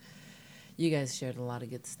you guys shared a lot of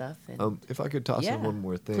good stuff. And if I could toss Yeah, in one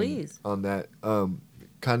more thing please. on that,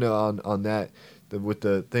 kind of on that. With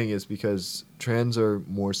the thing is because trans are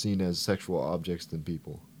more seen as sexual objects than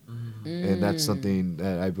people, and that's something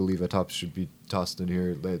that I believe a topic should be tossed in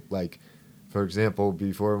here. That, like, for example,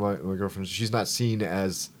 before my girlfriend, she's not seen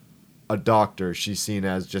as a doctor. She's seen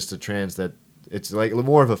as just a trans that it's like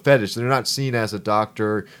more of a fetish. They're not seen as a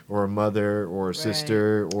doctor or a mother or a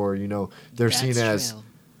sister or they're That's seen as true.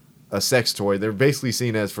 a sex toy. They're basically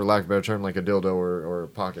seen as, for lack of a better term, like a dildo or a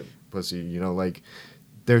pocket pussy. Like.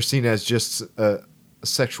 They're seen as just a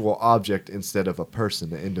sexual object instead of a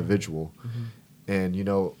person, an individual. And,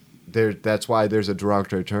 that's why there's a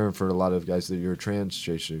derogatory term for a lot of guys that you're a trans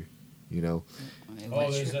chaser, Oh,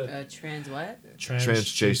 there's a trans what?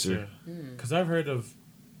 Trans chaser. Because I've heard of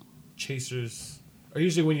chasers, or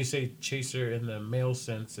usually when you say chaser in the male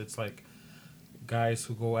sense, it's like guys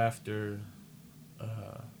who go after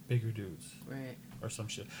bigger dudes. Right. Or some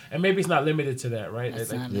shit, and maybe it's not limited to that, right?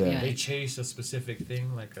 That's Like, not- yeah. They chase a specific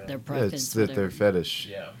thing, like Their Yeah, preference, it's that their whatever. fetish.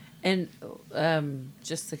 yeah. And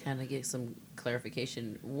just to kind of get some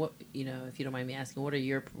clarification, what if you don't mind me asking,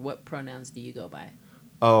 what pronouns do you go by?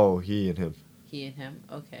 Oh, he and him. He and him.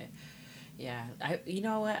 Okay. Yeah. You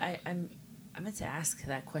know what? I meant to ask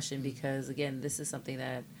that question because again, this is something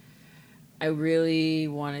that I really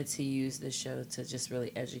wanted to use this show to just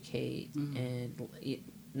really educate and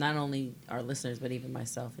not only our listeners but even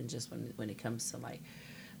myself, and just when it comes to like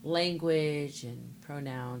language and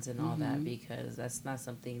pronouns and all that, because that's not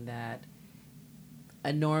something that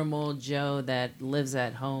a normal Joe that lives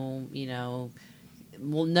at home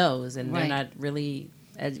knows, and they're Right. not really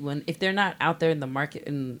if they're not out there in the market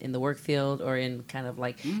in the work field or in kind of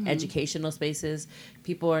like educational spaces,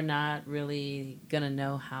 people are not really gonna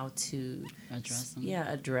know how to Address them.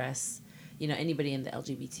 address anybody in the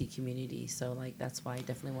LGBT community. So like that's why I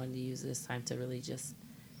definitely wanted to use this time to really just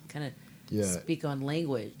kind of Yeah. speak on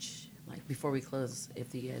language, like before we close,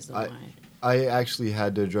 if you guys don't mind. I actually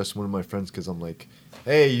had to address one of my friends because I'm like,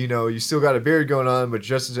 hey, you still got a beard going on, but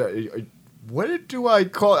just what do I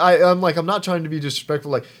call? I'm like, I'm not trying to be disrespectful,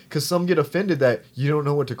 like, because some get offended that you don't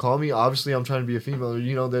know what to call me. Obviously, I'm trying to be a female.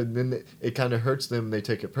 Then it kind of hurts them. They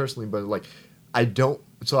take it personally, but like, I don't.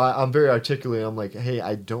 So I'm very articulate. I'm like, hey,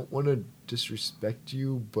 I don't want to disrespect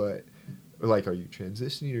you, but like, are you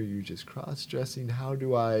transitioning? Or are you just cross dressing? How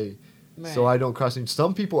do I? So I don't cross.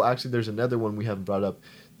 Some people actually. There's another one we haven't brought up.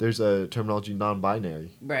 There's a terminology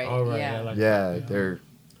non-binary. Right. Oh, right. Yeah. like Yeah, that. they're.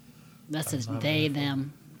 That's a That's not they, bad.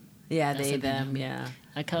 them. Yeah, That's they, a big them, one. yeah.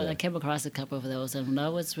 I came across a couple of those, and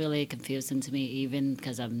that was really confusing to me, even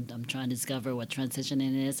because I'm trying to discover what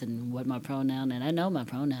transitioning is and what my pronoun, and I know my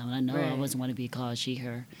pronoun. I know I Right. wasn't want to be called she,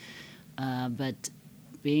 her, but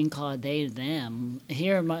being called they, them.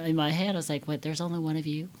 Here in my head, I was like, "Wait, there's only one of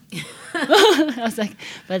you." I was like,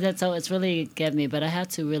 but it's really get me. But I had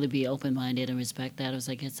to really be open minded and respect that. I was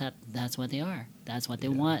like, that's what they are. That's what they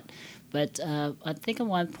want. But I think at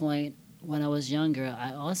one point, when I was younger,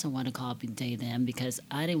 I also wanted to call they, them because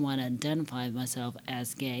I didn't want to identify myself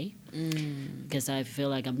as gay because I feel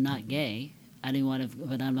like I'm not gay. I didn't want to,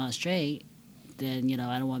 when I'm not straight, then,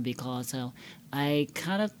 I don't want to be called. So I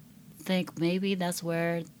kind of think maybe that's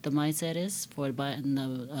where the mindset is for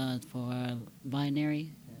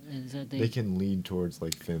binary. Is that They can lean towards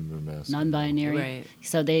like femme or masculine. non-binary. Right.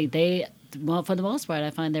 So they well, for the most part, I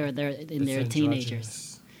find they're in their It's teenagers.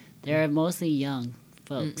 androgynous. They're mostly young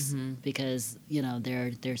folks because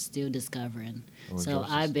they're still discovering. Or So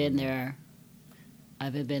Joseph's I've been family. there.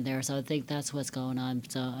 I've been there, so I think that's what's going on.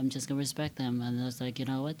 So I'm just gonna respect them, and it's like, you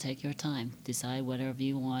know what, take your time, decide whatever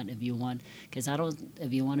you want. If you want, because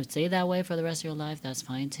if you want to stay that way for the rest of your life, that's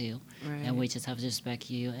fine too. Right. And we just have to respect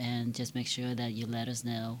you and just make sure that you let us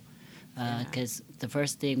know. Yeah. Because the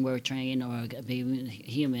first thing we're trained or being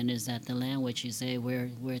human is that the language you say we're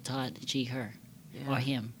taught she, her, Yeah. or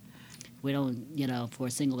him. We don't, for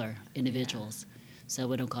singular individuals, so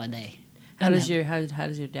we don't call they. How does your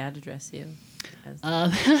dad address you?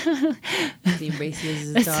 Um, He embrace you as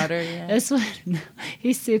his daughter, yeah. That's what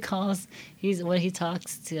he still calls. When he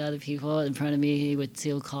talks to other people in front of me, he would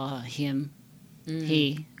still call him,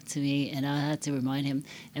 he to me, and I had to remind him.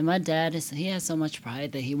 And my dad he has so much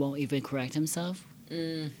pride that he won't even correct himself.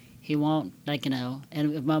 He won't,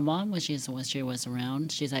 And if my mom, when she was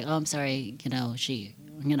around, she's like, "Oh, I'm sorry," she,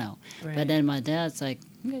 Right. But then my dad's like,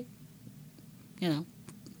 okay,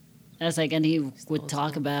 That's like, and he would old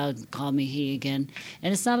talk school. about call me he again,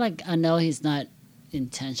 and it's not like I know he's not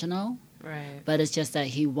intentional, Right. but it's just that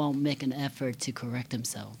he won't make an effort to correct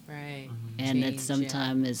himself, Right. and Change, it's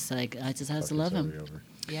sometimes it's like I just have to love him.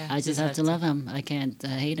 Yeah. I just have to love him. I can't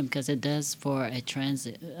hate him because it does for a trans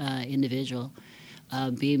individual.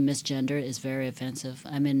 being misgendered is very offensive.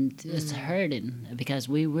 I mean, it's hurting because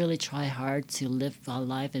we really try hard to live our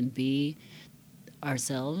life and be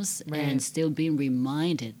ourselves, Right. and still being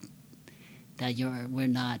reminded that we're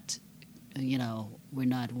not, we're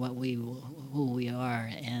not who we are,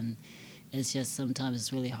 and it's just sometimes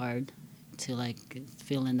it's really hard to like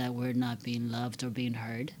feeling that we're not being loved or being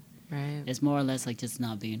heard. Right. It's more or less like just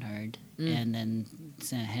not being heard, and then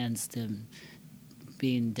hence the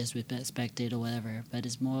being disrespected or whatever. But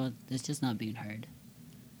it's just not being heard.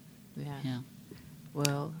 Yeah. Yeah.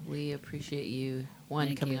 Well, we appreciate you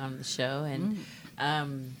Thank coming you. on the show, and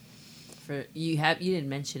for you didn't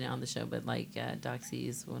mention it on the show, but like Doxy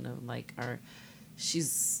is one of like for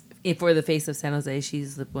the Face of San Jose.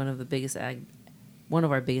 She's one of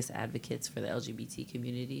our biggest advocates for the LGBT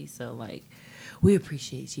community. So like, we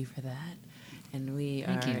appreciate you for that, and we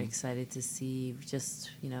Thank are you. excited to see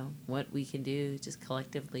just what we can do just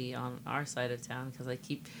collectively on our side of town, because I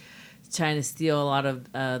keep trying to steal a lot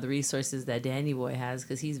of the resources that Danny Boy has,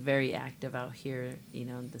 because he's very active out here,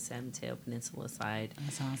 the San Mateo Peninsula side.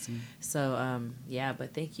 That's awesome. So,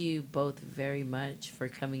 but thank you both very much for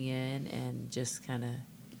coming in and just kind of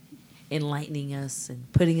enlightening us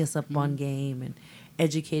and putting us up on game and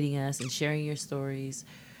educating us and sharing your stories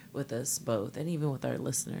with us both, and even with our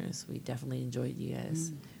listeners. We definitely enjoyed you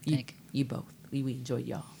guys. You both. We enjoyed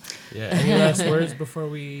y'all. Yeah. Any last words before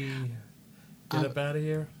we get up out of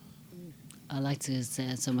here? I'd like to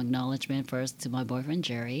send some acknowledgement first to my boyfriend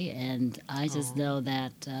Jerry, and I just know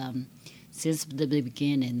that since the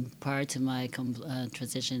beginning, prior to my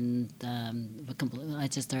transition, I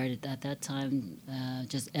just started at that time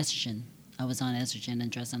just estrogen. I was on estrogen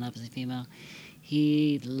and dressing up as a female.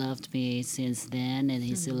 He loved me since then, and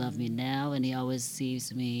he still loves me now, and he always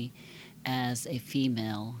sees me as a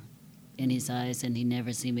female in his eyes, and he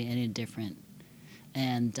never sees me any different.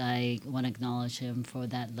 And I want to acknowledge him for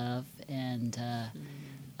that love, and I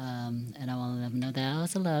want to let him know that I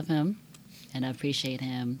also love him, and I appreciate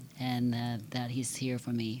him, and that he's here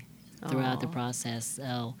for me throughout the process.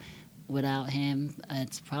 So without him,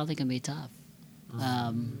 it's probably going to be tough.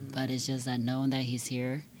 But it's just that knowing that he's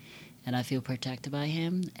here, and I feel protected by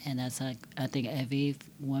him, and that's like I think every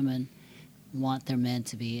woman want their men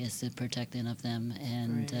to be, is the protecting of them,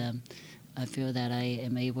 and Right. I feel that I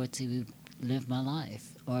am able to live my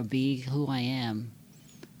life or be who I am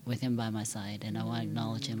with him by my side, and I want to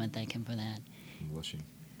acknowledge him and thank him for that. I'm blushing.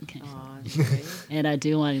 Okay. Aw, great. And I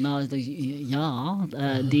do want to acknowledge y'all,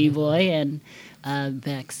 D-Boy and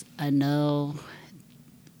Bex. I know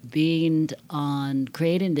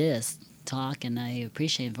creating this talk, and I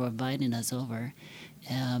appreciate for inviting us over.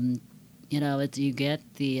 You get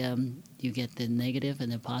the negative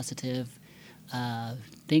and the positive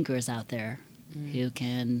thinkers out there who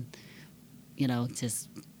can, just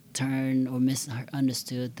turn or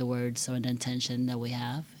misunderstood the words or the intention that we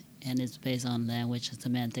have. And it's based on language and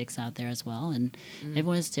semantics out there as well. And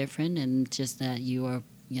everyone's different, and just that you are,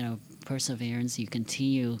 perseverance, you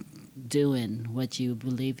continue doing what you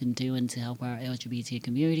believe in doing to help our LGBT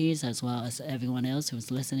communities as well as everyone else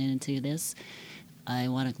who's listening to this. I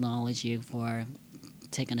want to acknowledge you for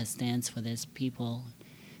taking a stance for this people,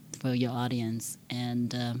 for your audience,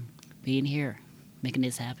 and being here, making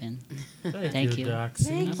this happen. Thank you. Doxy.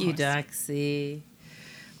 Thank you, course. Doxy.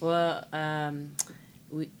 Well,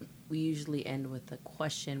 we usually end with a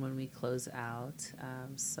question when we close out.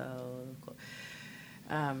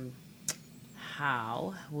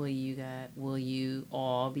 How will you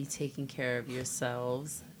all be taking care of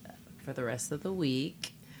yourselves for the rest of the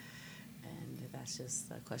week? And that's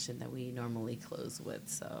just a question that we normally close with,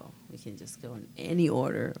 so we can just go in any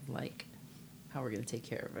order of like how we're going to take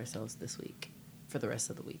care of ourselves this week for the rest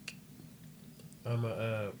of the week. I'm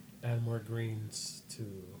gonna add more greens to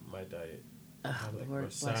my diet. Like Lord more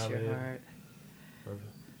bless your salad, heart. or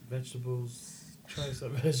vegetables. Try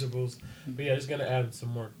some vegetables. But yeah, just gonna add some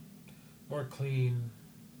more clean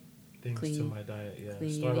things to Clean- my diet. Yeah,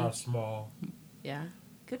 clean start eating. off small. Yeah,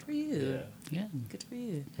 good for you. Yeah. Yeah. Good for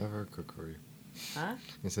you. Have her cook for you. Huh?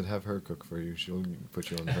 I said, have her cook for you. She'll put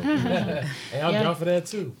you on the healthy regimen. Hey, I'm Yeah. down for that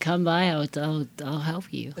too. Come by, I'll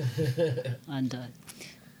help you. And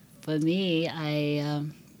for me, I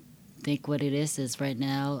think what it is right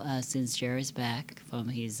now, since Jerry's back from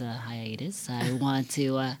his hiatus, I want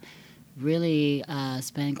to really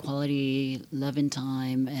spend quality loving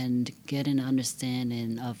time and get an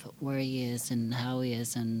understanding of where he is and how he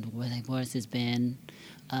is and what he's been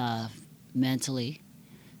mentally,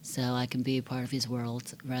 so I can be a part of his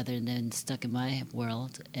world rather than stuck in my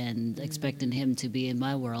world and expecting him to be in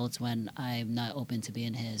my world when I'm not open to be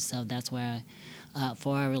in his. So that's where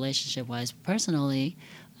for our relationship wise. Personally,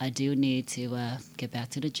 I do need to get back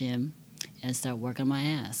to the gym and start working my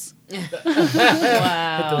ass. Hit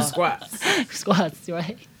Wow. those squats. Squats,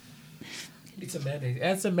 right? Eat some mayonnaise.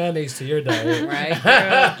 Add some mayonnaise to your diet. Right,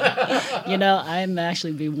 girl. You know, I'm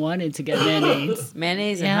actually be wanting to get mayonnaise.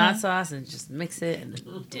 Mayonnaise and Yeah. hot sauce and just mix it and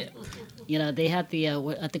then dip. You know, they have the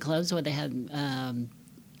at the clubs where they have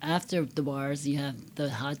after the bars, you have the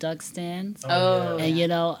hot dog stands. Oh, And you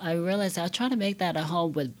know, I realized I was trying to make that at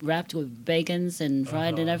home with wrapped with bacons and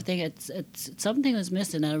fried and everything. It's something was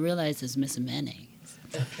missing. And I realized it's missing mayonnaise.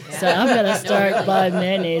 So I'm gonna start buying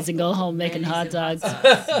mayonnaise and go home making hot Mayonnaise dogs, and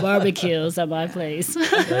hot barbecues at my place.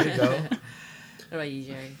 There you go. What about you,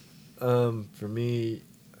 Jerry? For me,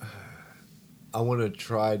 I want to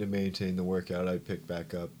try to maintain the workout I picked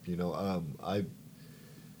back up. You know,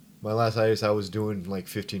 my last hiatus, I was doing like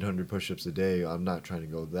 1,500 push-ups a day. I'm not trying to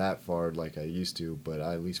go that far like I used to, but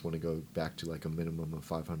I at least want to go back to like a minimum of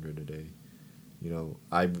 500 a day. You know,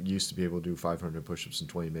 I used to be able to do 500 push-ups in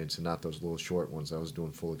 20 minutes and not those little short ones. I was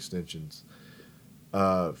doing full extensions.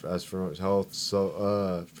 As for health,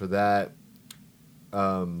 so for that,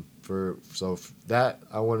 I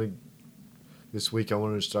want to. This week, I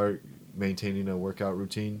want to start maintaining a workout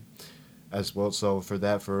routine, as well. So for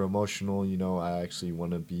that, for emotional, you know, I actually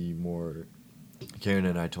want to be more. Karen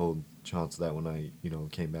and I told Chance that when I, you know,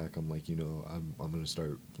 came back, I'm like, you know, I'm going to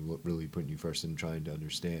start really putting you first and trying to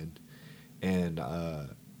understand, and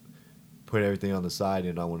put everything on the side,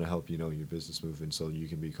 and I want to help, you know, your business move, and so you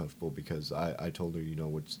can be comfortable, because I told her, you know,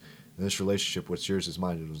 what's in this relationship, what's yours is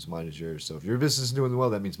mine, and what's mine is yours. So if your business is doing well,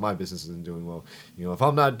 that means my business isn't doing well. You know, if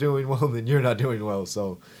I'm not doing well, then you're not doing well.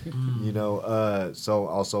 So, you know, so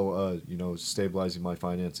also, you know, stabilizing my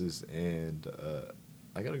finances, and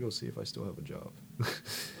I gotta go see if I still have a job.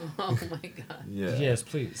 Oh my God. Yeah. Yes,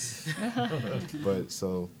 please. But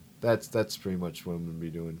so that's pretty much what I'm gonna be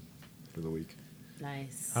doing for the week.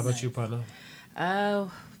 Nice. How about you, partner?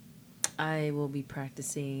 Oh, I will be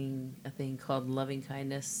practicing a thing called loving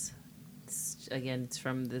kindness. It's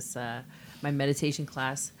from this my meditation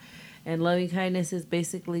class, and loving kindness is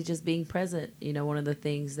basically just being present. You know, one of the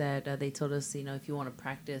things that they told us, you know, if you want to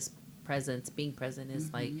practice presence, being present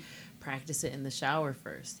is like practice it in the shower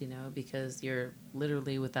first. You know, because you're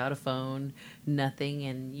literally without a phone, nothing,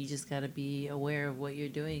 and you just got to be aware of what you're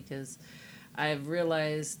doing, because I've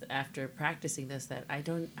realized after practicing this that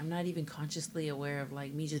I'm not even consciously aware of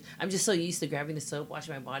like I'm just so used to grabbing the soap,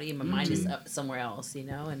 washing my body, and my mind is up somewhere else, you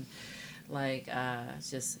know? And like,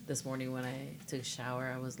 just this morning when I took a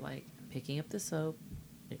shower, I was like picking up the soap,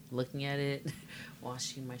 looking at it,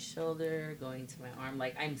 washing my shoulder, going to my arm.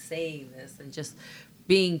 Like, I'm saying this and just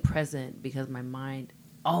being present, because my mind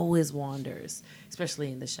always wanders,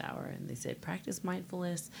 especially in the shower. And they said, practice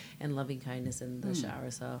mindfulness and loving kindness in the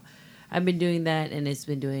shower. So I've been doing that, and it's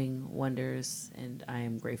been doing wonders, and I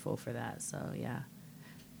am grateful for that. So, yeah,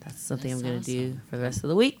 that's something That's I'm going to do awesome. for the rest of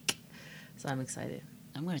the week. So I'm excited.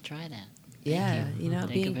 I'm gonna try that. Yeah, Thank you know,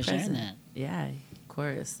 Thank being you for sharing present. that. Yeah, of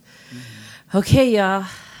course. Okay, y'all.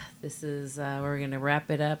 This is we're gonna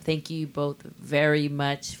wrap it up. Thank you both very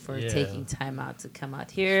much for Yeah. taking time out to come out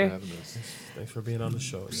Thanks here, for having us. Thanks for being on the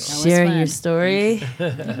show. Y'all. was sharing your fun. story.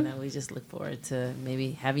 You know, we just look forward to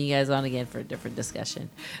maybe having you guys on again for a different discussion.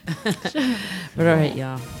 But all right,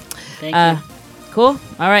 y'all. Thank you. Cool.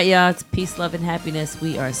 All right, y'all. It's peace, love, and happiness.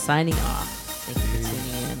 We are signing off. Thank you for tuning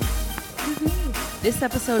in. This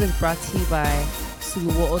episode is brought to you by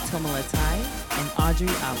Suluwo Otomalatai and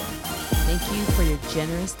Audrey Allen. Thank you for your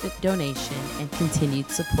generous donation and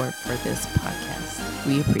continued support for this podcast.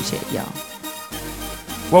 We appreciate y'all.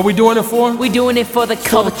 What we doing it for? We doing it for the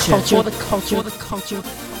culture. culture. For the culture. For the culture.